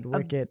company. Worldwide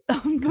Wicket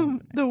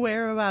The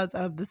whereabouts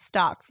of the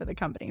stock for the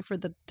company, for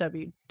the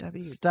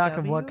WWW. stock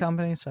of what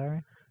company?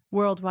 Sorry.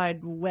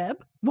 Worldwide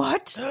Web?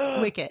 What?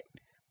 Wicket.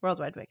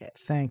 Worldwide Wicket.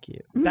 Thank you.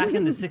 Back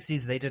in the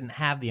 60s, they didn't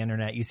have the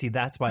internet. You see,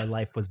 that's why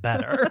life was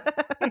better.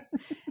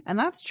 And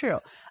that's true.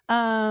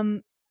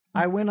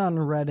 I went on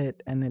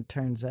Reddit and it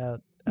turns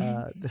out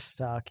the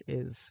stock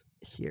is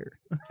here.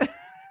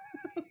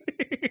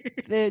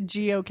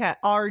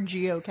 Our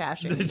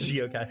geocaching. The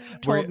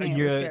geocache. Told me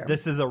it was here.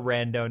 This is a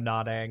rando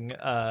nodding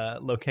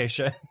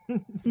location where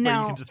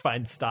Now- you can just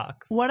find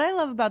stocks. What I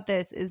love about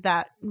this is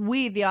that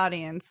we, the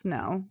audience,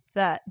 know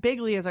that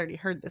Bigley has already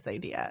heard this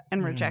idea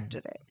and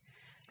rejected it.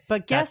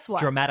 But guess That's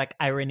what? dramatic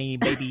irony,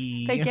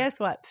 baby. But guess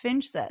what?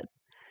 Finch says,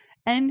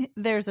 and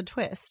there's a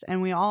twist,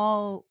 and we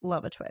all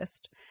love a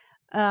twist.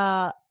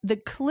 The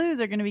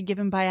clues are going to be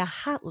given by a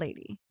hot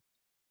lady.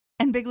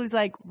 And Bigley's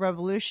like,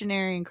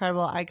 revolutionary,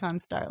 incredible icon,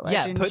 star,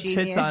 Yeah, legend, put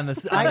genius. tits on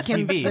the I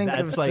can TV. think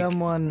That's of like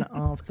someone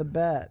off the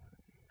bat.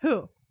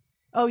 Who?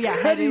 Oh, yeah.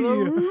 Hetty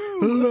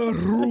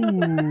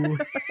LaRue.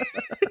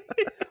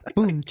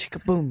 Boom,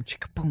 chicka boom,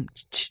 chicka boom.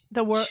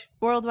 The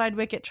Worldwide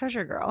Wicket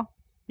Treasure Girl.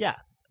 yeah.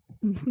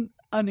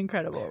 An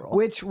incredible role.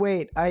 Which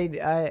wait,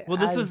 I Well,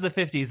 this as- was the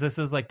 50s. This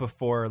was like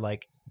before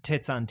like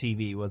tits on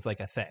TV was like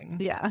a thing.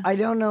 Yeah. I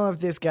don't know if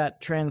this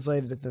got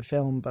translated to the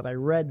film, but I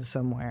read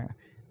somewhere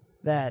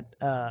that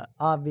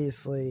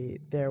obviously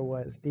there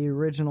was the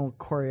original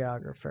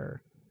choreographer,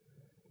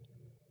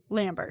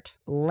 Lambert.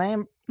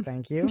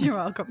 Thank you. You're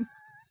welcome.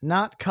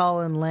 Not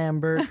Colin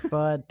Lambert,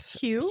 but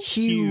Hugh?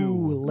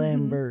 Hugh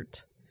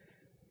Lambert.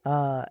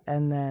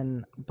 And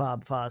then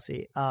Bob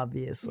Fosse,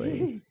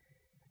 obviously.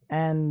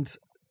 And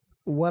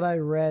what I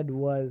read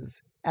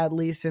was, at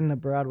least in the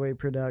Broadway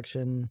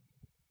production,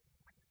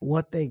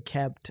 what they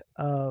kept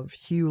of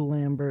Hugh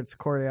Lambert's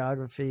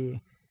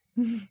choreography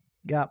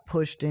got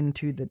pushed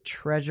into the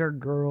Treasure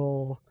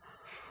Girl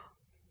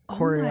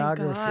choreography.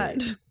 Oh my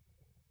God.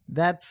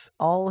 That's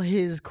all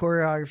his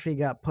choreography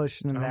got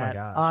pushed into Oh my that.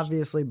 gosh.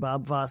 Obviously,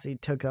 Bob Fosse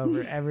took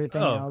over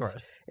everything Oh, of else.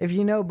 course. If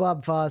you know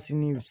Bob Fosse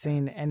and you've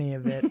seen any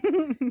of it,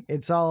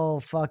 it's all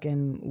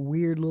fucking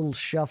weird little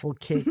shuffle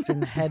kicks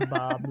and head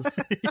bobs,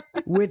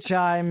 which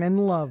I'm in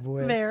love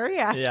with. Very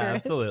accurate. Yeah,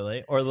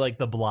 absolutely. Or like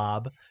the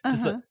Blob.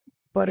 Just Uh-huh.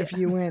 But if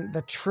you went,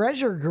 the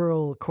Treasure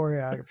Girl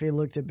choreography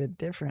looked a bit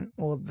different.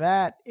 Well,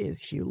 that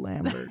is Hugh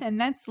Lambert.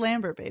 And that's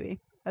Lambert, baby.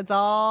 That's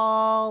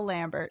all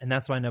Lambert. and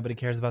that's why nobody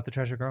cares about the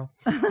Treasure Girl.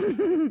 A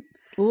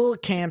little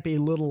campy,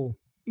 little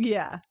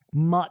Yeah.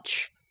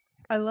 much,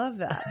 I love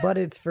that. but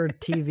it's for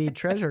TV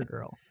Treasure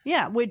Girl.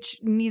 Yeah, which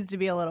needs to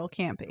be a little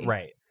campy.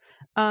 Right.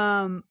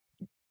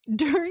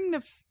 During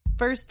the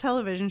first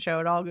television show,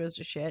 It All Goes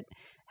to Shit,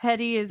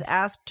 Hetty is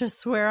asked to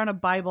swear on a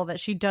Bible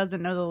that she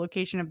doesn't know the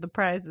location of the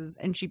prizes,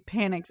 and she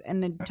panics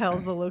and then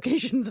tells the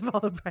locations of all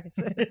the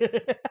prizes.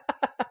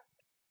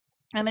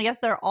 And I guess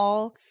they're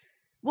all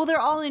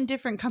in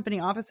different company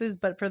offices,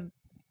 but for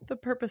the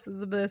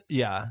purposes of this,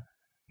 Yeah.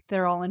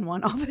 they're all in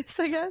one office,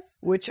 I guess.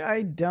 Which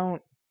I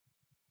don't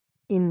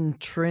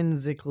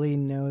intrinsically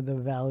know the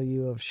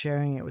value of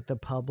sharing it with the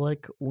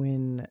public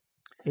when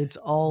it's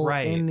all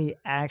Right. in the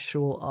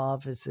actual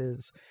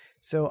offices.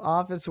 So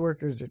office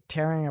workers are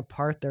tearing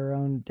apart their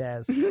own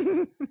desks,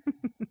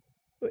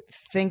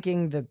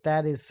 thinking that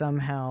that is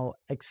somehow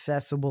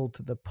accessible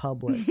to the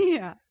public.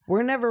 Yeah.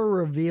 We're never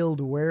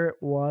revealed where it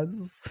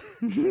was.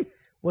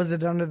 Was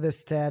it under the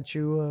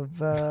statue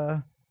of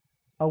a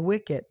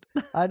wicket?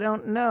 I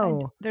don't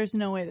know. There's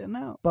no way to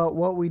know. But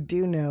what we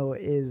do know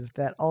is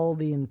that all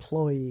the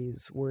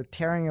employees were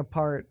tearing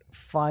apart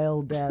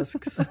file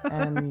desks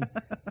and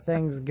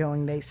things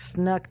going, they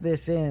snuck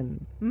this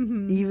in,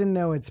 even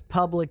though it's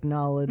public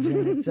knowledge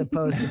and it's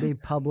supposed to be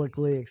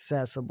publicly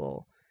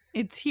accessible.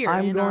 It's here.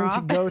 I'm in our going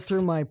to go office.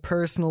 through my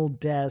personal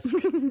desk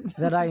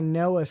that I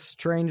know a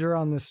stranger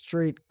on the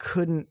street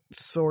couldn't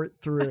sort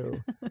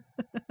through.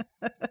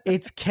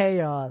 It's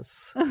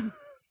chaos.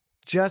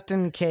 Just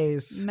in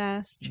case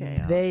Mass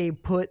chaos. they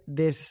put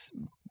this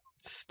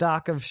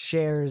stock of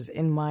shares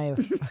in my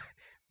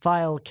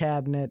file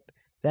cabinet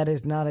that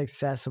is not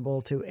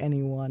accessible to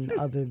anyone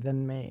other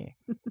than me.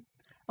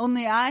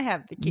 Only I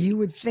have the key. You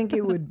would think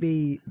it would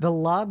be, the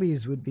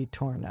lobbies would be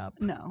torn up.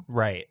 No.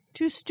 Right.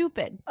 Too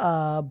stupid.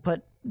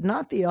 But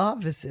not the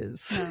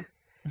offices. No.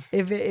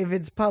 If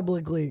it's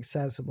publicly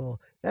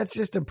accessible, that's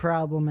just a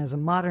problem. As a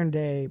modern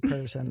day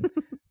person,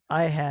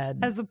 I had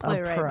As a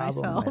playwright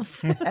problem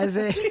myself. with. As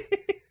a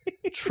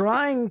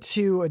trying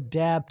to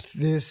adapt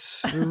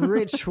this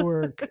rich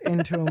work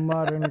into a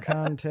modern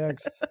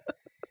context.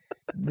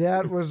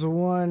 That was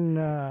one.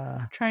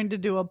 Trying to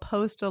do a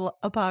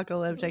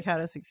post-apocalyptic How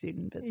to Succeed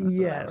in Business.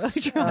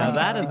 Yes. Now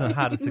that isn't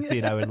How to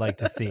Succeed I would like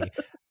to see.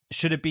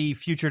 Should it be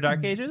Future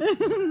Dark Ages?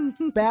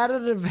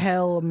 Batted of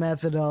Hell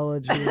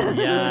methodology.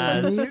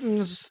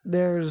 Yes. There's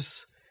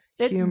mutants.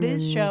 There's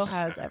humans. This show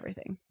has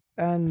everything.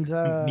 And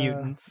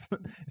Mutants.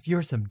 If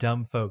you're some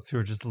dumb folks who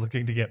are just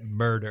looking to get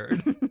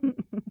murdered.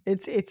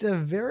 it's a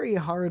very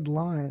hard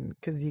line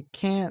because you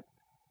can't,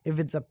 if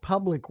it's a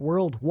public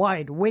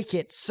worldwide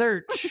wicket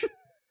search,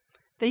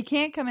 They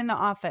can't come in the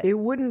office. it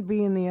wouldn't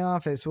be in the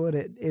office, would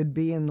it? It'd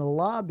be in the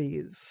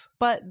lobbies.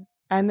 But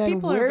And then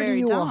People are where do very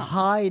you dumb.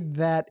 hide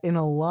that in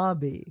a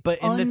lobby? But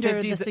in under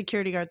the 50s, the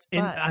security guard's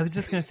in, butt. I was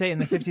just going to say, in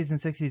the 50s and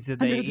 60s,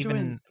 did Under they the even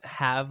twins.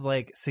 have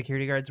like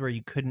security guards where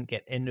you couldn't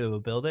get into a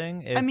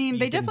building? If I mean, you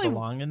they didn't definitely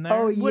belong in there.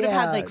 Oh, would have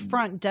had yeah. like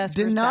front desk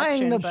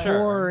Denying the reception, but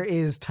poor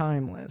is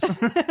timeless.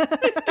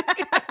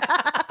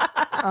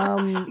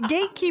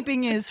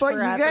 gatekeeping is But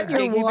forever. you got your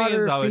Gatekeeping is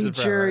water always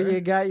feature, forever.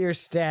 you got your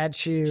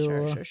statue.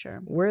 Sure.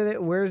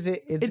 Where's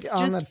it? It's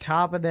on just the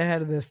top of the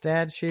head of the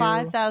statue.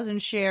 5,000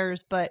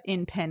 shares, but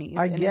in pennies.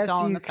 I and guess it's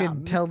all in you the could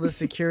fountain. tell the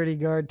security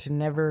guard to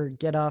never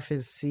get off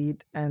his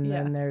seat, and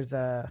Yeah. then there's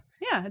a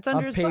Yeah, it's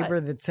under his paper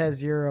butt. that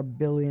says you're a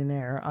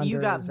billionaire under You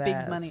got his big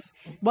ass. money.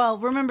 Well,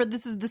 remember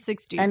this is the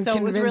 60s, And so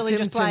it was convince really him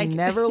just to like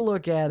never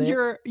look at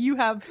it. you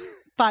have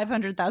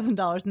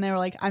 $500,000, and they were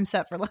like, "I'm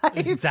set for life."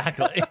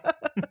 Exactly.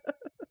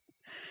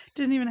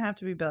 Didn't even have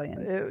to be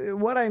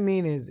billions. What I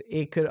mean is,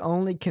 it could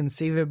only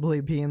conceivably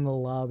be in the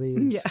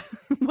lobbies. Yeah,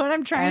 what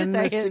I'm trying And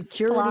to the say is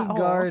security plot hole.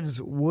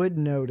 guards would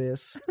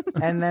notice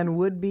and then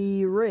would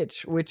be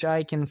rich, which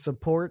I can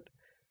support,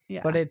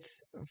 Yeah. but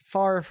it's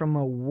far from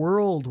a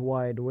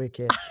worldwide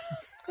wicket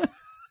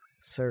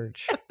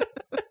search.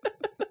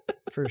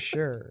 For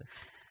sure.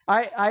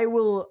 I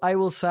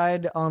will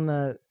side on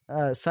the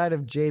side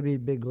of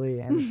JB Bigley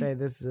and say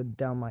this is a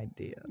dumb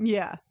idea.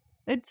 Yeah,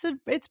 it's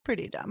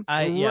pretty dumb.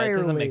 Yeah, it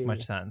doesn't make Rarely.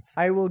 much sense.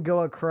 I will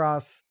go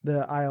across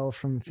the aisle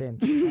from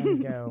Finch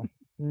and go,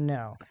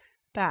 no.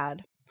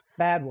 Bad.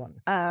 Bad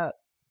one.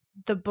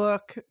 The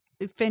book,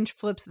 Finch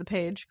flips the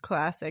page,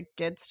 classic,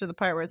 gets to the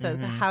part where it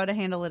says how to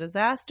handle a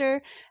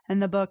disaster.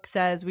 And the book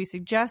says, we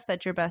suggest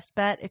that your best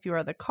bet, if you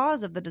are the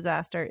cause of the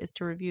disaster, is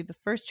to review the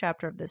first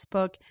chapter of this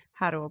book,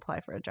 How to Apply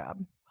for a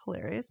Job.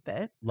 Hilarious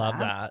bit. Love Wow.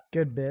 that.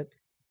 Good bit.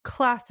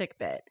 Classic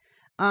bit.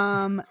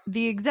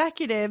 The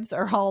executives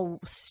are all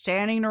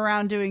standing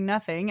around doing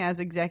nothing, as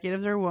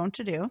executives are wont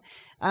to do,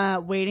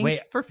 waiting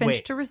for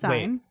Finch to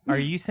resign. Wait. Are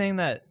you saying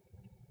that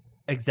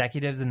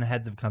executives and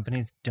heads of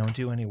companies don't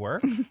do any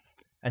work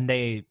and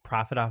they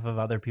profit off of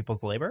other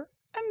people's labor?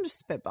 I'm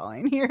just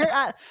spitballing here.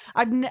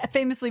 I've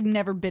famously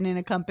never been in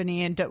a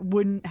company and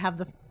wouldn't have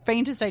the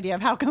faintest idea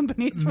of how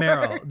companies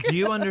Meryl, work. do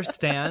you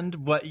understand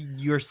what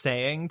you're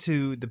saying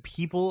to the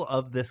people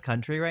of this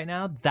country right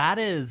now? That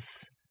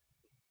is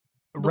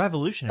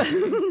revolutionary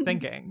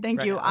thinking. Thank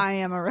right you. now. I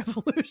am a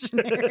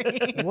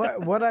revolutionary.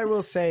 What I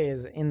will say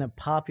is, in the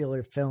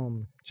popular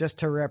film, just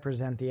to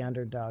represent the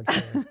underdog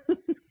here,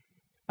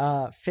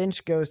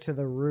 Finch goes to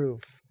the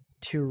roof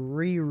to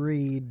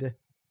reread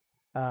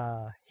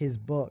his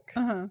book,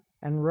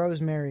 and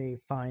Rosemary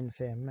finds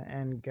him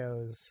and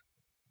goes,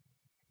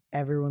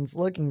 "Everyone's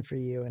looking for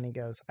you," and he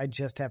goes, "I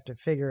just have to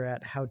figure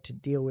out how to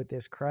deal with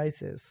this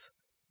crisis."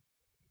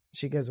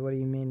 She goes, "What do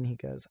you mean?" He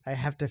goes, "I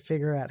have to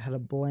figure out how to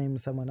blame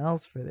someone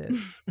else for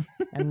this."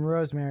 And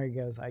Rosemary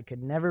goes, "I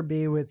could never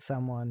be with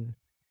someone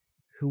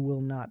who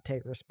will not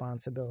take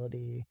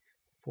responsibility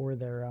for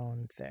their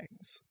own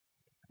things."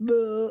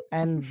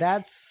 And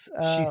that's...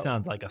 She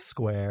sounds like a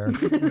square.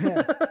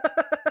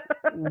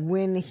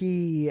 when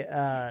he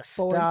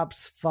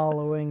stops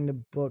following the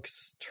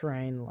book's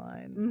train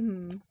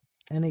line.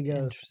 And he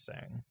goes,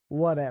 Interesting.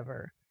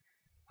 "Whatever.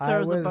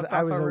 Throws the book I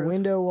off was a a roof.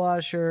 window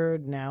washer.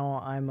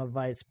 Now I'm a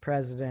vice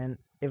president.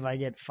 If I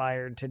get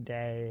fired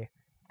today,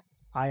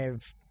 I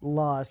have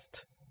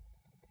lost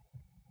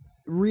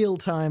real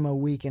time a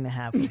week and a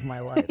half of my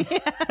life."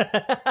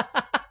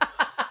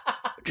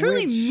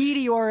 Truly Which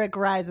meteoric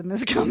rise in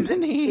this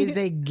company. is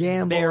a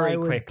gamble Very I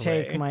would quickly.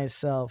 take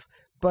myself.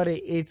 But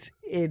it's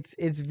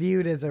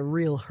viewed as a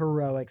real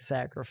heroic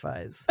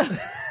sacrifice.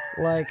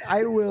 Like,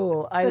 I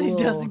will he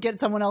doesn't get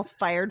someone else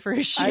fired for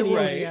his shitty I will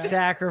idea.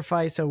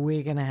 sacrifice a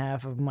week and a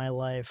half of my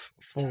life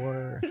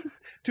for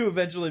To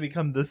eventually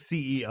become the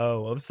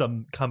CEO of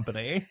some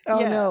company.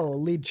 Yeah.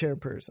 lead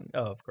chairperson.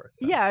 Oh, of course.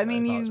 Yeah, I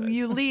mean, apologize.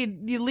 you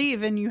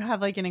leave and you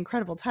have like an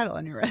incredible title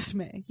on your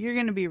resume. You're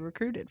going to be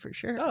recruited for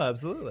sure. Oh,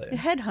 absolutely.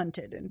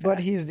 Headhunted, in fact. But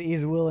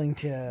he's willing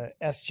to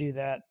eschew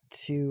that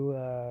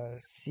to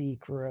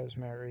seek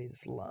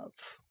Rosemary's love.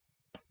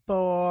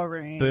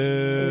 boring.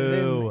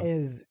 Boo.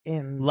 Is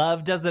in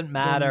Love doesn't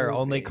matter. movie.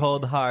 Only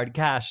cold hard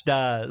cash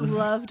does.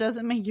 Love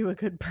doesn't make you a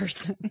good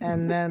person.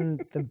 and then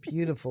the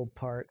beautiful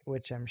part,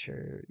 which I'm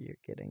sure you're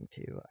getting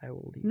to, I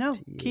will leave No,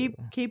 to you.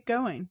 keep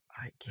going.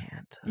 I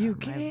can't. You My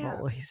can't.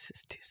 voice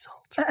is too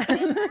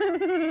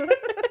sultry.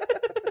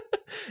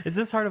 Is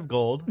this Heart of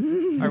Gold?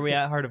 Are we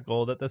at Heart of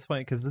Gold at this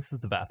point? Because this is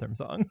the bathroom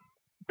song.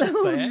 Just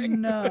Oh, saying.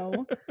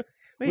 no.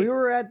 Wait. We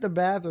were at the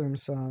bathroom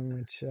song,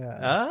 which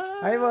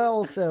I've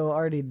also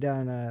already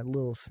done a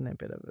little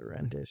snippet of the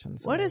rendition.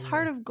 What is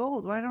Heart of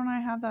Gold? Why don't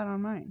I have that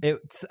on mine?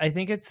 I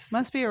think it's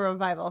Must be a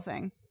revival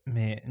thing.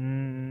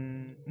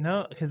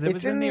 no, because it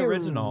was in the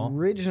original.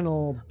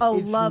 Original. Oh,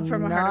 it's Love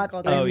from a Heart of not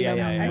Gold. Oh, in yeah, the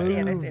yeah, yeah. I see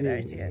it. movie.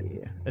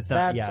 It's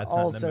not. That's Yeah, it's not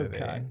in also the movie.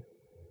 cut.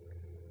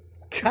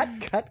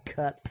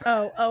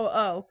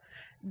 Oh.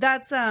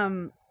 That's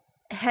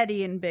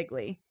Hetty and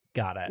Bigley.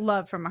 Got it.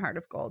 Love from a Heart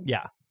of Gold.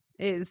 Yeah.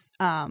 Is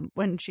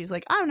when she's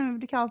like, I'm gonna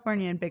move to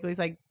California, and Bigley's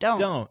like,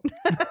 don't.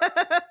 And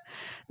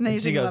And then you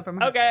she sing goes, Love from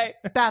a Heart. okay.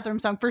 Bathroom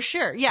song for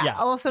sure. Yeah. Yeah,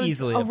 Also, it's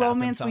easily a a bathroom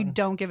romance we song.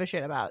 don't give a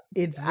shit about.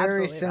 It's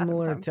very Absolutely a bathroom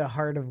similar song. to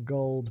Heart of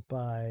Gold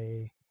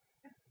by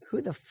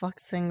who the fuck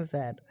sings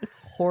that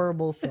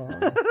horrible song?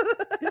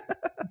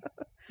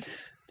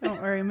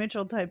 Don't worry, Mitch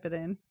will type it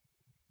in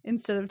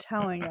instead of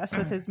telling us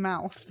with his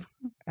mouth.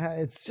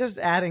 It's just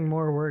adding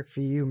more work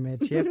for you,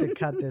 Mitch. You have to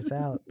cut this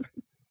out.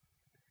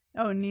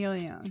 Oh, Neil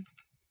Young.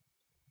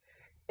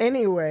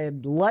 Anyway,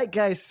 like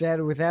I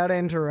said, without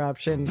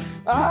interruption,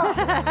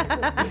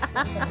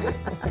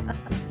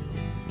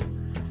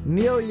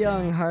 Neil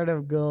Young, Heart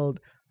of Gold.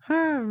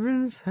 I've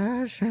been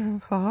searching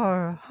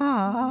for a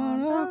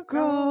heart of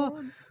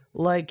gold.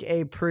 Like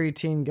a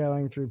preteen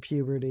going through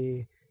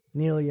puberty,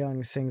 Neil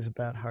Young sings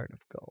about Heart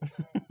of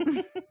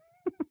Gold.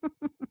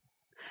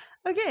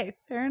 Okay,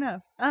 fair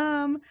enough.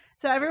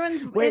 So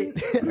everyone's Wait,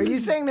 are you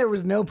saying there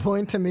was no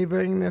point to me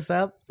bringing this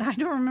up? I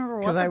don't remember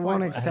what Because the I point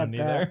won't was. accept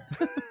that.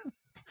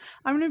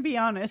 I'm gonna be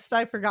honest.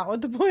 I forgot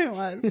what the point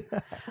was.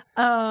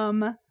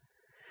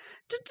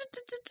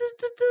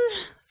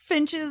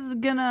 Finch is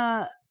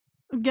gonna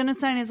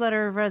sign his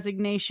letter of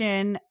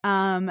resignation,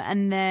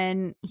 and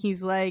then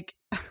he's like,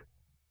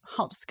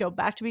 "I'll just go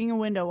back to being a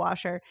window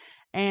washer."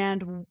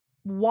 And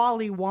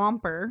Wally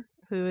Womper,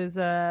 who is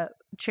a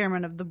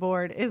chairman of the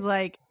board, is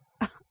like,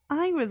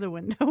 "I was a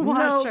window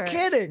washer." No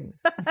kidding.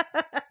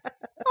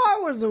 I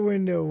was a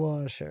window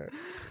washer.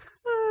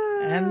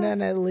 And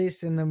then, at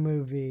least in the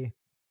movie,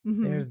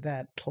 Mhm. there's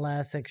that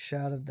classic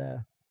shot of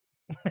the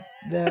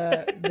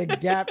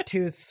gap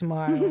tooth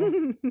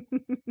smile,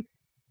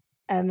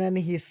 and then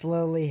he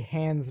slowly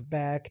hands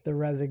back the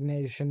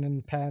resignation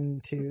and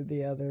pen to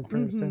the other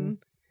person,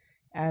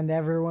 and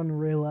everyone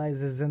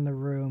realizes in the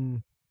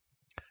room,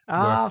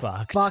 We're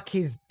fucked. fuck,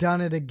 he's done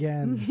it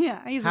again.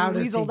 Yeah, he's How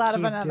does he weaseled out of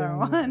keep another doing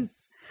one.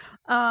 this?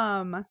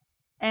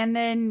 And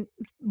then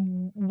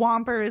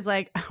Womper is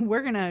like,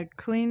 "We're gonna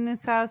clean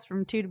this house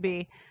from 2 to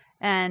B,"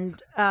 and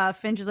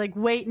Finch is like,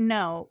 "Wait,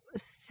 no,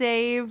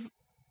 save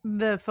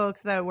the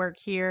folks that work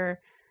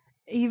here.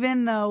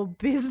 Even though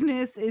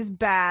business is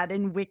bad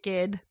and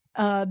wicked,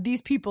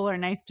 these people are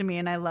nice to me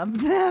and I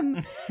love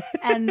them."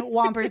 And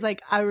Womper's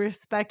like, "I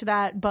respect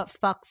that, but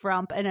fuck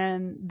Frump."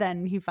 And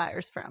then he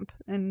fires Frump,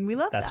 and we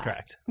love That's that.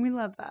 correct. We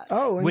love that.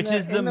 Oh, in Which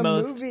is the in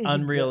most movie, he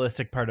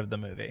unrealistic part of the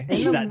movie.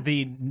 In That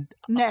the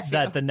Nephew.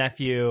 that the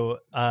nephew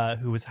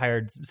who was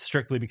hired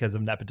strictly because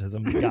of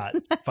nepotism got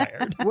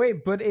fired.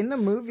 Wait, but in the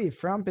movie,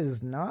 Frump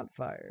is not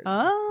fired.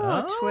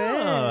 Oh,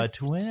 A twist.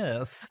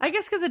 twist. I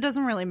guess because it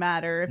doesn't really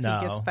matter if No.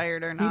 he gets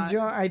fired or He not.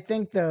 I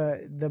think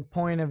the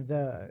point of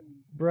the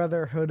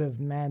Brotherhood of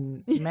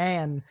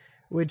Man,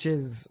 which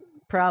is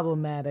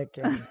problematic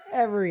in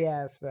every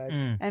aspect,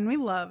 And we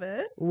love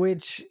it.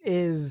 which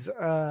is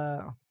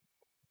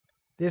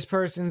this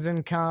person's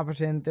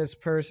incompetent, this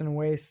person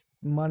wastes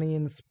money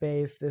in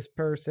space, this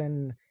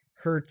person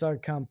hurts our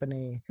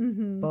company,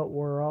 but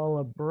we're all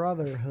a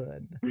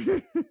brotherhood.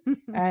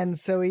 And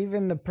so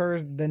even the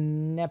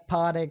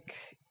nepotic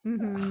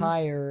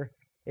hire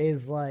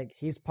is like,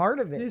 he's part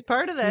of it. He's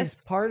part of this.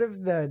 He's part of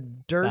the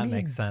That dirty,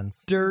 makes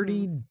sense.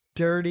 dirty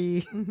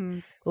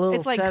little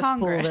It's like cesspool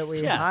Congress. that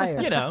we Yeah,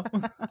 hire.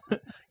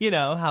 you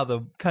know how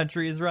the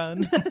country is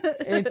run.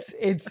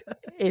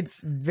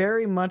 It's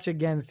very much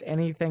against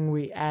anything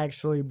we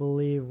actually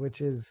believe,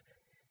 which is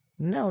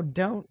no,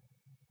 don't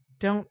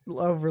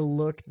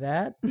overlook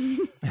that.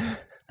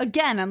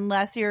 Again,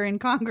 unless you're in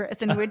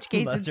Congress, in which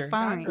case Unless it's you're in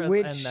fine.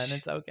 Congress, and then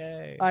it's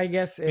okay. I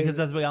guess Because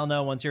as we all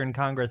know, once you're in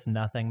Congress,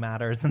 nothing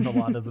matters and the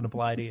law doesn't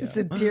apply to you.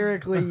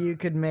 satirically, you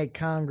could make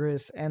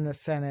Congress and the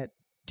Senate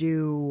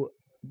do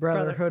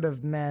Brotherhood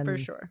of Men. For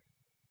sure.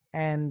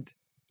 And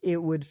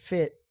it would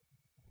fit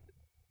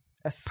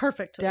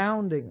perfectly.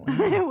 Astoundingly.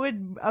 It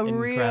would a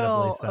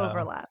real so.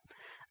 overlap.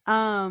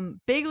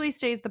 Bigley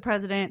stays the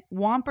president.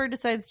 Whomper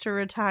decides to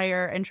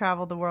retire and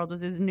travel the world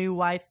with his new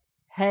wife,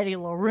 Hetty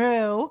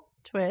LaRue.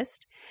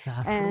 Twist.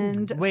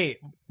 And wait,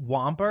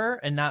 Whomper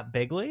and not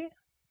Bigley?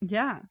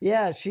 Yeah.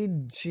 Yeah, she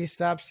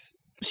stops.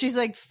 She's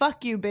like,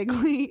 fuck you,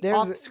 Bigley,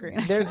 off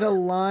screen. There's a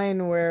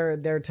line where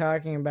they're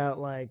talking about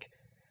like,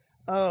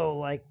 oh,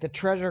 like the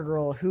treasure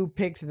girl who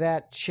picked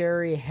that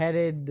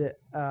cherry-headed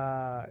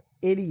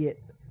idiot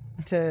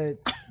to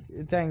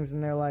things,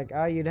 and they're like,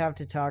 oh, you'd have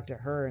to talk to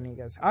her, and he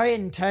goes, I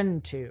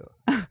intend to.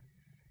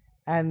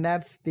 And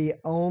that's the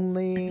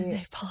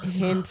only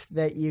hint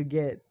that you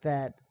get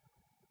that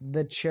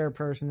the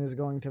chairperson is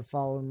going to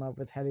fall in love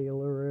with Hetty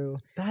LaRue.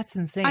 That's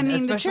insane. I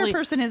mean, the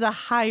chairperson is a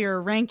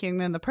higher ranking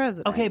than the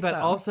president. Okay, but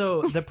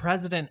also the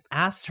president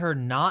asked her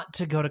not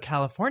to go to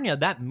California.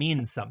 That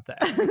means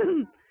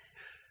something.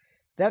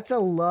 That's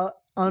a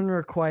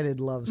unrequited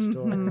love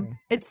story. Mm-hmm.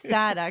 It's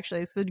sad,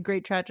 actually. It's the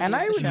great tragedy. And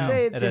I would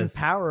say it's it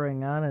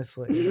empowering,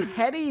 honestly.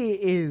 Hetty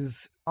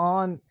is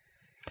on...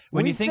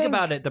 When you think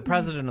about it, the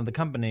president of the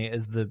company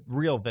is the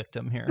real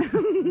victim here.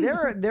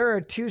 There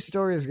are two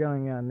stories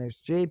going on. There's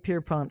J.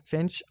 Pierpont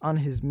Finch on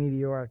his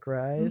meteoric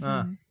rise,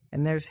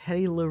 and there's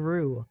Hetty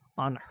LaRue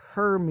on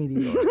her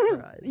meteoric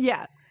rise.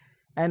 Yeah.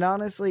 And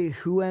honestly,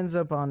 who ends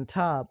up on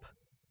top?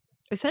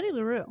 It's Hetty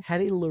LaRue.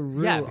 Hetty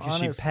LaRue, yeah,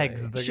 because honestly. she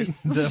pegs the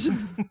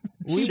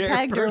She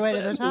pegged her way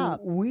to the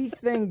top. We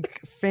think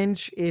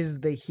Finch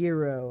is the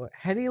hero.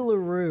 Hetty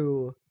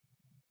LaRue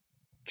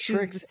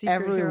tricks the secret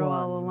everyone hero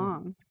all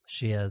along.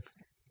 She is.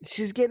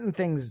 She's getting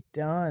things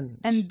done.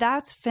 And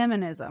that's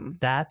feminism.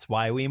 That's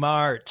why we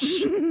march.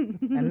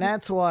 And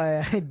that's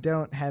why I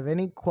don't have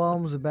any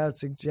qualms about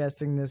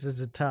suggesting this as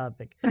a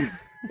topic.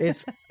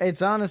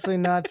 It's honestly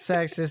not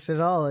sexist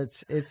at all.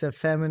 It's a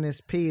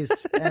feminist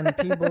piece, and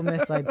people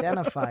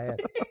misidentify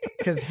it.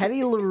 Because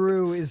Hetty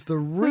LaRue is the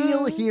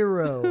real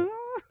hero.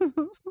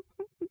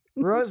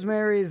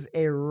 Rosemary's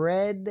a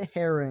red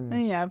herring.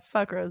 Yeah,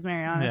 fuck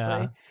Rosemary,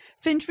 honestly. Yeah.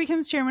 Finch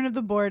becomes chairman of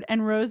the board,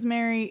 and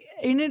Rosemary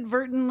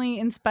inadvertently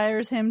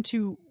inspires him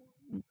to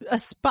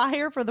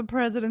aspire for the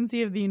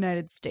presidency of the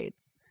United States,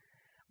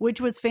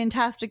 which was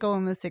fantastical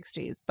in the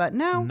 60s, but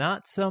now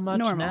not so much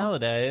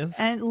nowadays.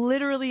 And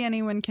literally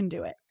anyone can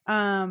do it.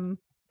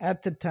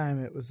 At the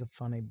time, it was a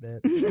funny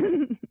bit.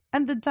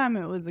 At the time,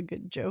 it was a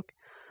good joke.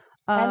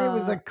 And it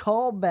was a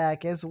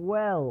callback as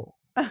well.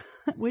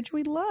 Which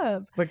we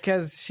love.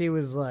 Because she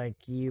was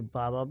like, you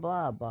blah, blah,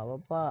 blah, blah, blah,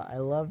 blah. I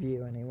love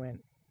you. And he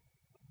went,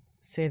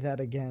 say that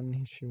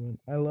again. She went,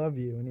 I love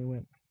you. And he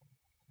went,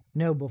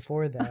 no,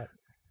 before that.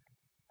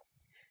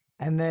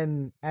 And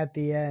then at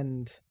the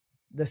end,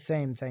 the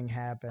same thing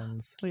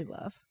happens. We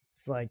love.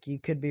 It's like, you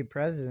could be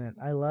president.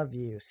 I love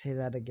you. Say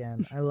that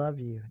again. I love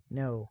you.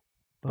 No,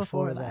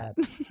 before that.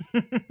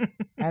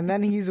 And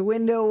then he's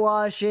window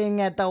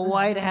washing at the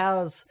White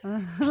House.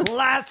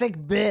 Classic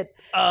bit.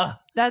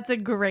 That's a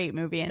great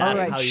movie. And all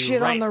right,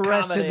 shit on the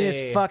rest of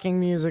this fucking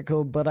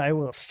musical, but I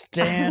will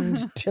stand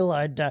till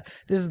I die.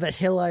 This is the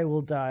hill I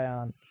will die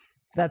on.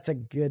 That's a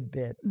good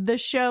bit. The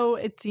show,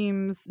 it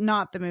seems,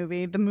 not the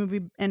movie. The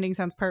movie ending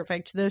sounds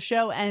perfect. The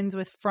show ends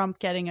with Frump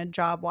getting a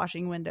job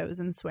washing windows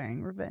and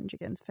swearing revenge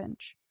against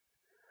Finch,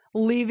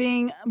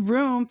 leaving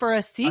room for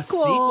a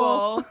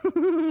sequel.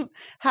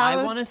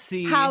 I want to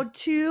see how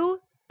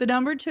the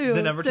number two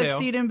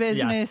succeed in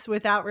business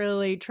without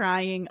really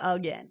trying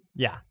again.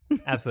 Yeah,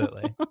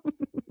 absolutely.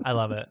 I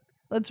love it.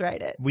 Let's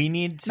write it. We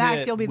need to.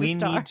 Max, you'll be the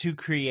star. We need to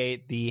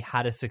create the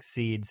How to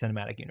Succeed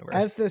cinematic universe.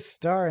 As the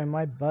star, am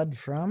I Bud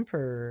Frump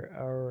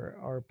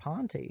or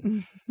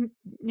Ponty?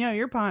 No,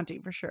 you're Ponty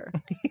for sure.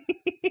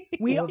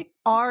 We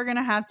are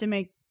gonna have to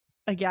make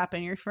a gap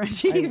in your front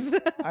teeth.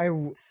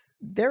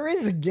 There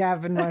is a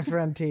gap in my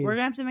front teeth. We're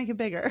gonna have to make it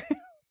bigger.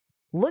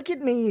 Look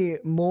at me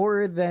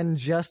more than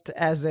just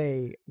as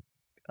a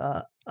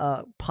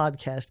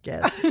podcast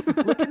guest.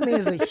 Look at me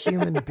as a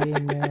human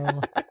being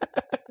now.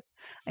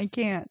 I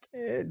can't.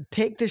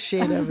 Take the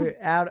shade of it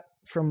out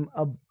from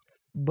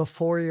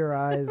before your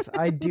eyes.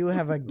 I do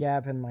have a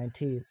gap in my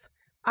teeth.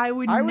 I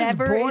was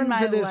born in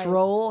my for this life.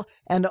 role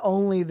and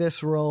only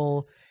this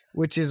role,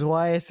 which is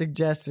why I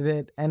suggested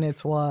it, and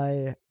it's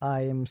why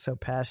I am so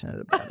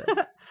passionate about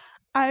it.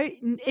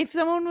 If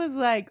someone was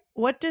like,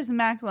 what does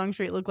Max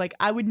Longstreet look like?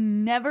 I would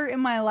never in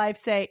my life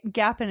say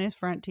gap in his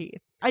front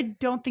teeth. I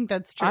don't think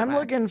that's true. I'm Max.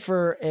 looking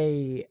for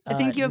I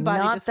think you have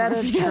body not that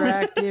dysmorphia.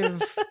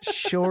 attractive,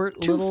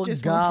 short little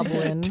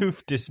goblin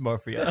Tooth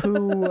dysmorphia.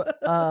 who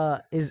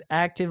is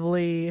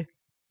actively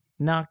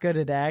not good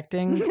at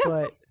acting,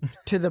 but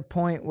to the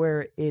point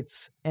where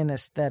it's an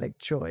aesthetic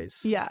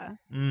choice. Yeah.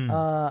 And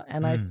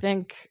I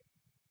think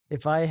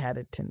if I had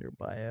a Tinder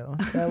bio,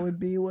 that would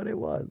be what it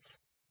was.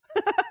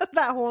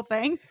 That whole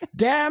thing.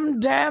 Damn,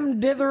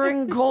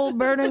 dithering, coal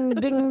burning,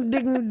 ding,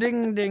 ding,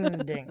 ding, ding,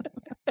 ding.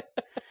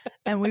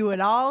 And we would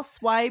all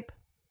swipe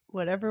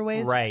whatever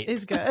way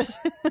is good.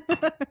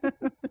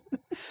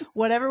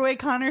 Whatever way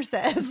Connor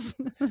says.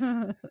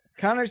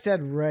 Connor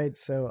said right,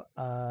 so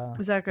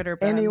Is that good or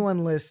bad?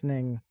 anyone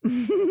listening,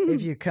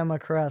 if you come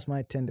across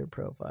my Tinder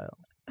profile.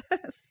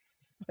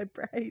 Swipe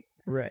right.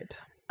 Right.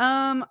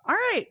 All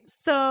right.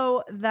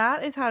 So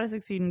that is how to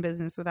succeed in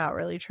business without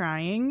really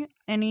trying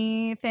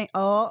anything.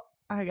 Oh,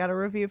 I got a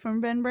review from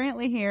Ben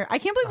Brantley here. I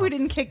can't believe we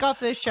didn't kick off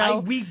this show.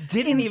 We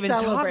didn't even talk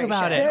celebration.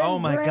 about it. Ben Oh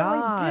my Brantley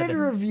God. did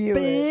review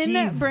Ben it.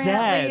 He's Brantley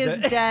dead.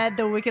 is dead.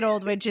 The Wicked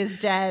Old Witch is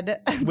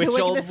dead. Which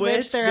the old wickedest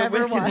witch? there The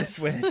ever wickedest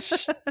was.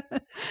 witch.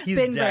 He's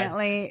Ben dead.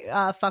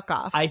 Brantley, fuck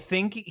off. I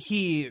think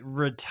he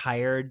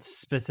retired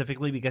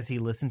specifically because he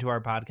listened to our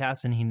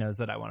podcast and he knows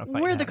that I want to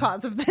fight We're him. the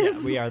cause of this.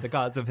 Yeah, we are the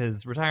cause of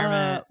his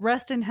retirement.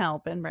 Rest in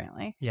hell, Ben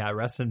Brantley. Yeah,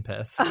 rest in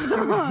piss.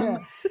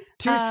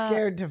 Too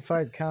scared to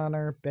fight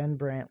Connor, Ben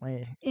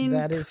Brantley.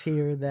 That is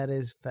here. That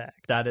is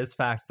fact. That is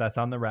facts. That's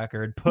on the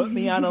record. Put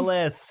me on a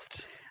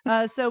list.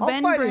 So I'll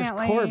Ben fight Brantley. his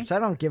corpse. I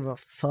don't give a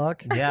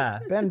fuck. Yeah.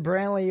 Ben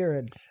Brantley, you're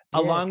a dick.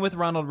 Along with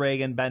Ronald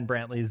Reagan, Ben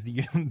Brantley's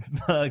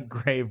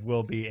grave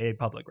will be a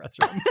public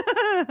restroom.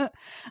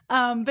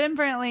 Ben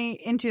Brantley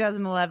in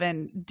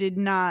 2011 did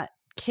not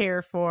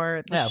care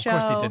for the Yeah, show.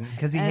 of course he didn't,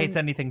 because he hates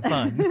anything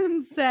fun.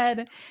 And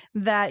said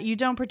that you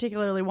don't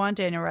particularly want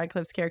Daniel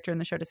Radcliffe's character in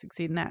the show to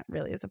succeed, and that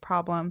really is a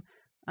problem.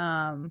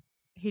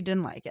 He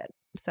didn't like it.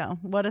 So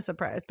what a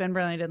surprise. Ben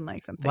Brantley didn't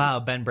like something. Wow,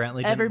 Ben Brantley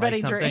didn't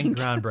Everybody like something drink.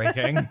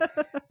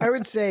 groundbreaking. I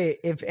would say,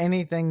 if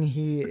anything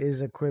he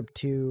is equipped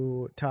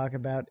to talk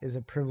about is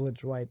a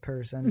privileged white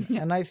person.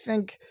 And I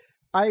think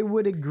I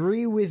would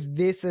agree with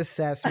this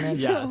assessment.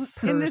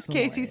 Yes. In this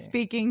case, personally. he's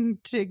speaking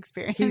to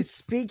experience. He's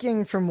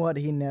speaking from what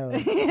he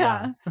knows.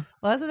 yeah. Well,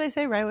 that's what they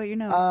say, right? What you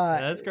know.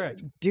 That's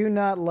correct. Do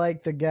not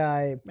like the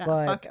guy, Yeah,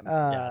 but fuck him.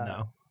 Yeah,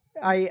 no.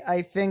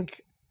 I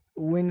think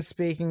when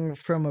speaking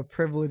from a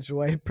privileged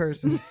white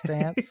person's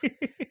stance,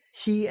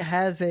 he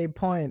has a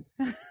point.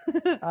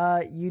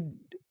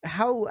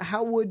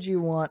 How would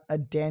you want a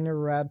Daniel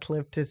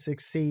Radcliffe to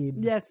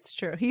succeed? That's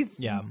true.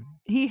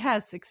 He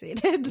has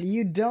succeeded.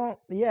 You don't.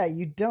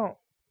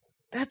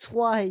 That's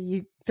why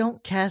you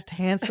don't cast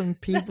handsome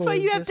people. That's why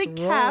you have as to this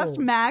cast role.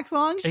 Max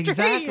Longstreet.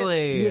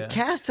 Exactly. You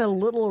cast a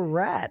little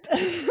rat,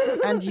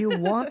 and you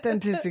want them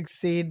to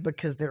succeed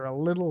because they're a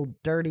little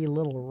dirty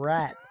little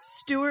rat.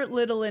 Stuart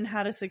Little in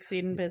How to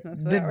Succeed in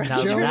Business The Without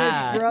Now Jonas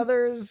that-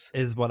 Brothers,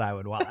 Is what I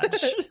would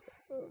watch.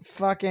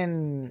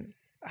 fucking.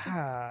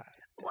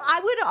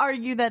 I would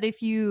argue that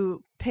if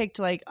you picked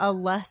like a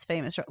less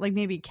famous, like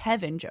maybe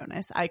Kevin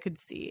Jonas, I could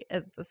see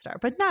as the star,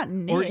 but not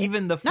Nick. Or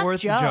even the not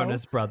fourth Joe.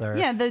 Jonas brother.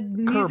 Yeah, the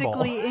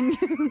musically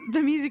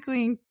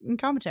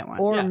incompetent one.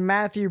 Or Yeah.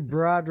 Matthew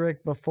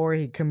Broderick before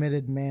he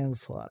committed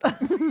manslaughter.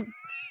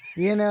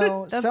 You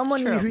know, That's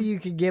someone true. who you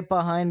could get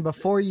behind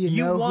before you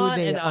You know want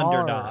who they an are.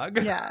 underdog.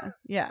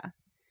 Yeah.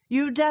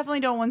 You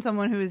definitely don't want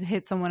someone who has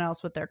hit someone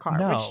else with their car,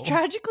 No. which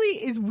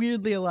tragically is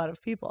weirdly a lot of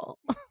people.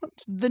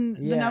 The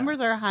numbers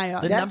are high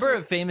on The it. number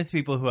of famous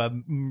people who have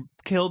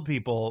killed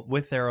people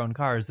with their own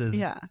cars is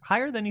Yeah.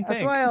 higher than you That's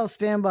think. why I'll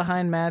stand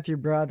behind Matthew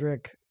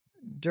Broderick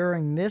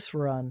during this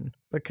run,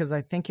 because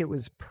I think it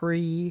was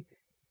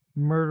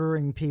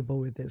pre-murdering people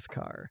with his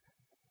car.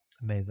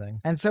 Amazing.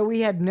 And so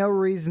we had no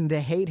reason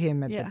to hate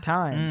him at Yeah. the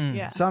time.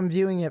 Yeah. So I'm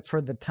viewing it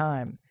for the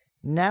time.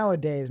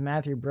 Nowadays,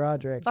 Matthew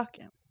Broderick, Fuck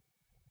him.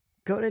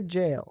 go to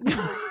jail.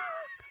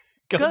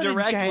 Go Go to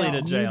directly jail.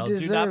 to jail. You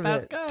Do not deserve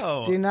pass it.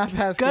 go. Do not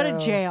pass Go to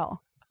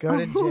jail. Go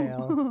to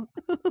jail.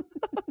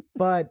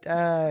 But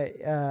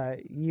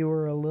you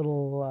were a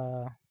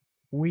little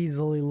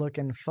weaselly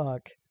looking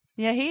fuck.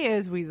 Yeah, he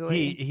is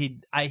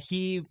Weasley. I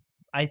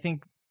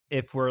think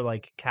if we're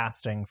like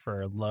casting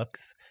for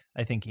looks,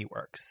 I think he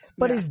works.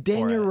 But Yeah. is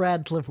Daniel For it.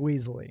 Radcliffe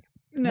Weasley?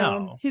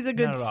 No, he's a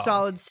good, not at all.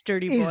 solid,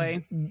 sturdy Is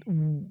boy.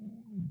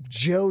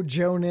 Joe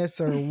Jonas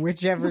or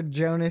whichever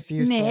Jonas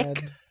you Nick.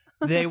 said?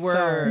 They were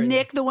Sorry.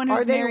 Nick, the one Are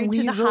who's they married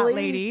to the hot Weasley?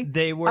 lady.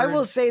 They were I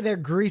will say they're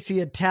greasy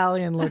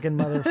Italian looking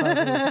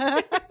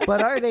motherfuckers.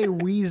 But are they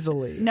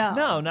Weasley? No,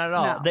 No, not at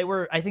all. No. They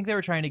were. I think they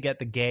were trying to get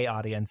the gay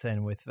audience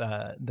in with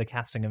the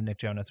casting of Nick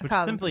Jonas, which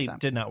 1000%. simply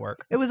did not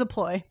work. It was a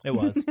ploy. It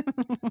was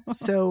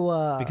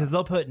So because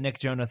they'll put Nick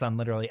Jonas on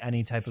literally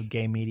any type of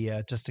gay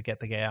media just to get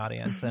the gay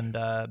audience, and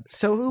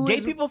so who gay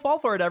is people fall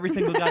for it every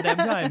single goddamn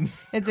time.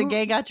 It's a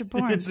gay gotcha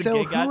porn. It's a so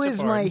gay who gotcha is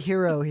porn. my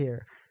hero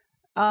here?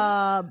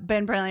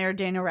 Ben Brantley or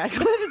Daniel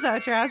Radcliffe? Is that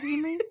what you're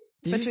asking me?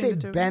 Did you Between say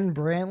the two of Ben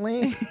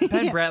Brantley?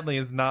 Ben Bradley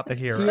is not the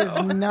hero. He is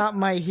not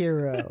my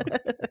hero.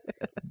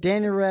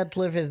 Daniel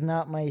Radcliffe is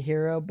not my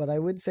hero, but I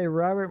would say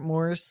Robert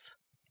Morse,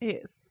 He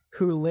is.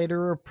 who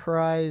later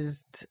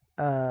reprised,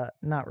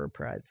 not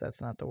reprised,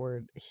 that's not the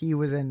word. He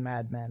was in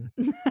Mad Men.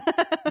 Who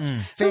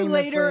Famously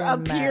later in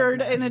Mad appeared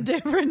Men. in a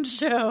different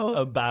show.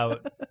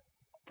 About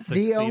The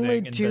succeeding only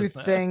in two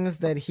business. things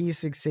that he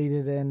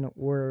succeeded in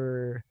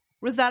were,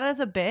 Was that as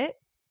a bit?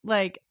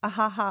 Like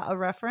a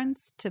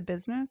reference to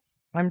business?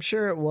 I'm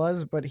sure it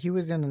was, but he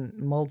was in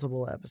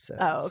multiple episodes.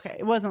 Oh, okay.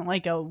 It wasn't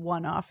like a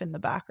one-off in the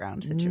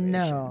background situation.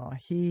 No,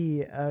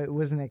 he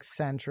was an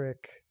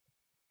eccentric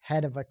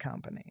head of a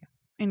company.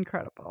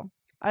 Incredible.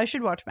 I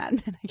should watch Mad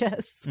Men, I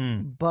guess.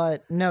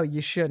 But no,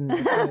 you shouldn't.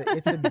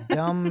 It's a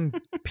dumb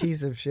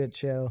piece of shit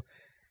show.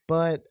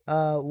 But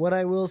what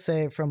I will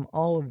say from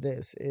all of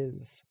this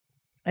is,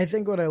 I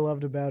think what I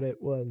loved about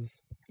it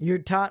was you're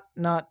taught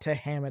not to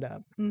ham it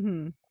up,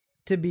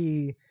 to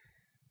be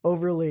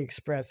overly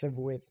expressive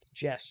with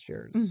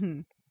gestures,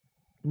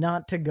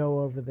 not to go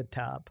over the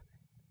top.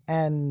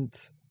 And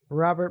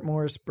Robert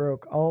Morse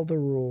broke all the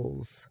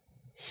rules.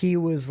 He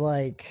was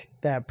like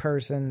that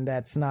person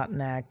that's not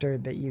an actor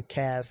that you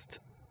cast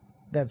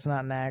that's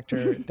not an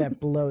actor that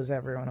blows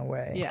everyone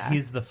away. Yeah.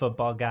 He's the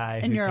football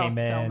guy And who you're all came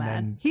so in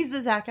mad. and He's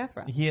the Zac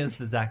Efron. he is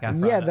the Zac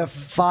Efron. Yeah, the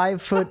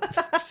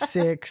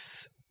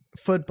 5'6"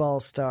 football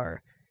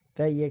star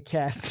that you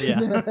cast.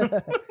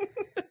 Yeah.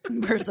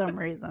 For some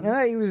reason.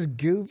 Yeah, he was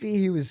goofy.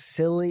 He was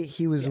silly.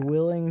 He was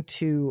willing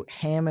to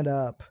ham it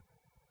up.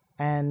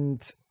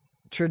 And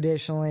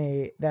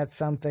traditionally, that's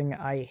something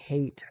I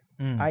hate.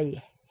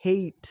 I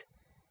hate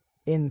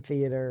in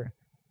theater.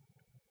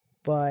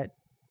 But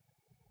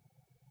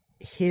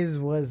his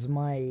was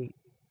my...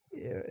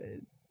 the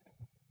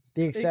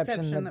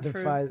exception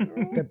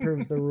that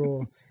proves the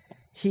rule.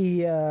 He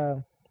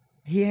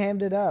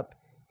hammed it up.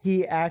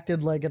 He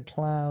acted like a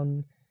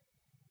clown.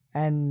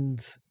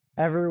 And...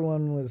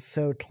 everyone was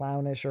so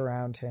clownish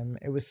around him.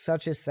 It was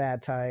such a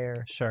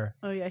satire. Sure.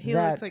 Oh yeah, he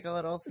looks like a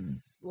little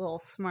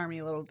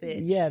smarmy little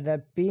bitch. Yeah,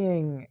 that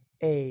being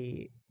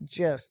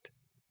just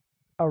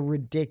a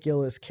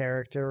ridiculous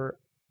character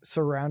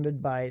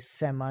surrounded by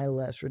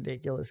semi-less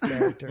ridiculous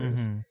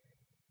characters,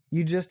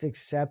 you just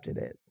accepted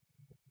it.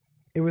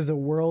 It was a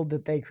world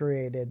that they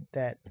created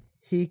that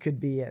he could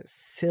be as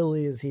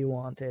silly as he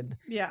wanted.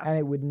 Yeah. And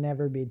it would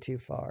never be too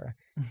far.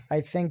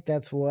 I think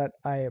that's what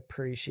I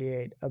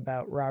appreciate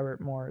about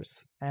Robert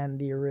Morse and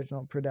the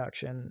original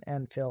production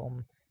and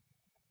film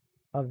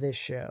of this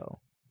show.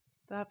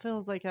 That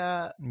feels like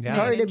a... Yeah.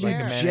 Sorry to be Like a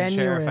man in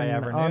chair if I genuine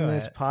ever knew on it.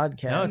 this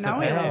podcast. No, No, it's we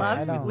okay. love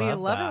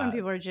it when that.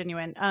 people are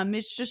genuine.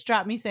 Mitch just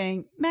dropped me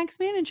saying, Max,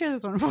 man and share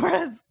this one for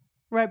us.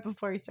 Right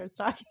before he starts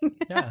talking.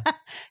 Yeah.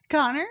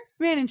 Connor,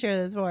 man and share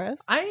this for us.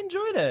 I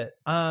enjoyed it.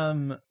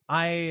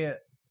 I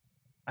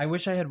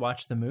wish I had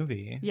watched the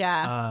movie.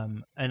 Yeah.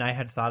 And I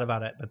had thought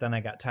about it, but then I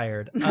got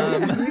tired. You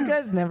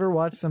guys never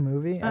watched the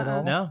movie at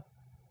all?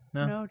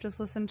 No. Just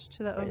listened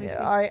to the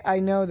OVC. I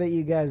know that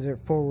you guys are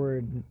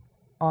forward,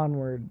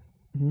 onward,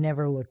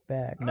 never look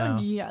back. No.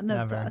 Yeah,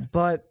 that's never. us.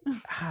 But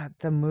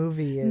the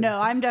movie is...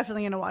 No, I'm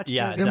definitely going to watch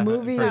Yeah, it. The definitely,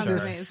 movie for is sure. a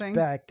Amazing.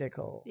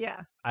 spectacle.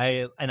 Yeah.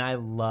 I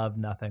love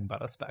nothing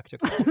but a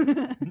spectacle.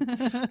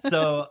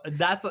 So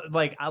that's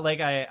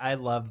I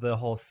love the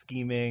whole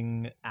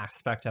scheming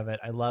aspect of it.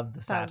 I love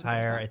the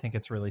satire. 1000%. I think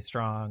it's really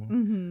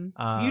strong.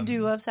 You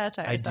do love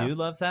satire. I do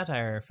love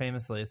satire,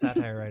 famously a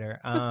satire writer.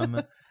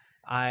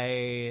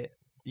 I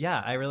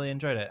really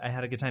enjoyed it. I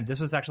had a good time. This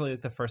was actually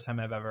the first time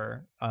I've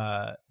ever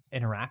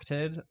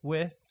interacted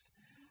with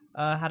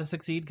How to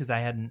Succeed, because I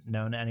hadn't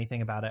known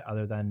anything about it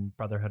other than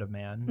Brotherhood of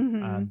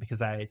Man, because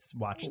I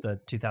watched the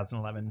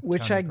 2011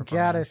 Which Tony I gotta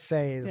performance.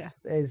 say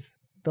is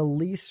the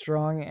least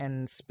strong,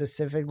 and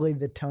specifically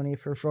the Tony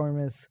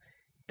performance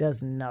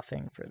does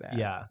nothing for that.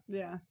 Yeah,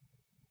 Yeah.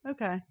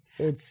 Okay.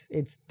 It's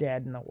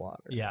dead in the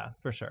water. yeah,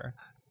 for sure.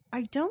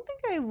 I don't think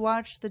I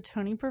watched the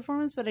Tony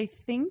performance, but I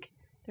think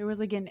there was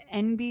like an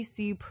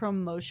NBC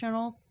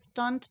promotional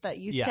stunt that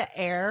used to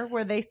air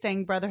where they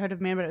sang Brotherhood of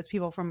Man, but it was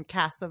people from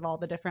casts of all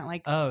the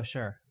different Oh,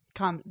 sure.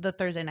 the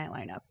Thursday night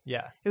lineup.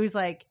 Yeah, It was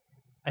like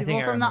I people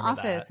think I from The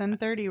remember Office that. and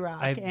 30 Rock.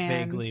 I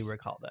and vaguely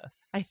recall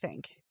this. I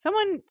think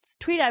someone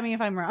tweet at me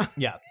if I'm wrong.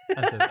 Yeah,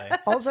 absolutely.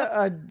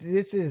 Also,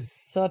 this is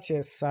such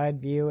a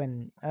side view,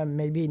 and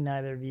maybe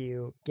neither of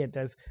you get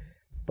this,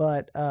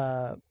 but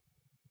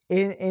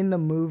in the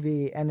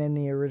movie and in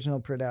the original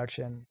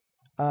production,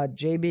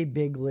 J.B.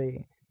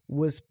 Bigley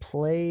was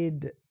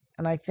played,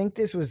 and I think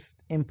this was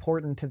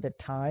important to the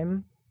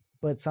time,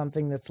 but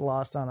something that's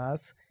lost on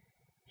us.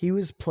 He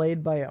was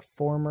played by a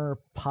former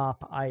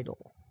pop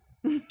idol.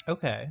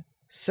 Okay.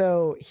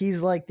 So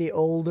he's like the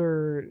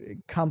older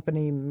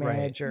company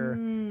manager,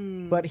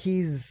 but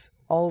he's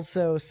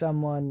also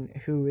someone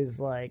who is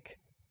like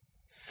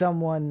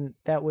someone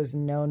that was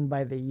known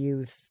by the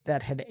youths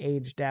that had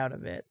aged out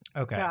of it.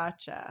 Okay.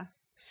 Gotcha.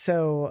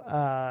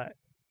 So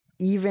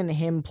even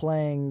him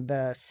playing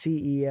the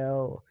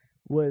CEO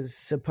was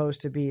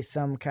supposed to be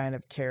some kind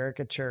of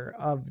caricature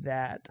of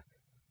that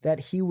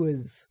he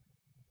was,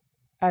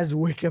 as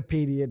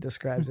Wikipedia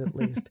describes at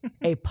least,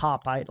 a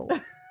pop idol.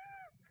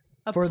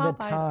 For the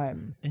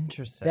time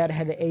Interesting. that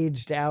had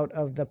aged out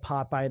of the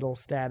pop idol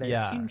status,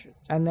 Yeah.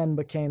 Interesting. and then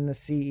became the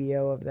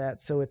CEO of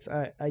that. So it's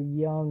a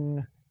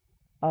young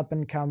up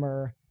and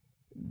comer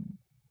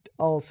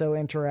also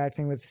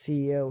interacting with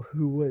CEO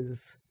who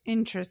was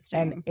Interesting.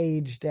 an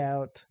aged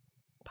out.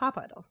 Pop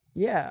idol.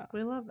 Yeah,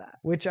 We love that.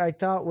 which I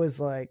thought was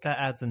like, that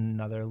adds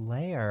another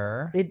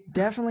layer it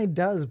definitely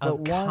does, but of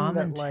one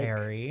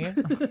commentary.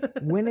 that like,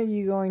 when are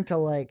you going to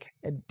like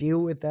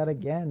deal with that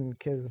again?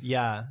 Because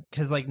Yeah,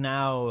 because like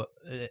now,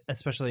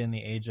 especially in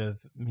the age of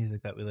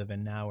music that we live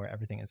in now, where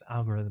everything is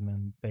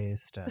algorithm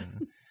based,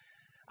 and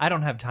I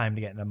don't have time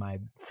to get into my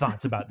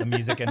thoughts about the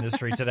music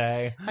industry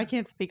today. I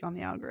can't speak on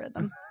the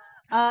algorithm.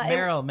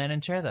 Meryl, man,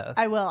 and share this.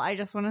 I will. I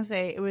just want to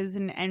say it was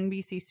an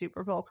NBC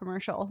Super Bowl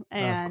commercial.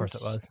 And, of course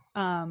it was.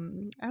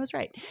 I was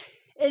right.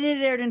 And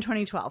it aired in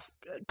 2012.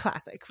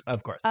 Classic.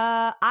 Of course.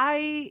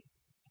 I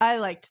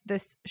liked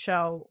this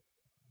show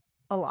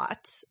a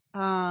lot.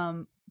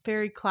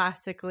 Very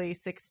classically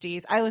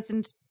 60s.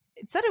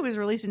 It said it was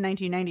released in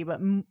 1990,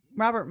 but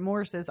Robert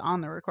Morse is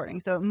on the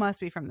recording, so it must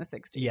be from the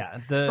 60s. Yeah,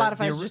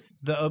 Spotify's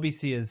just the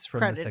OBC is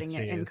from crediting the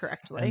 60s, it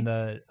incorrectly, and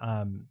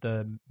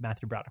the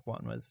Matthew Broderick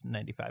one was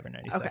 95 or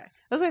 96. Okay,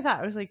 that's what I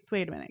thought. I was like,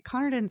 wait a minute,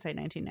 Connor didn't say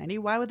 1990.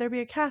 Why would there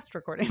be a cast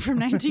recording from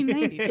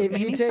 1990? If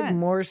you take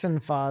Morse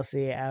and Fosse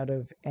out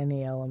of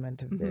any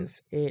element of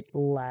this, it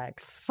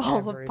lacks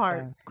falls everything.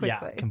 apart quickly.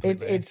 Yeah,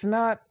 completely.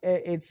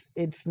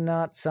 It's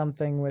not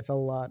something with a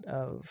lot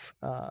of.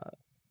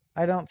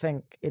 I don't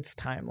think it's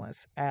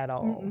timeless at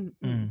all.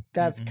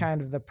 That's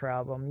kind of the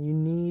problem. You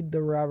need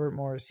the Robert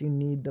Morse. You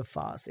need the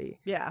Fosse.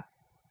 Yeah.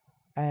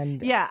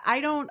 And yeah,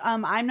 I don't.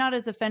 I'm not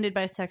as offended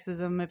by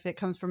sexism if it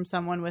comes from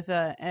someone with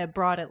a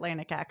broad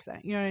Atlantic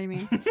accent. You know what I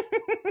mean?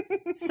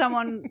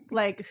 Someone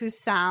like who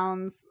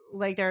sounds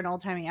like they're an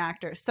old timey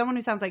actor. Someone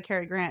who sounds like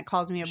Cary Grant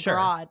calls me a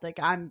broad. Like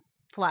I'm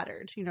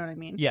flattered. You know what I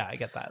mean? Yeah, I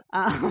get that.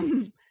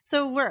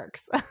 So it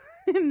works.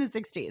 In the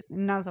 60s,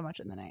 not so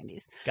much in the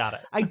 90s. Got it.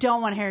 I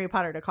don't want Harry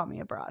Potter to call me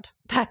a broad.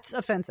 That's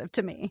offensive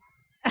to me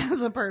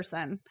as a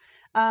person.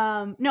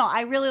 No,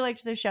 I really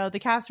liked the show. The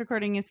cast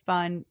recording is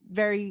fun,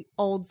 very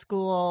old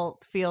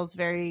school, feels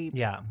very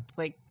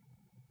like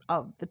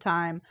of the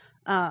time.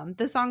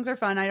 The songs are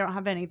fun. I don't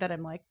have any that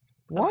I'm like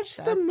watch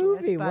the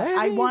movie.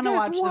 I want to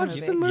watch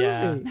the movie.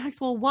 Yeah.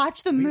 Maxwell,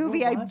 watch the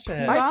movie. I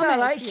thought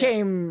I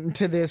came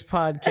to this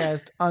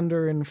podcast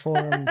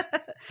underinformed.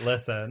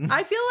 Listen,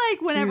 I feel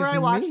like whenever I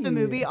watch me. the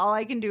movie, all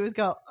I can do is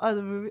go, "Oh,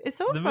 the movie! It's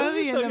so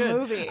funny in the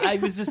movie." I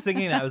was just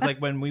thinking that. It was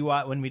like when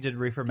we did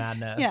Reefer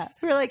Madness. Yeah,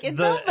 we're like, it's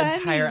the so funny.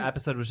 entire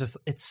episode was just,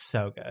 it's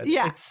so good.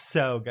 Yeah, it's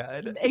so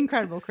good.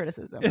 Incredible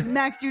criticism,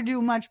 Max. You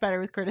do much better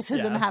with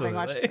criticism having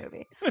watched the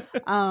movie.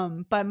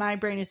 But my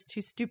brain is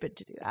too stupid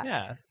to do that.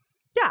 Yeah.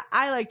 Yeah,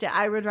 I liked it.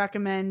 I would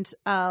recommend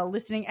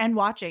listening and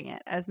watching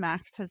it, as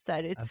Max has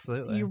said. It's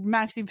absolutely.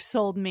 Max, you've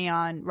sold me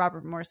on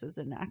Robert Morse as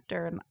an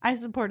actor, and I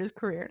support his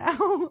career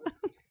now.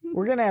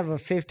 We're gonna have a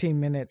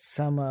 15-minute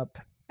sum up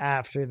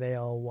after they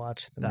all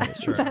watch the movie.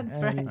 That's true. That's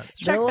right.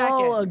 They'll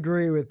all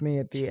agree with me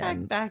at the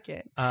end. Back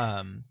in.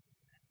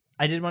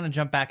 I did want to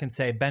jump back and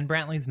say Ben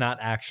Brantley's not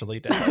actually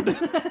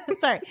dead.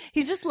 Sorry,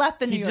 he's just left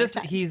the New York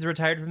Times. He's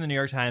retired from the New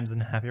York Times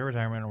and happy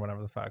retirement or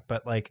whatever the fuck.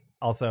 But like,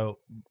 also,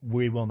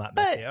 we will not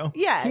miss you.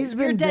 Yeah, he's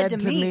been dead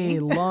to me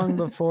long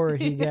before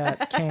he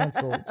got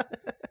canceled.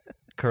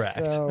 Correct.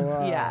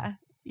 So, yeah.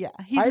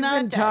 He's I've not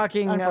been dead,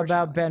 talking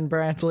about Ben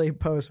Brantley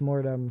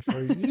post-mortem for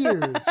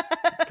years.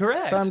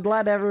 Correct. So I'm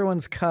glad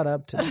everyone's caught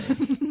up to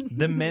me.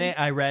 The minute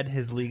I read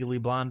his Legally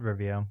Blonde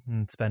review,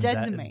 it's been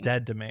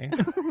dead to me.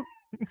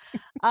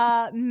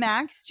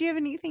 Max, do you have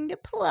anything to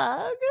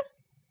plug?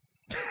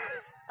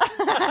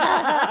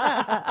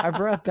 I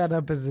brought that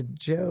up as a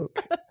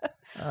joke.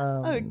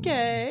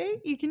 Okay.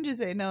 You can just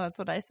say, no, that's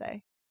what I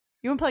say.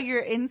 You want to plug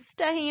your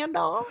Insta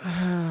handle?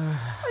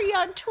 Are you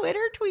on Twitter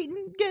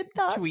tweeting good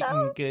thoughts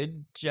out?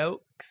 Good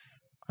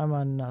jokes. I'm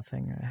on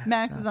nothing.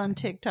 Max is on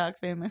TikTok,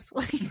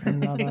 famously. I'm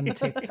not on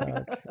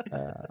TikTok.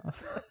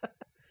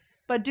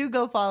 But do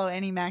go follow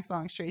any Max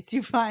Longstreets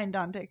you find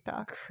on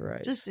TikTok.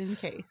 Christ. Just in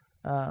case.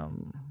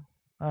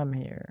 I'm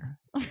here.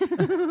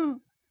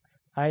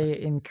 I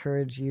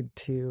encourage you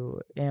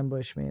to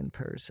ambush me in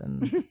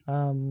person.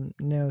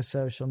 No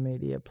social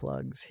media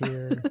plugs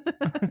here.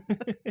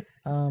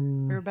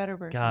 You're a better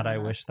person. God, I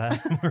wish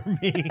that were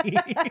me.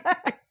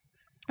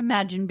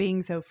 Imagine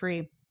being so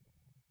free.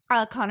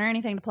 Connor,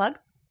 anything to plug?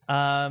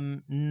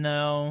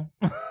 No.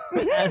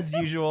 As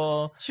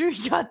usual. Sure,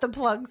 you got the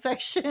plug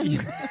section.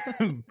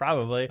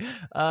 Probably.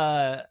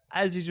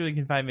 As usual, you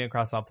can find me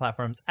across all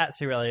platforms at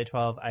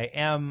Serialia12. I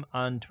am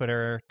on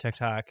Twitter,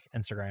 TikTok,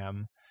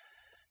 Instagram.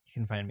 You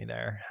can find me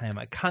there. I am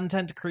a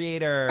content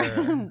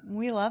creator.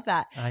 We love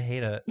that. I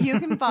hate it. You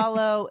can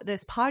follow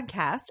this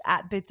podcast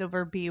at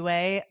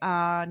BitsOverBway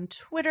on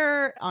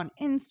Twitter, on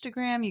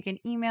Instagram. You can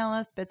email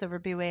us,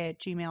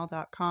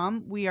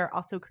 bitsoverbway@gmail.com. We are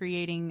also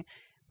creating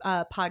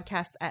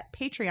podcasts at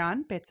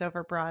Patreon, Bits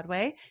Over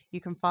Broadway. You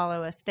can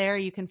follow us there.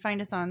 You can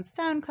find us on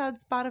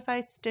SoundCloud,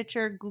 Spotify,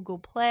 Stitcher, Google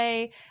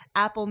Play,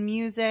 Apple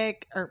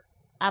Music, or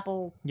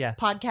Apple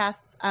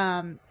Podcasts.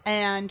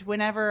 And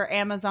whenever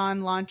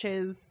Amazon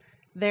launches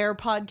their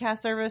podcast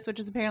service, which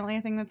is apparently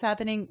a thing that's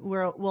happening,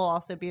 we'll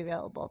also be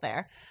available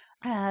there.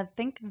 I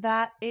think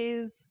that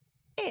is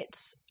it.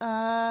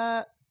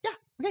 Yeah.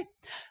 Okay.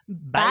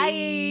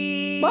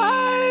 Bye.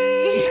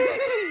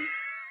 Bye.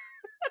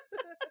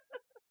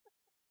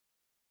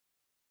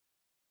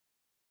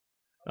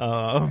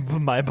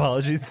 My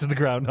apologies to the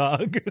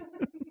groundhog.